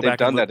 go They've back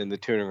done and that in the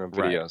tuning room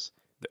Right. videos.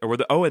 or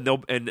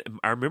and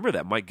I remember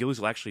that Mike Gillies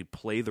will actually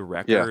play the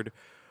record,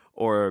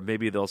 or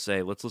maybe they'll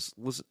say, "Let's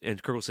listen,"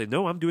 and Kirk will say,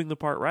 "No, I'm doing the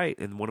part right,"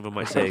 and one of them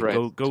might say,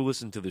 Right. "Go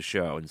listen to the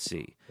show and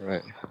see."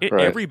 Right.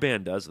 Every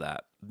band does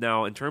that.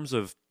 Now, in terms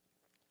of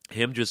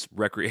him just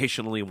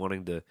recreationally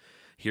wanting to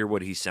hear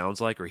what he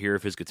sounds like, or hear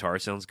if his guitar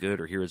sounds good,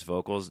 or hear his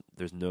vocals,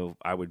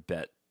 I would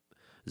bet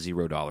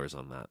 $0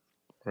 on that.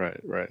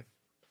 Right.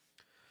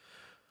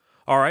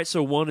 All right,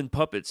 so One and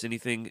Puppets.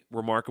 Anything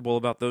remarkable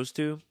about those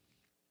two?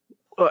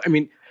 Well, I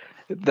mean,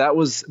 that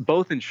was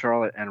both in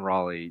Charlotte and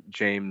Raleigh.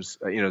 James,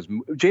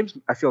 James,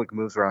 I feel like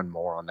moves around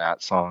more on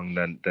that song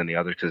than the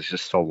other because it's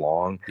just so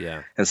long,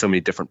 Yeah, and so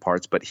many different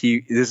parts. But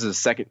this is a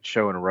second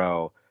show in a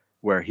row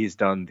where he's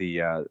done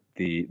the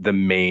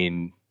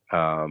main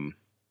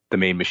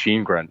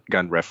machine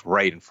gun riff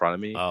right in front of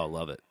me. oh,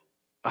 love it.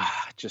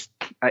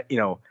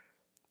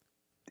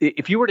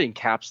 If you were to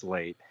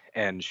encapsulate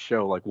and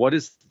show like what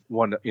is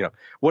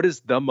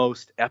the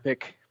most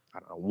epic, I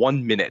don't know,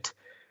 1 minute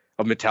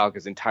of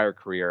Metallica's entire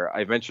career,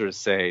 I venture to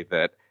say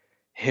that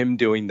him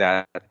doing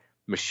that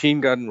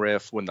machine gun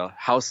riff when the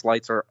house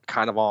lights are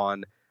kind of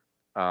on,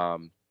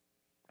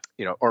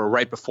 or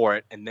right before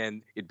it, and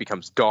then it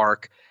becomes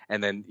dark,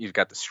 and then you've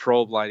got the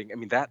strobe lighting. I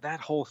mean, that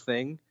whole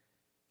thing,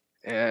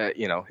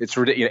 it's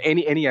ridiculous.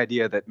 Any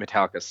idea that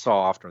Metallica's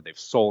soft or they've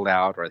sold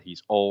out or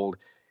he's old,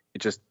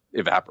 it just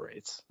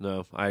evaporates.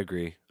 No, I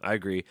agree.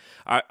 I'd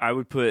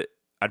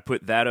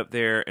put that up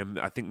there, and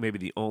I think maybe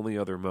the only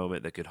other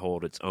moment that could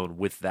hold its own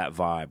with that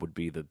vibe would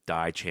be the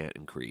Die Chant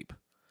and Creep.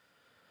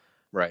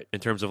 Right. In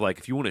terms of like,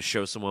 if you want to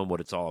show someone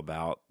what it's all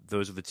about,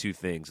 those are the two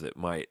things that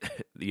might,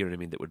 you know what I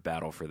mean, that would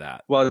battle for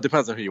that. Well, it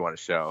depends on who you want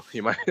to show.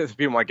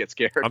 People might get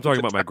scared. I'm talking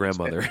about my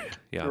grandmother.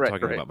 Yeah, I'm Right,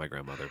 talking right. about my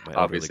grandmother, my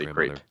Obviously,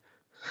 elderly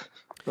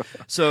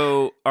grandmother.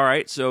 So, all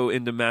right, so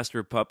into Master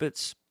of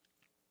Puppets.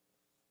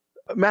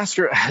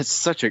 Master has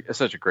such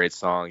a great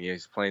song.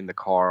 He's playing the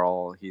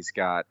Carl. He's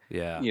got,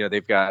 Yeah.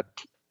 they've got,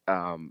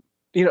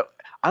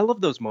 I love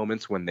those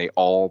moments when they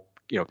all,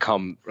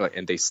 come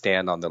and they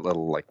stand on the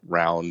little like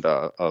round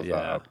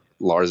of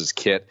Lars's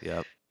kit,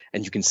 Yep.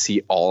 and you can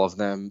see all of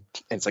them.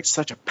 And it's like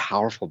such a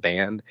powerful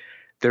band.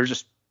 They're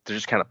just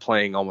kind of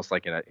playing almost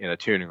like in a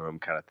tuning room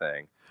kind of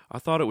thing. I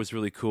thought it was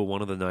really cool.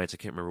 One of the nights, I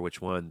can't remember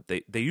which one,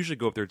 they usually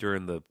go up there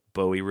during the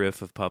Bowie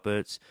riff of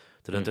Puppets.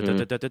 And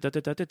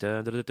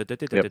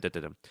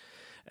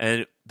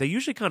they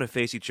usually kind of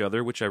face each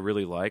other, which I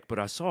really like, but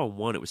I saw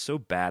one, it was so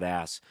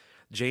badass.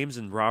 James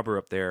and Rob are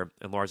up there,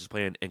 and Lars is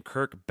playing, and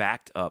Kirk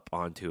backed up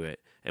onto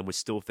it and was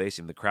still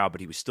facing the crowd,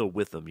 but he was still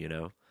with them, It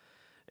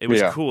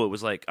was cool. It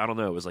was like, I don't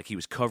know, it was like he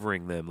was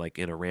covering them like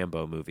in a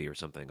Rambo movie or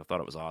something. I thought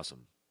it was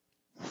awesome.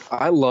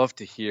 I love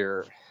to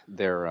hear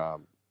their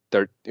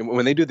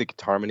when they do the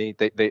guitar harmony,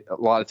 they a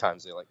lot of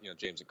times they like,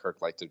 James and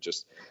Kirk like to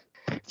just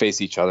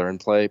face each other and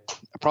play,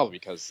 probably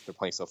because they're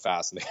playing so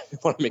fast and they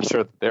want to make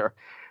sure that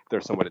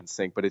they're somewhat in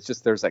sync. But it's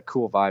just, there's that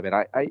cool vibe, and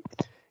I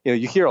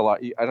you hear a lot.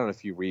 I don't know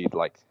if you read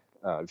like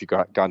if you've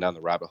gone down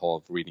the rabbit hole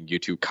of reading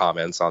YouTube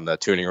comments on the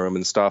tuning room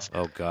and stuff.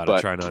 Oh God, but,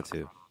 I try not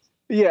to.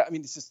 Yeah, I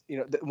mean, it's just,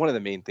 one of the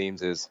main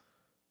themes is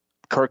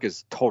Kirk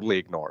is totally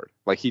ignored.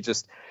 Like he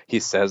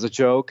says a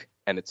joke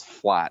and it's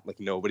flat. Like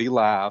nobody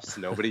laughs.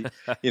 Nobody,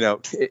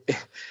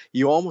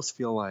 you almost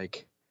feel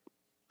like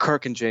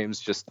Kirk and James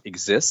just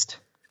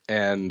exist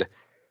and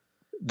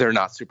they're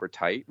not super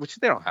tight, which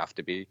they don't have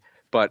to be.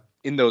 But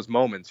in those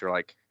moments, you're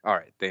like, all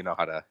right, they know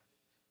how to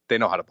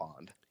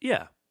bond.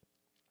 Yeah.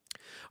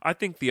 I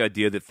think the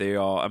idea that they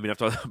all, I mean, I've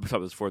talked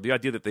about this before, the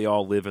idea that they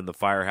all live in the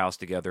firehouse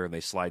together and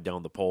they slide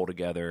down the pole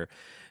together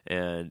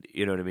and,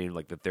 you know what I mean,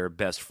 like that they're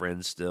best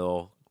friends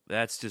still,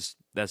 that's just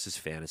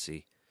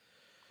fantasy.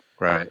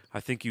 Right.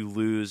 I think you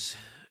lose,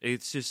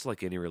 it's just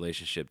like any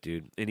relationship,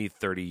 dude. Any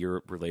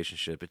 30-year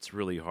relationship, it's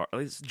really hard.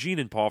 Gene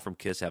and Paul from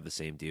Kiss have the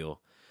same deal.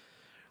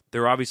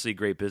 They're obviously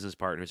great business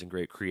partners and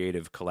great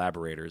creative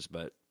collaborators,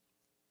 but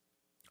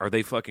are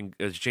they fucking,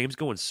 is James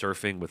going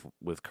surfing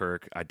with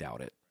Kirk? I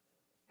doubt it.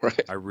 Right.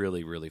 I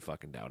really, really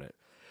fucking doubt it.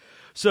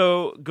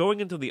 So going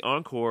into the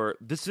encore,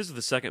 this is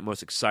the second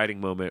most exciting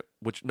moment,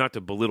 which, not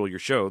to belittle your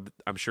show,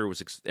 I'm sure it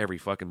was every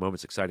fucking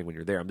moment's exciting when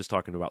you're there. I'm just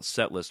talking about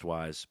set list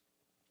wise.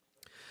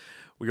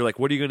 Where you're like,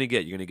 what are you going to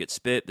get? You're going to get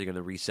Spit. They're going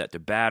to reset to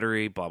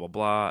Battery, blah, blah,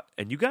 blah.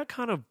 And you got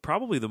kind of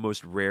probably the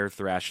most rare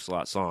thrash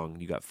slot song.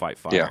 You got Fight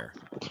Fire. Yeah.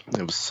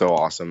 It was so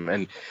awesome.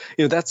 And,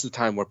 that's the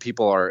time where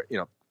people are,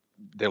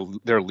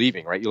 they're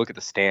leaving, right? You look at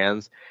the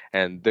stands,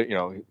 and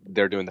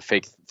they're doing the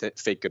fake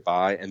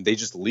goodbye, and they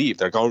just leave.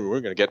 They're going,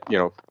 we're going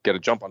to get a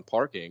jump on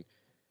parking,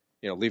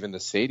 leaving the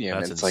stadium.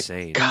 That's and it's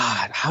insane. like,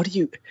 God, how do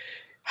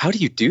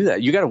you do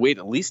that? You got to wait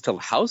at least till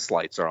house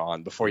lights are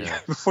on before you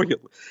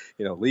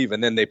leave.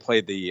 And then they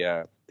played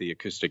the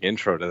acoustic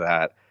intro to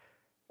that.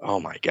 Oh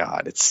my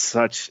God, it's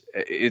such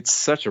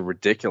a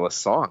ridiculous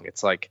song.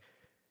 It's like,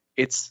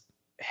 it's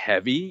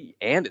heavy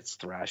and it's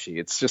thrashy.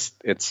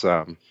 It's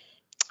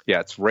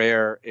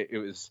rare. It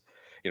was,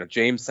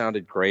 James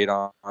sounded great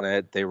on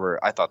it.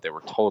 I thought they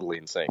were totally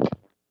in sync.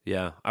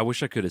 Yeah, I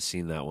wish I could have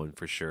seen that one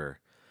for sure.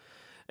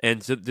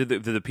 And so did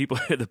the people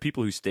the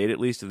people who stayed, at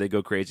least, did they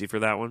go crazy for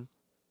that one?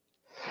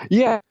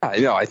 Yeah,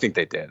 I think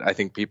they did. I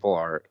think people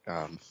are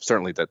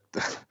certainly that.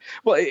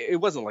 Well, it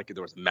wasn't like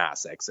there was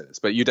mass exodus,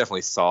 but you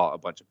definitely saw a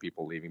bunch of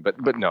people leaving.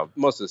 But no,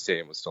 most of the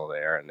stadium was still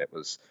there, and it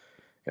was,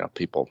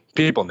 people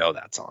know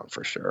that song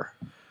for sure.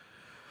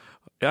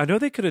 I know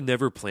they could have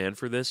never planned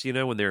for this,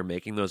 when they were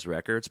making those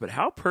records. But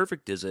how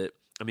perfect is it?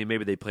 I mean,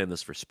 maybe they planned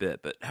this for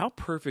Spit, but how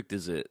perfect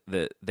is it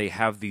that they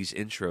have these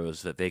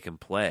intros that they can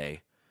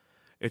play?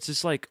 It's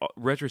just like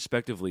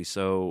retrospectively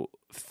so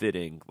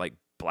fitting. Like,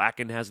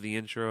 Blacken has the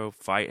intro,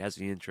 Fight has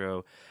the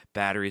intro,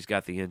 Battery's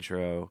got the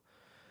intro,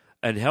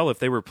 and hell, if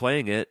they were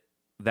playing it,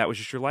 That Was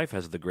Just Your Life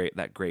has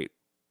that great,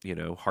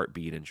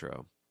 heartbeat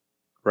intro.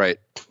 Right.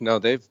 No,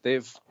 they've.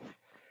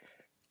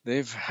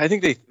 I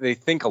think they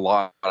think a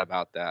lot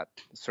about that.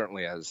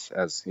 Certainly, as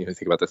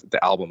think about the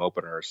album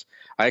openers.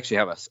 I actually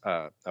have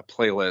a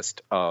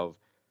playlist of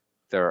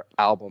their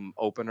album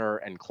opener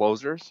and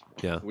closers.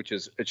 Yeah. Which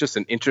is, it's just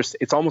an interest.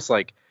 It's almost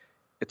like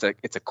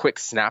it's a quick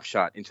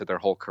snapshot into their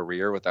whole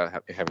career without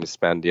having to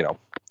spend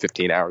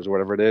 15 hours or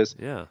whatever it is.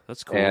 Yeah,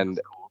 that's cool.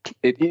 And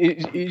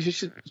you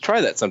should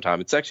try that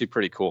sometime. It's actually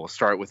pretty cool.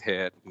 Start with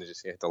Hit, and then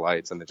just hit the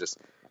lights, and then just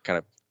kind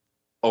of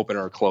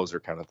opener or closer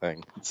kind of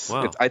thing.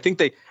 Wow. I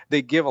think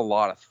they give a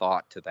lot of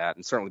thought to that,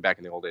 and certainly back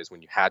in the old days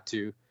when you had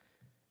to,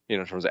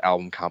 in terms of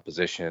album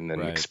composition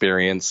and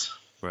experience.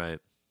 Right.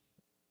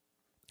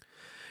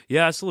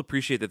 Yeah, I still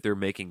appreciate that they're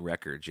making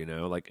records, and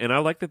I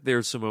like that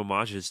there's some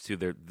homages to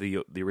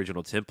the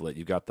original template.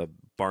 You've got the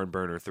barn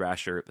burner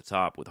thrasher at the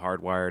top with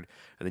Hardwired,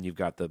 and then you've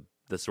got the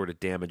sort of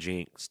Damage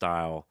Inc.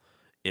 style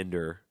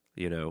ender,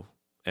 the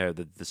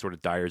sort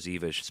of Dyer's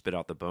Evish spit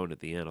out the bone at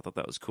the end. I thought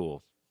that was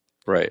cool.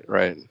 Right.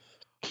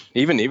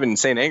 Even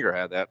Saint Anger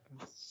had that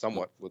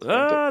somewhat with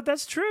Frantic.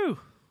 That's true.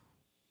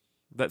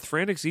 That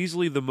Frantic's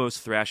easily the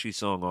most thrashy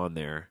song on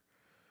there.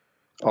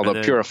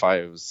 Although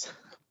Purify was.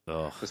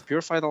 Oh. Was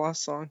Purify the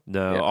last song?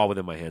 No, yeah. All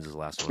Within My Hands is the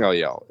last one. Oh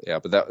yeah,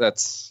 but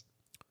that's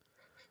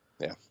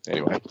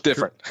anyway,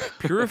 different.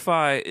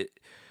 Purify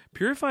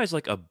is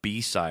like a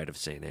B-side of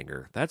Saint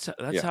Anger. That's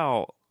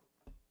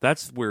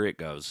where it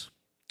goes.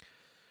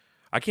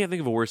 I can't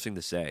think of a worse thing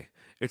to say.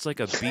 It's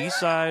like a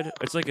B-side.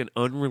 It's like an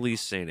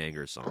unreleased Saint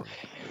Anger song.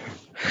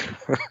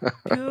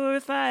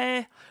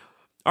 Purify.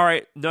 All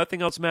right,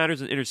 Nothing Else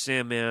Matters and Enter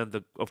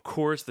Sandman. Of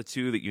course, the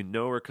two that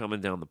are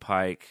coming down the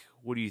pike.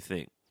 What do you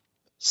think?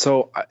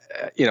 So,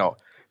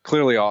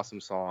 clearly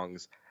awesome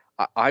songs.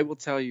 I will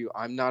tell you,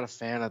 I'm not a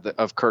fan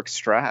of Kirk's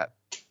Strat.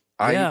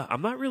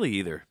 I'm not really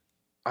either.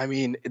 I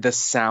mean, the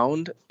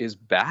sound is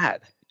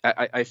bad.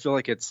 I feel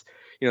like it's,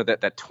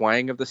 that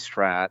twang of the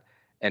Strat,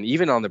 and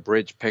even on the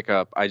bridge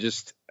pickup, I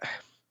just,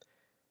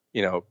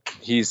 he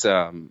plays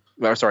a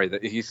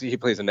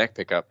neck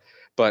pickup,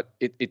 but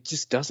it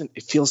just doesn't.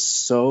 It feels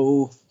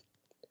so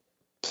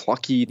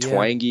plucky,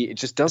 twangy. It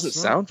just doesn't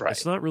sound right.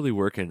 It's not really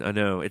working. I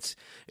know it's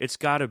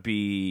got to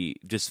be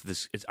just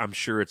this. I'm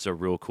sure it's a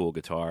real cool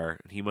guitar.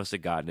 He must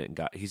have gotten it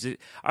and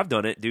I've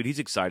done it, dude. He's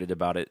excited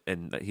about it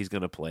and he's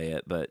gonna play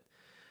it, but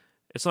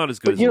it's not as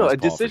good. But a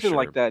decision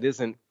like that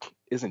isn't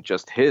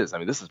just his. I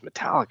mean, this is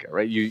Metallica,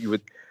 right? You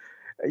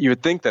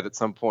would think that at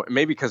some point,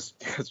 maybe because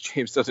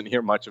James doesn't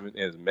hear much of it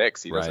in his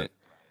mix, he doesn't.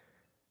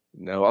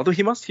 No, although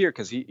he must hear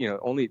because he,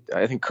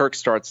 I think Kirk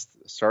starts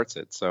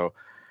it. So,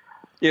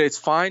 it's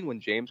fine when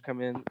James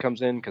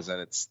comes in because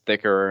then it's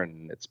thicker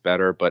and it's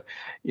better. But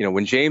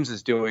when James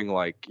is doing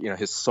like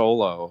his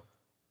solo,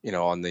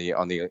 on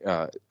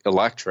the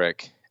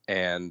electric,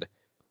 and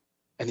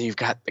then you've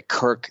got the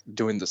Kirk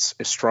doing this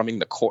strumming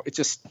the chord. It's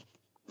just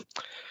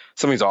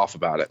something's off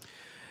about it.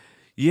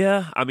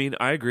 Yeah, I mean,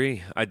 I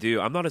agree. I do.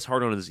 I'm not as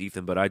hard on it as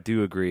Ethan, but I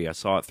do agree. I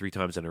saw it 3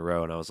 times in a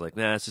row, and I was like,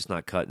 nah, it's just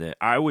not cutting it.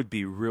 I would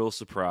be real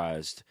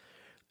surprised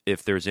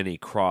if there's any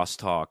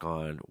crosstalk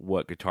on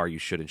what guitar you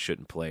should and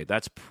shouldn't play.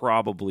 That's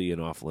probably an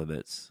off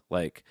limits.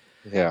 Like,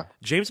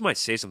 James might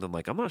say something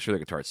like, I'm not sure the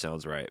guitar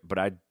sounds right, but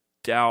I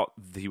doubt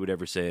he would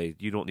ever say,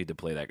 you don't need to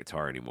play that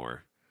guitar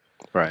anymore.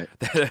 Right.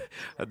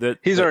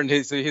 He's earned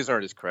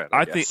his credit.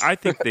 I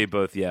think they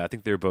both, I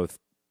think they're both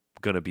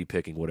going to be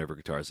picking whatever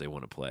guitars they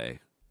want to play,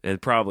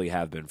 and probably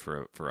have been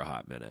for a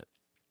hot minute.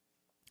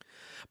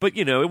 But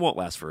it won't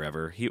last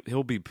forever.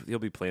 He'll be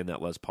playing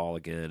that Les Paul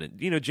again,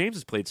 and James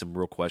has played some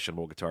real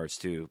questionable guitars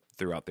too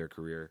throughout their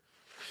career.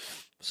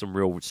 Some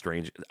real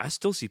strange. I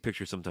still see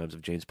pictures sometimes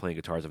of James playing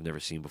guitars I've never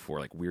seen before,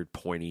 like weird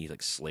pointy,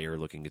 like Slayer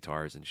looking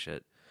guitars and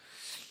shit.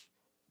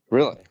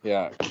 Really?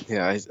 Yeah.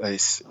 Yeah.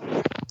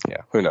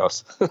 Yeah. Who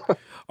knows?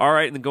 All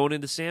right, and then going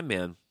into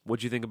Sandman,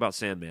 what'd you think about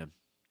Sandman?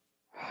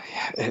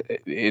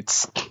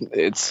 It's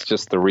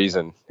just the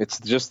reason. It's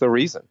just the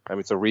reason. I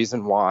mean, it's a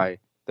reason why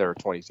there are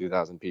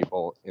 22,000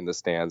 people in the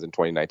stands in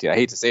 2019. I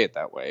hate to say it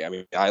that way. I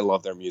mean, I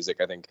love their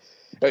music. I think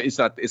it's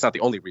not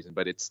the only reason,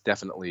 but it's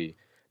definitely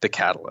the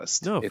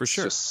catalyst. No, for it's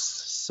sure.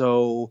 Just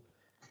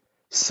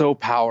so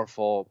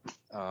powerful.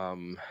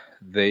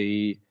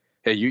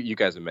 You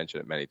guys have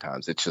mentioned it many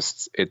times.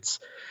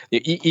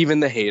 Even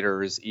the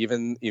haters,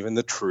 even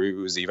the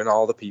trues, even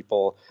all the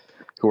people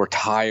who are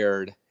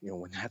tired,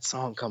 when that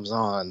song comes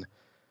on,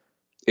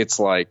 it's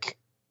like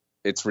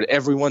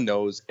everyone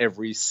knows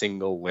every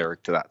single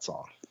lyric to that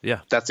song.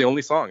 Yeah. That's the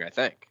only song, I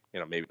think.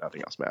 Maybe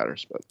nothing else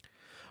matters, but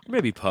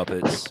maybe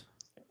Puppets.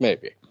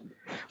 Maybe.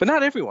 But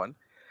not everyone.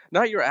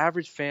 Not your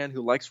average fan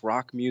who likes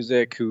rock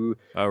music, who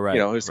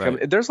who's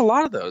right. There's a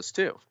lot of those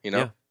too,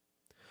 Yeah.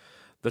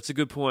 That's a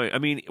good point. I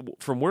mean,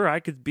 from where I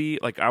could be,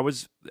 like I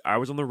was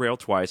on the rail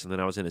twice, and then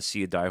I was in a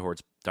Sea of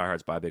Diehards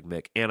by Big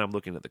Mick, and I'm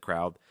looking at the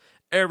crowd.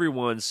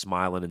 Everyone's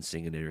smiling and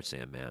singing Enter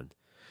Sandman.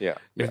 Yeah.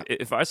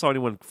 If I saw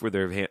anyone with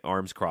their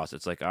arms crossed,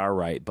 it's like, all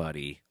right,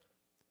 buddy,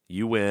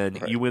 you win.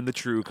 Right. You win the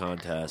true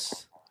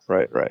contest.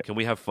 Right. Can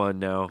we have fun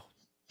now?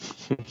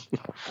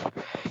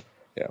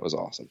 Yeah, it was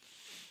awesome.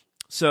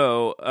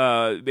 So,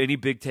 any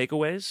big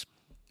takeaways?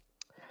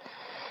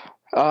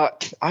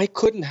 I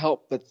couldn't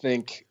help but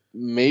think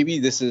maybe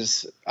this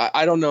is.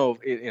 I don't know.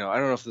 I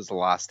don't know if this is the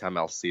last time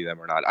I'll see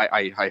them or not.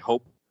 I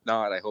hope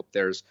not. I hope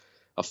there's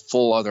a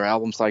full other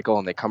album cycle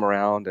and they come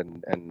around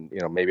and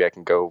maybe I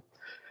can go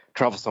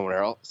travel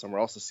somewhere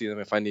else to see them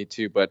if I need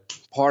to. But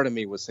part of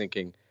me was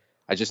thinking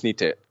I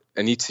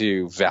need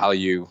to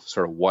value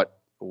sort of what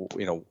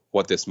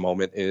this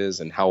moment is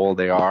and how old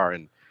they are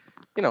and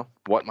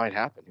what might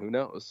happen. Who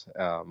knows?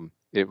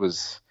 It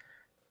was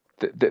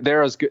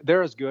they're as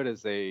good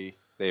as they've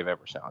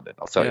ever sounded.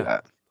 I'll tell you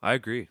that. I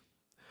agree.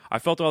 I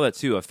felt all that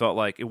too. I felt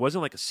like it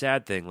wasn't like a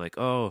sad thing, like,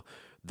 oh,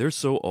 they're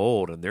so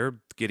old and they're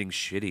getting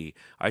shitty.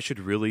 I should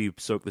really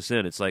soak this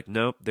in. It's like,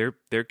 nope,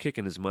 they're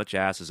kicking as much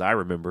ass as I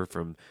remember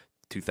from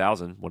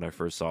 2000 when I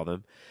first saw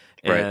them.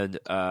 And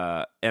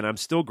right. And I'm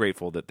still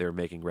grateful that they're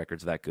making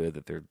records that good,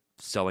 that they're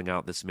selling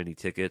out this many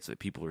tickets, that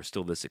people are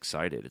still this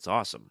excited. It's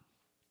awesome.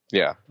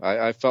 Yeah,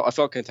 I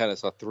felt content. I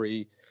saw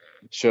 3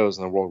 shows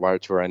on the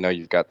worldwide tour. I know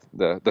you've got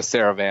the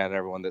Saravan,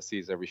 everyone that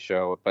sees every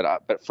show,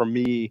 but for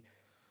me,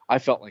 I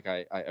felt like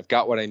I've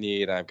got what I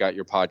need. I've got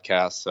your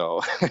podcast,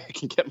 so I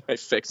can get my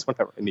fix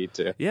whenever I need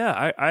to.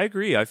 Yeah, I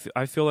agree. I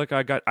feel like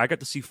I got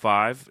to see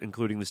 5,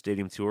 including the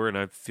stadium tour, and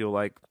I feel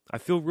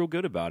real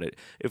good about it.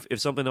 If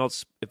something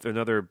else, if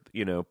another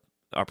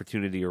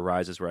opportunity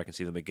arises where I can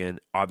see them again,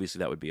 obviously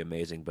that would be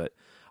amazing. But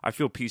I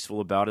feel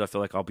peaceful about it. I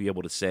feel like I'll be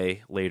able to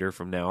say later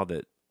from now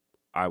that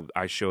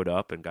I showed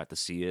up and got to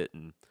see it,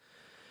 and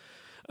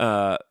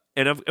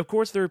of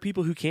course there are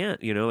people who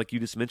can't, like you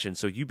just mentioned.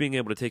 So you being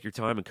able to take your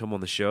time and come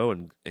on the show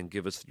and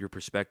give us your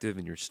perspective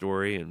and your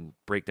story and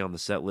break down the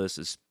set list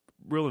is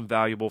real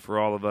invaluable for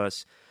all of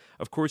us.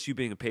 Of course, you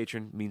being a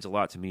patron means a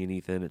lot to me and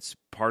Ethan. It's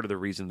part of the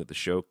reason that the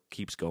show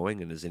keeps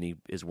going and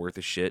is worth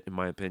a shit, in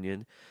my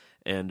opinion.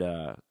 And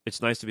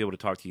it's nice to be able to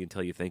talk to you and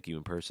tell you thank you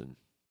in person.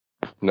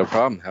 No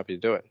problem. Happy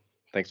to do it.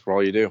 Thanks for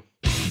all you do.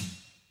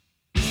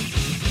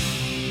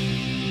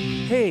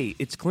 Hey,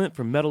 it's Clint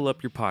from Metal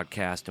Up Your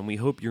Podcast, and we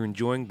hope you're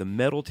enjoying the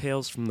Metal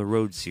Tales from the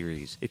Road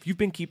series. If you've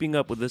been keeping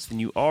up with us, then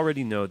you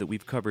already know that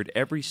we've covered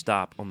every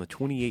stop on the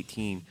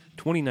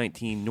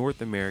 2018-2019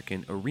 North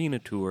American Arena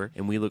Tour,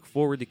 and we look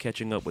forward to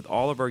catching up with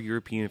all of our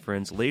European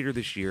friends later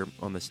this year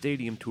on the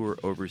Stadium Tour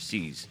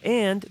overseas.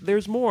 And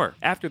there's more!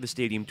 After the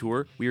Stadium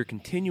Tour, we are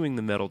continuing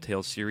the Metal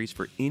Tales series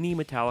for any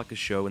Metallica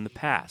show in the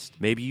past.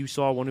 Maybe you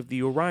saw one of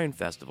the Orion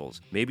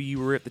festivals. Maybe you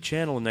were at the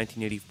Channel in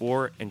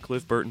 1984 and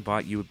Cliff Burton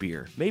bought you a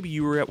beer. Maybe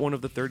you were at one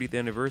of the 30th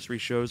anniversary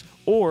shows,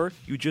 or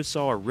you just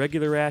saw a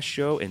regular-ass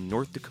show in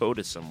North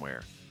Dakota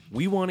somewhere.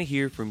 We want to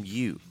hear from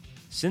you.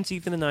 Since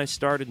Ethan and I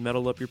started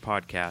Metal Up Your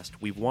Podcast,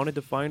 we've wanted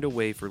to find a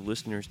way for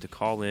listeners to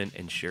call in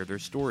and share their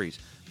stories.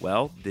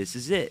 Well, this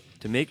is it.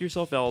 To make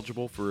yourself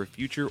eligible for a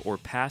future or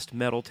past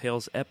Metal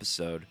Tales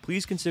episode,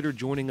 please consider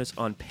joining us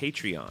on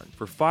Patreon.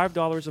 For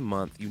 $5 a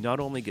month, you not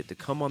only get to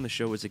come on the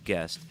show as a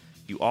guest,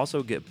 you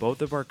also get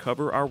both of our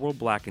Cover Our World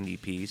Blackened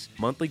EPs,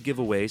 monthly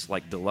giveaways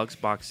like deluxe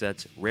box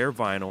sets, rare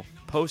vinyl,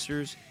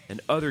 posters, and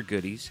other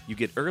goodies. You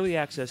get early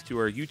access to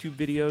our YouTube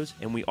videos,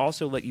 and we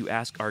also let you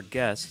ask our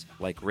guests,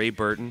 like Ray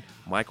Burton,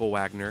 Michael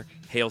Wagner,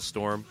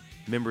 Hailstorm,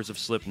 members of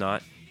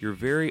Slipknot, your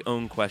very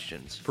own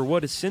questions. For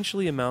what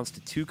essentially amounts to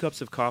 2 cups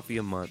of coffee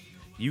a month,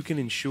 you can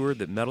ensure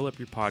that Metal Up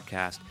Your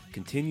Podcast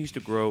continues to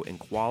grow in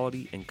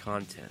quality and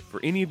content. For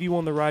any of you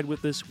on the ride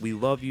with us, we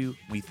love you,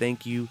 we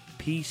thank you,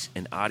 peace,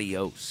 and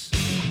adios.